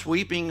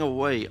 sweeping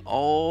away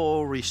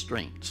all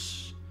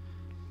restraints.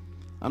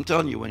 I'm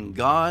telling you, when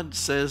God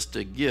says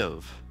to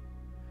give,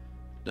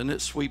 doesn't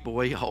it sweep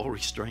away all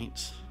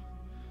restraints?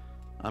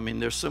 I mean,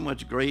 there's so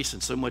much grace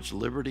and so much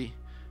liberty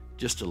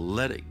just to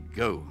let it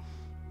go.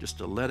 Just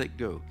to let it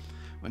go.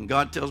 When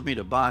God tells me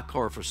to buy a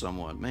car for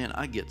someone, man,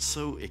 I get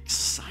so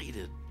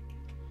excited.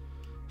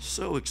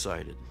 So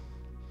excited.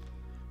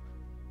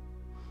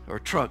 Or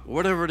truck,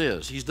 whatever it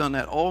is. He's done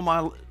that all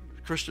my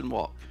Christian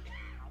walk.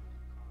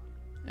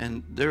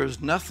 And there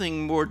is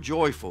nothing more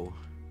joyful.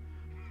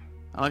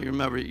 I don't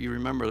remember, you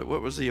remember that.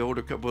 What was the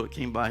older couple that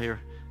came by here?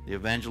 The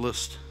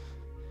evangelist.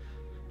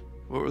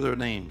 What were their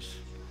names?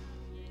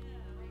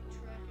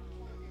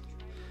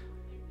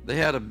 They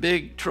had a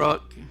big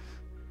truck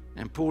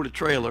and pulled a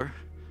trailer,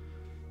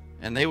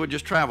 and they would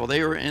just travel.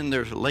 They were in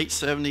their late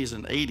 70s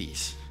and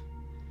 80s.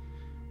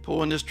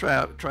 Pulling this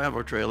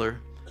travel trailer.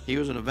 He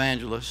was an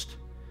evangelist,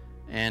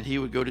 and he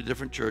would go to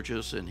different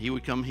churches, and he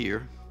would come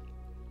here.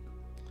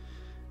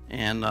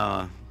 And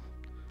the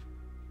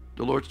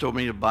Lord told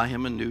me to buy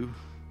him a new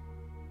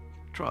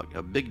truck,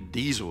 a big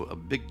diesel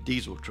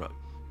truck.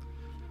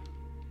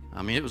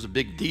 I mean, it was a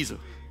big diesel.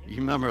 You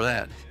remember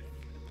that?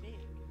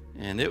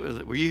 And it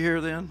was, were you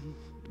here then?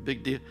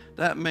 Big deal.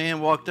 That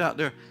man walked out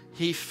there.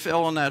 He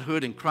fell on that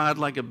hood and cried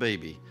like a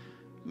baby.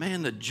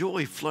 Man, the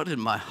joy flooded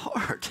my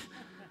heart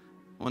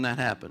when that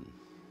happened.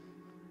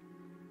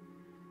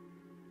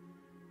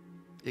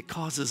 It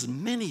causes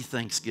many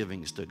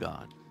thanksgivings to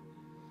God.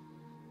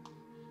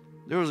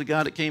 There was a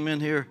guy that came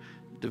in here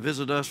to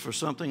visit us for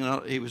something.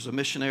 He was a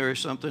missionary or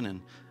something,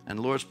 and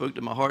the Lord spoke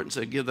to my heart and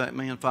said, give that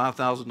man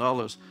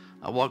 $5,000.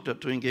 I walked up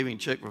to him, gave him a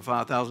check for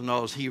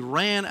 $5,000. He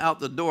ran out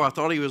the door. I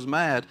thought he was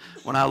mad.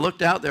 When I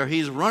looked out there,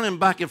 he's running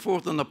back and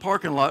forth in the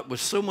parking lot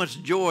with so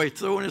much joy,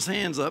 throwing his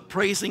hands up,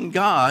 praising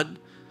God.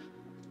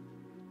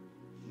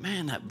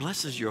 Man, that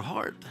blesses your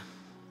heart.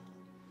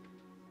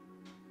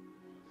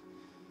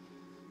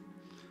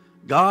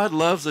 God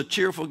loves a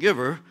cheerful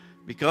giver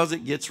because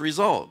it gets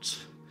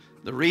results.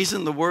 The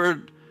reason the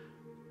word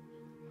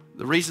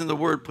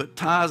put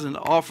tithes and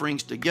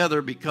offerings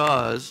together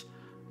because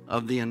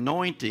of the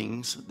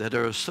anointings that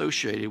are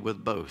associated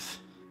with both.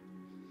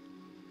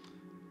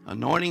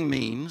 Anointing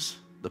means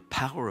the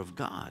power of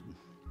God.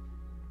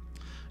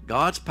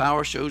 God's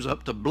power shows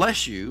up to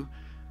bless you,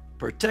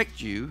 protect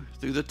you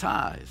through the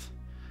tithe.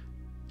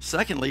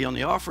 Secondly, on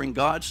the offering,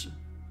 God's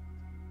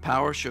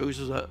power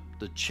shows up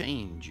to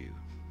change you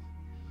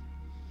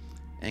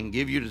and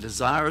give you the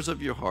desires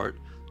of your heart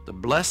to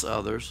bless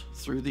others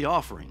through the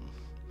offering.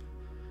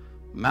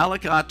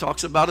 Malachi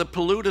talks about a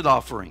polluted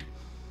offering.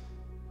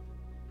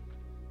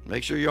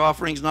 Make sure your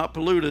offering's not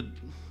polluted.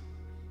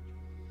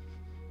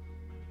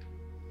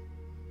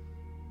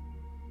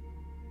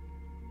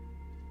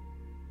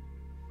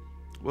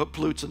 What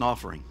pollutes an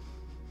offering?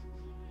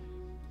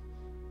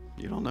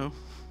 You don't know?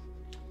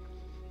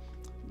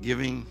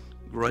 Giving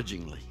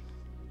grudgingly.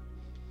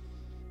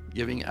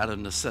 Giving out of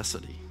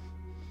necessity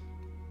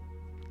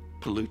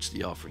pollutes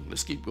the offering.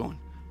 Let's keep going.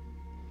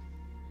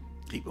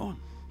 Keep going.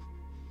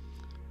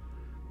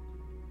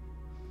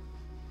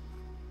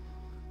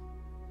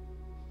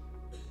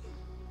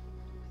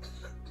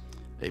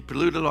 A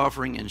polluted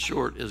offering, in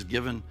short, is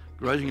given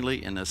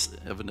grudgingly and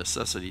of a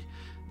necessity.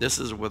 This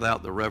is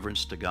without the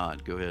reverence to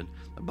God. Go ahead.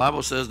 The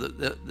Bible says that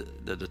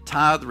the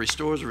tithe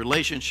restores a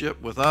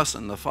relationship with us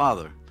and the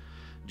Father.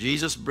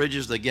 Jesus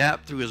bridges the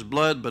gap through his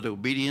blood, but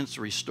obedience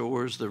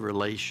restores the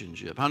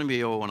relationship. How many of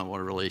you all want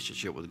a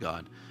relationship with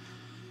God?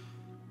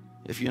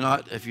 If you're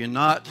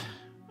not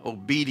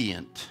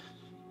obedient,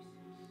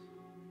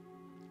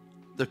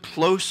 the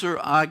closer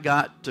I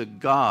got to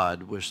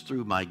God was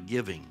through my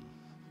giving,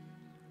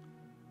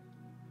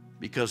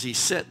 because he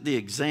set the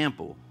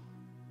example.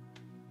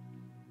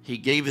 He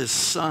gave his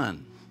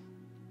son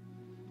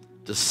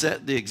to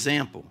set the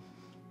example.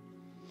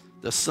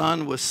 The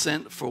son was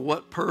sent for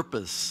what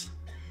purpose?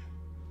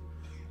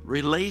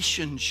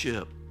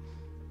 Relationship.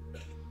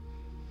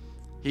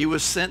 He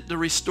was sent to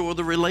restore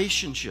the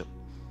relationship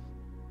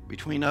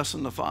between us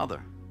and the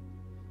Father.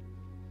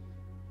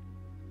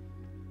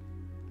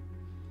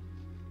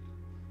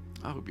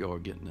 I hope y'all are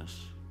getting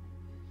this.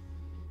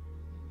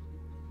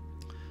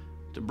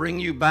 To bring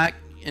you back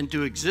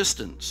into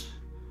existence,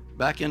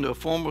 back into a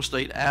formal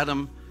state,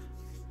 Adam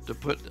to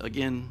put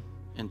again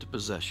into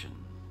possession.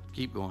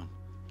 Keep going,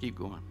 keep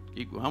going,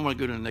 keep going. I want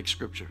to go to the next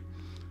scripture.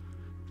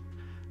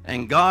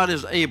 And God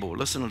is able,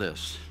 listen to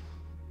this.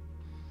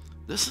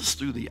 This is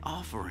through the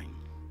offering.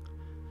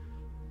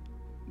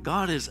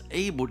 God is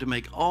able to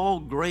make all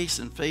grace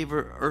and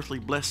favor, earthly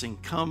blessing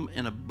come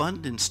in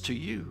abundance to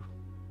you.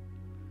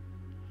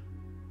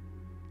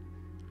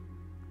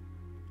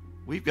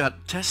 We've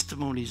got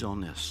testimonies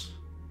on this.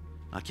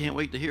 I can't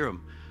wait to hear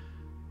them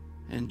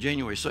in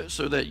January.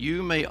 So that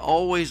you may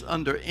always,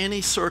 under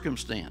any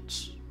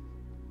circumstance,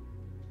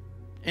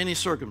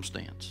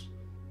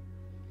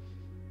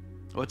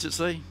 what's it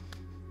say?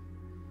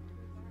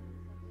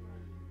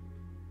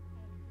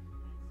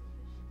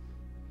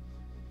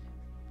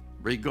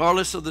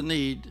 Regardless of the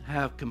need,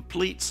 have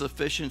complete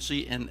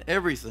sufficiency in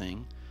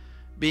everything,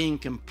 being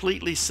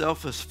completely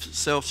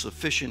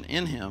self-sufficient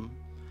in him,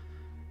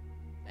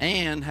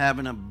 and have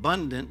an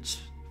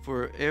abundance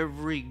for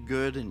every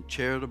good and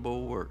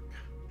charitable work.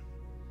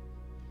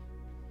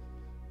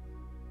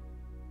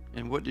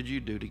 And what did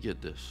you do to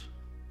get this?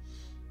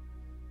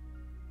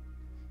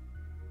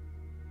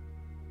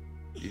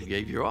 You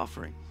gave your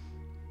offering.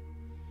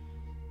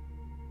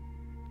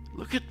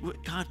 Look at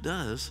what God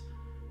does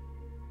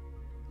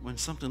when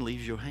something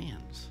leaves your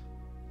hands.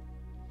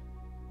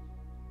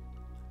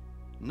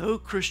 No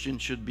Christian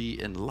should be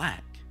in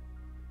lack.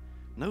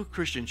 No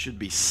Christian should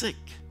be sick.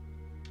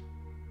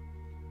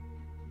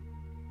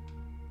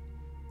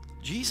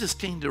 Jesus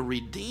came to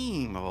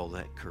redeem all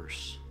that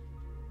curse.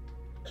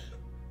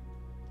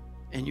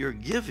 And your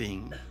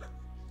giving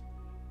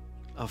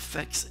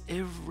affects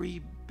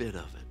every bit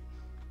of it.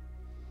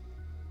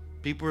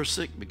 People are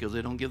sick because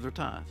they don't give their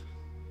tithe.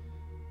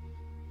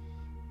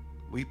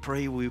 We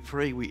pray,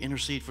 we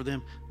intercede for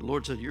them. The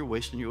Lord said, you're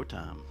wasting your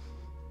time.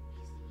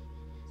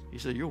 He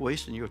said, you're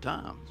wasting your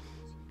time.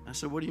 I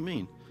said, what do you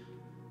mean?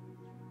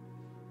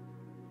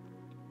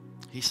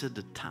 He said,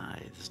 the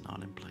tithe is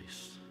not in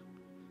place.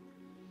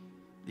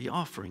 The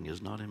offering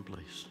is not in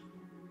place.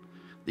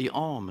 The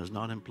alms is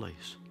not in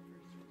place.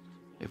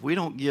 If we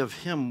don't give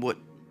him what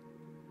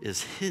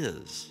is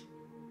his,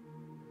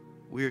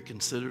 we are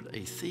considered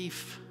a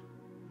thief.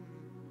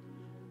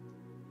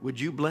 Would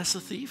you bless a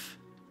thief?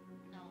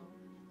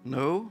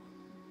 No?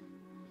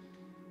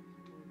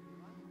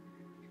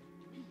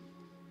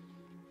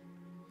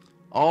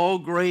 All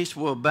grace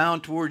will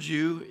abound towards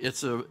you.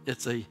 It's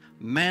a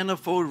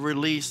manifold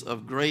release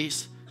of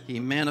grace. He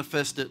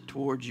manifested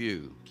towards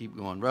you. Keep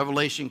going.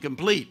 Revelation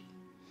complete.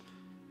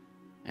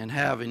 And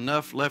have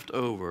enough left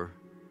over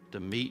to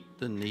meet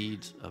the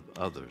needs of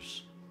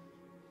others.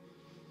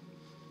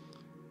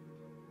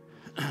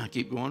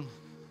 Keep going.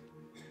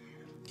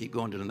 Keep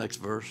going to the next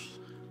verse.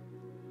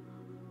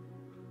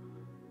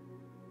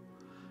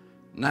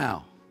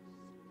 Now.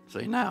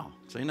 Say now.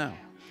 Say now.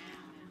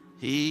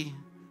 He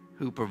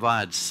who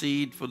provides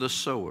seed for the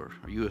sower.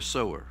 Are you a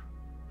sower?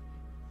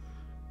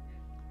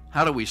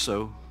 How do we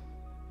sow?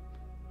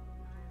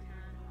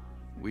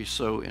 We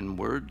sow in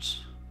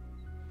words,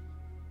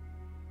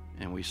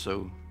 and we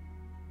sow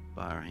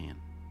by our hand.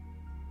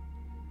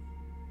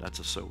 That's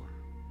a sower.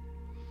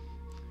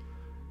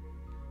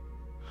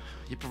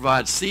 He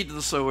provides seed to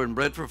the sower and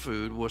bread for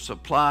food, will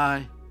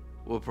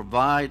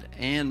provide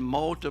and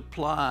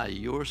multiply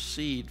your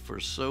seed for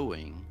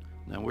sowing.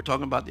 Now we're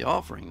talking about the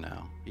offering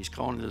now. He's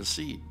calling it a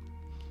seed.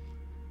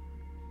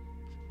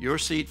 Your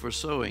seed for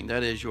sowing,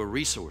 that is your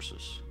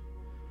resources,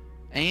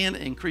 and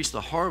increase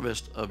the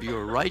harvest of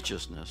your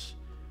righteousness,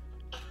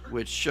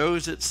 which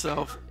shows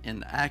itself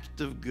in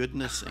active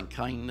goodness and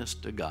kindness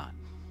to God.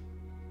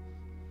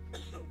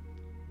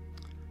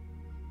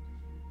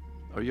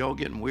 Are y'all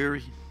getting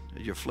weary?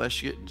 Is your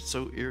flesh getting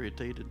so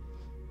irritated?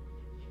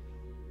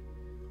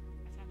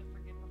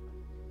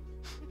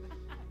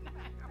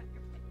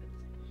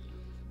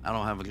 I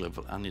don't have a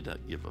glove. I need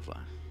that give a fly.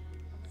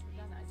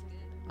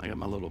 I got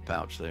my little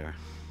pouch there.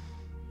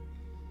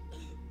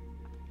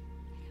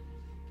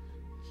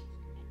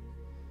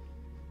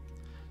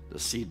 The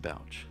seed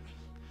pouch.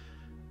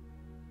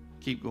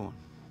 Keep going.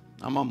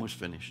 I'm almost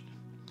finished.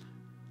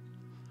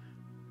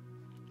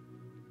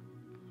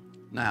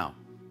 Now,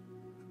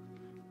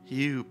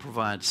 he who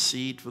provides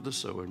seed for the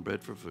sower and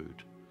bread for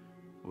food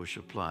will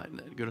supply.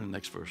 Go to the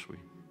next verse, we.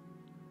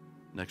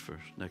 Next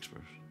verse.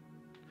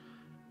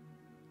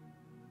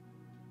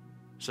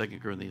 2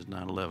 Corinthians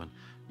 9:11.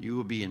 You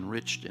will be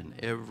enriched in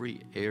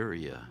every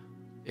area,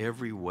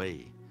 every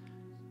way,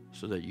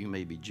 so that you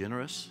may be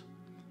generous,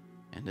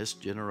 and this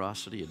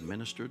generosity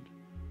administered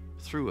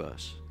through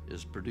us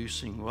is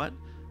producing what?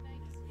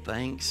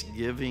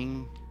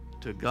 Thanksgiving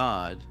to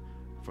God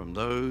from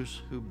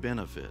those who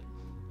benefit.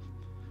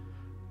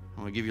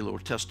 I'm going to give you a little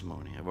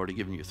testimony. I've already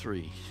given you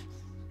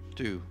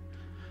two.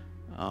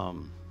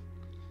 Remember,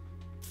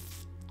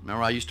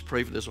 I used to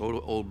pray for this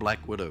old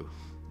black widow.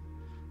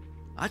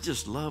 I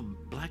just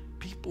love black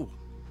people.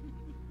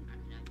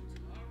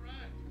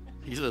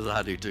 He says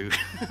I do too.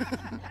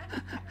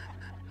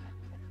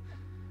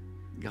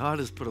 God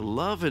has put a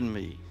love in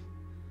me.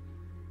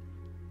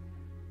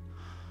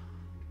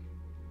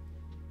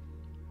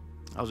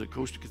 I was at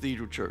Coastal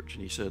Cathedral Church,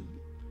 and he said,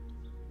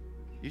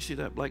 you see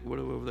that black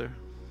widow over there?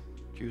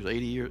 She was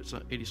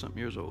 80-something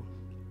years old,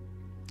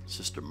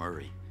 Sister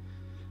Murray.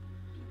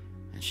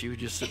 And she would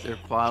just sit there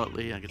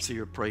quietly. I could see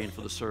her praying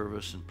for the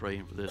service and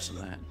praying for this and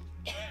that.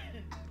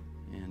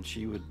 And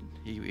he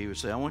would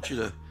say, I want you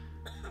to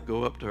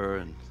go up to her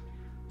and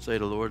say,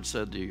 the Lord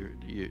said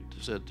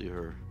to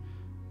her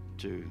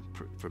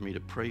for me to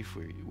pray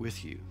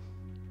with you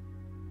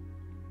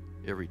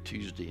every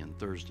Tuesday and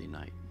Thursday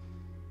night.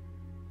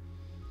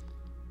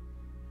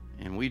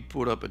 And we'd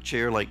put up a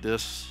chair like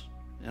this,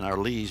 and our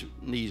knees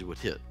would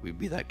hit. We'd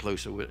be that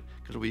close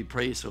because we'd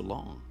pray so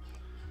long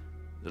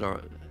that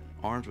our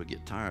arms would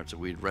get tired, so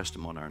we'd rest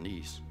them on our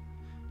knees.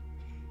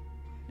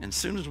 And as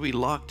soon as we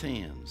locked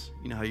hands,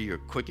 you know how you're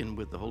quickened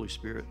with the Holy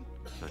Spirit?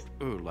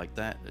 Like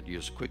that you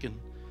just quicken.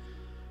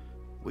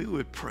 We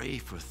would pray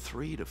for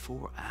 3 to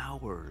 4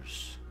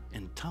 hours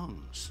in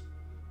tongues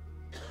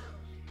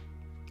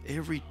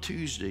every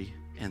Tuesday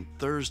and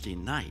Thursday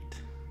night.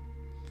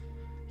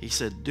 He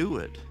said, do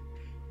it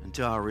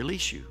until I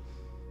release you.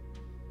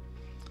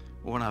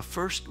 When I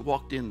first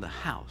walked in the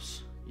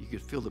house, you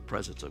could feel the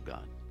presence of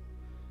God.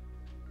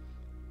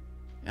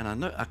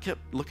 And I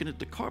kept looking at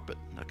the carpet.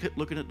 I kept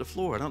looking at the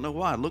floor. I don't know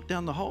why. I looked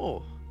down the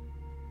hall.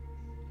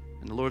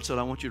 And the Lord said,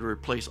 I want you to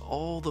replace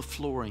all the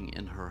flooring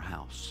in her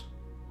house.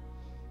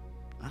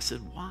 I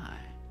said, why?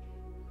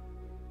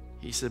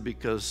 He said,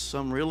 because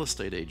some real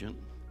estate agent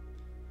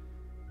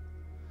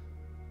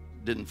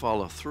didn't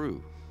follow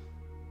through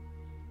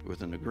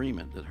with an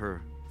agreement that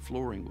her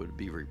flooring would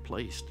be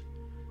replaced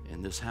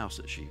in this house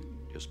that she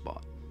just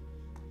bought.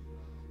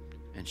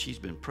 And she's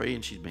been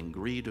praying. She's been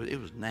grieved. It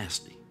was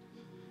nasty.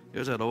 It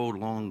was that old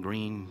long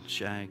green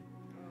shag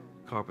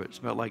carpet. It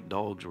smelled like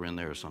dogs were in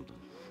there or something.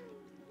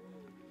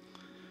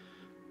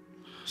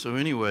 So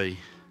anyway,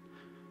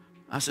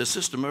 I said,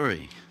 Sister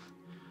Murray,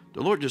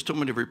 the Lord just told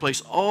me to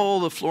replace all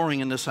the flooring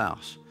in this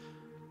house.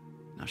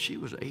 Now, she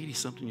was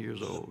 80-something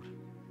years old.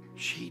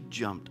 She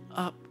jumped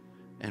up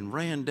and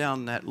ran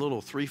down that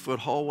little 3-foot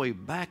hallway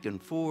back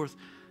and forth,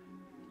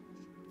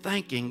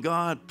 thanking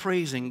God,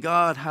 praising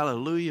God,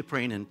 hallelujah,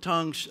 praying in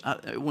tongues.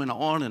 It went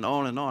on and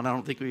on and on. I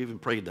don't think we even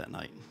prayed that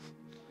night.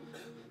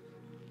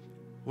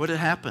 What had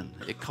happened?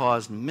 It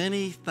caused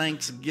many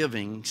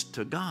thanksgivings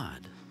to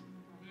God.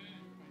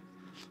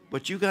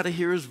 But you got to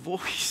hear his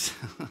voice.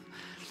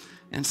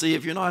 And see,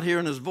 if you're not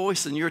hearing his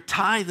voice, then your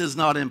tithe is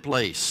not in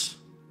place.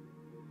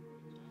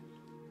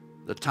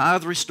 The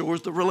tithe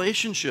restores the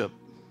relationship.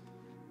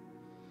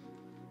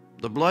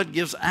 The blood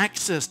gives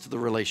access to the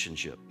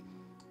relationship.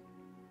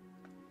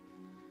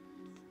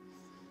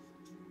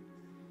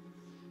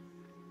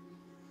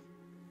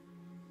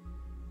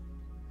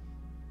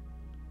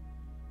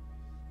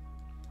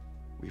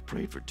 We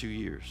prayed for 2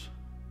 years,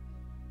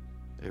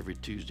 every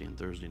Tuesday and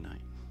Thursday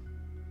night.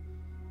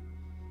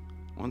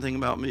 One thing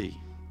about me,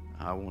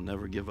 I will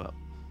never give up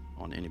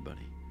on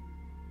anybody.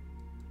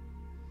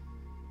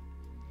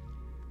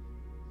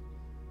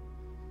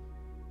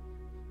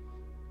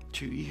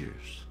 Two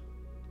years.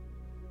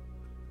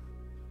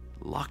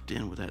 Locked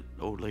in with that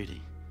old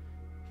lady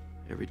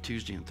every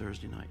Tuesday and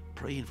Thursday night,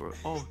 praying for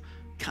all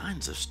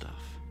kinds of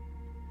stuff.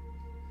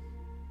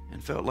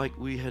 And felt like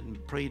we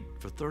hadn't prayed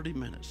for 30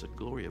 minutes, the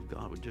glory of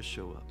God would just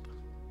show up.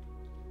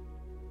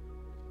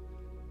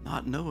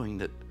 Not knowing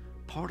that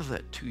part of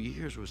that 2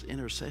 years was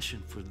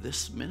intercession for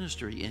this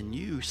ministry and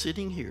you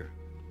sitting here.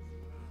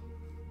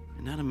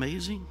 Isn't that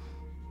amazing?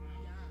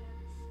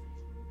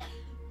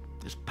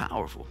 It's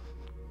powerful.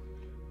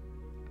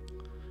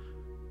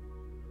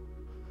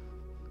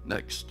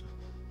 Next.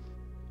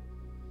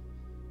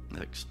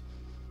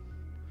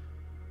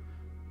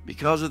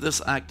 Because of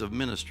this act of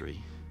ministry,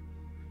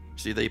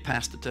 see, they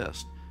passed the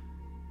test.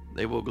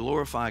 They will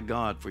glorify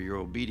God for your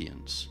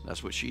obedience.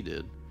 That's what she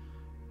did.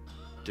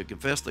 To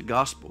confess the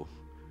gospel,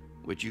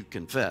 which you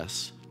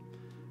confess,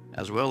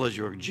 as well as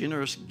your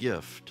generous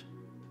gift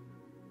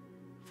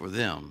for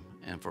them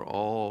and for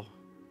all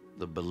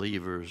the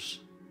believers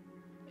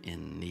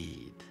in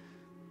need.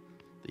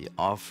 The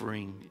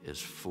offering is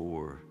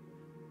for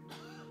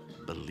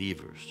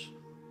believers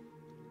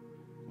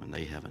when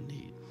they have a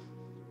need.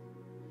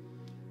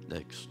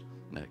 Next.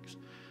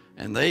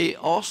 And they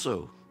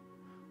also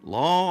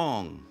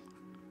long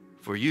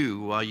for you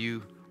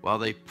while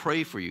they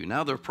pray for you.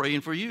 Now they're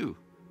praying for you.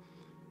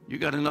 You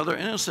got another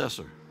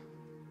intercessor.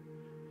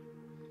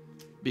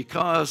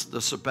 Because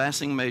the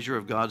surpassing measure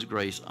of God's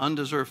grace,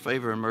 undeserved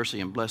favor and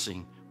mercy and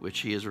blessing, which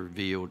he has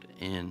revealed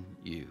in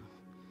you.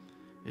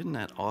 Isn't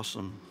that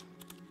awesome?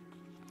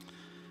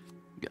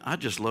 I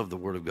just love the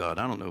Word of God.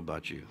 I don't know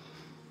about you.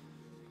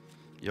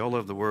 Y'all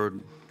love the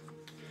Word?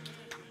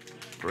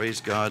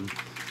 Praise God.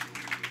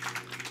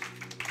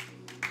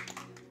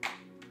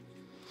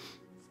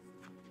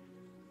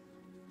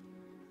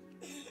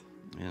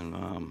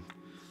 And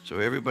so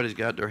everybody's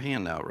got their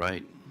hand out,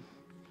 right?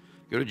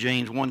 Go to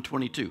James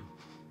 1:22.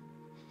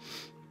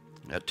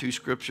 Got two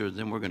scriptures,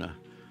 then we're going to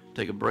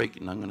take a break,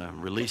 and I'm going to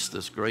release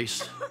this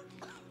grace.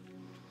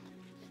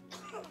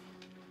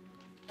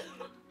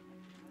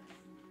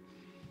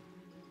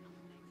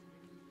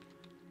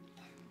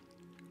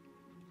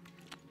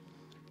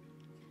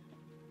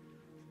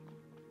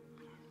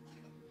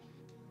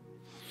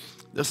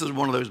 This is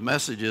one of those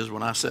messages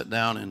when I sat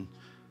down in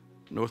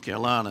North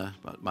Carolina,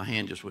 but my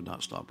hand just would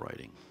not stop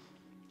writing.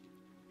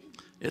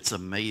 It's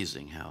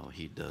amazing how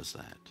he does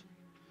that.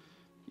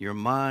 Your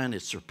mind,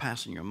 it's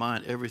surpassing your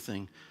mind,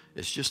 everything.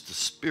 It's just the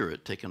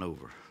Spirit taking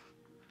over.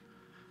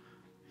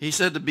 He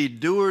said to be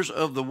doers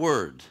of the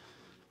word.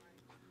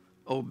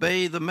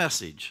 Obey the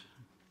message.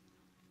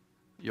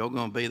 Y'all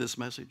going to obey this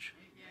message?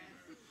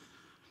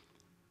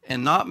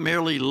 And not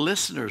merely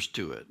listeners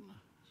to it.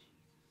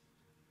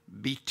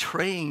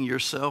 Betraying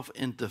yourself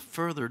into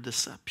further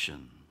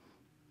deception.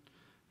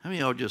 How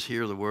many of y'all just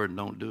hear the word and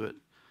don't do it?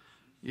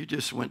 You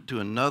just went to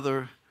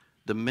another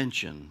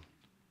dimension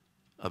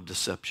of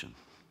deception.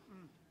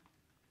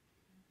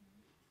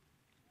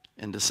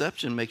 And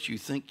deception makes you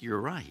think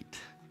you're right.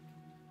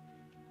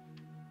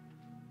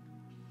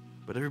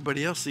 But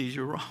everybody else sees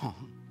you're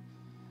wrong.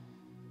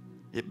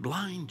 It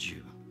blinds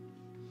you.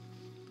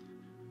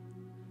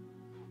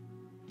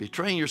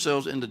 Betraying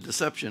yourselves into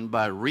deception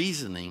by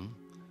reasoning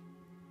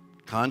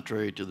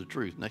contrary to the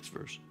truth. Next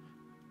verse.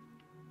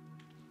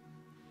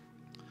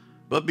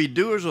 But be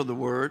doers of the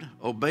word,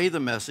 obey the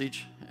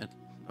message.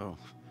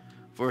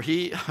 For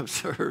he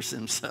observes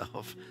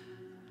himself.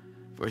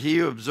 For he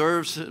who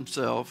observes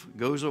himself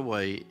goes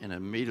away and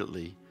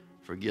immediately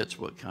forgets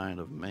what kind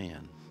of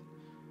man.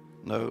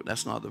 No,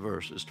 that's not the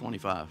verse. It's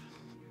 25.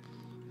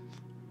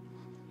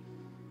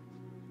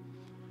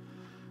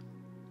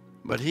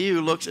 But he who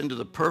looks into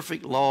the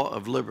perfect law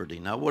of liberty.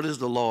 Now, what is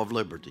the law of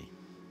liberty?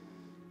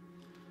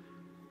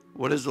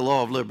 What is the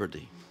law of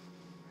liberty?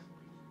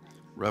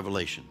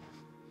 Revelation.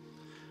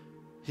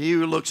 He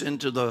who looks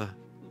into the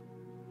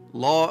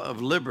law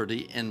of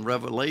liberty and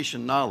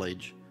revelation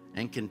knowledge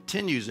and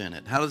continues in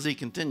it. How does he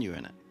continue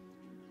in it?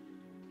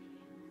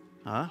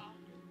 Huh?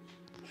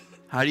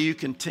 How do you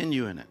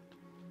continue in it?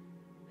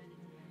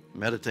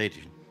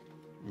 Meditating.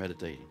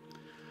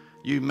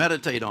 You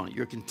meditate on it.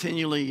 You're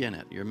continually in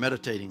it. You're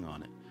meditating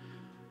on it.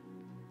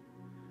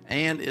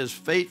 And is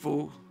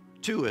faithful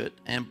to it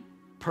and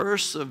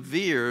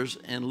perseveres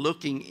in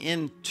looking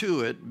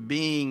into it,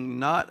 being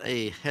not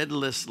a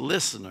heedless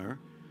listener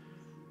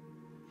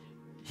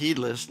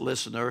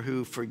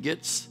who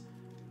forgets,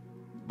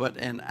 but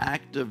an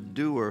active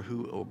doer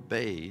who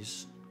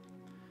obeys.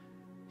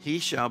 He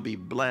shall be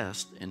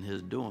blessed in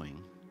his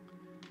doing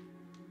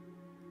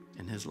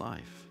in his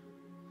life.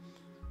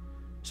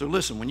 So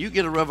listen, when you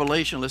get a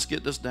revelation, let's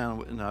get this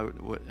down, and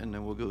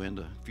then we'll go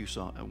into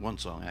one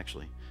song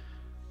actually.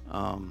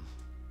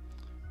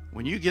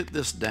 When you get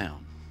this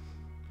down,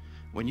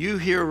 when you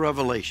hear a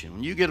revelation,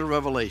 when you get a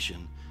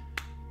revelation,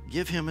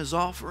 give him his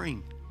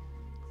offering.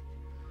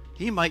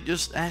 He might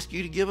just ask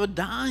you to give a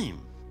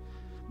dime.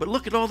 But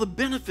look at all the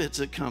benefits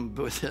that come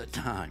with that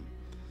dime.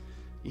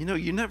 You know,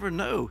 you never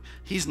know.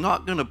 He's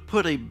not going to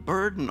put a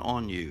burden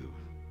on you.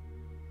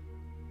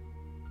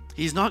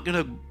 He's not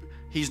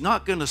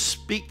going to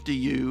speak to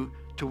you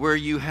to where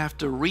you have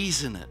to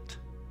reason it.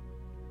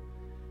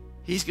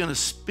 He's going to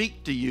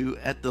speak to you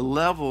at the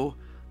level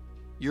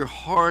your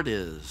heart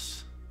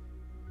is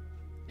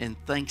in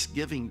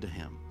thanksgiving to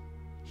him.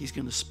 He's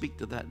going to speak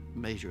to that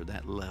measure,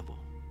 that level.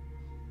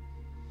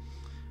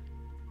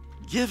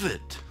 Give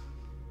it.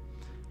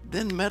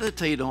 Then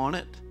meditate on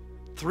it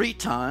 3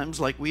 times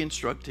like we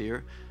instruct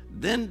here.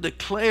 Then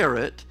declare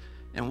it.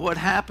 And what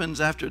happens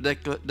after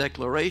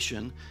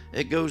declaration?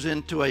 It goes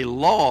into a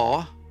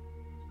law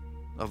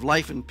of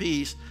life and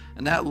peace.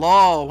 And that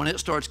law, when it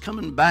starts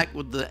coming back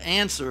with the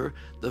answer,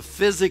 the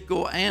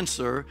physical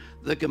answer,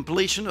 the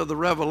completion of the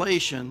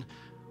revelation,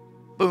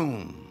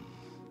 boom,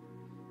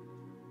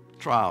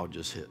 trial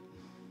just hit.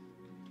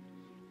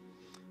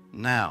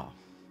 Now,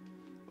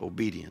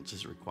 obedience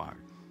is required.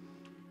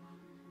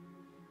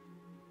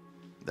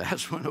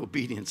 That's when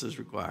obedience is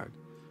required.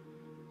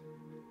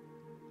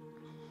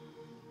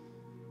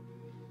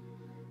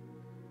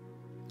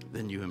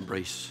 Then you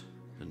embrace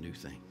the new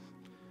thing.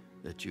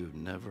 that you've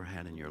never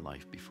had in your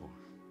life before.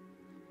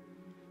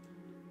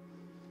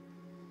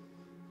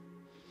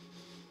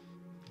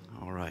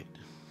 All right.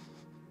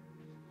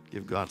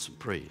 Give God some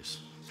praise.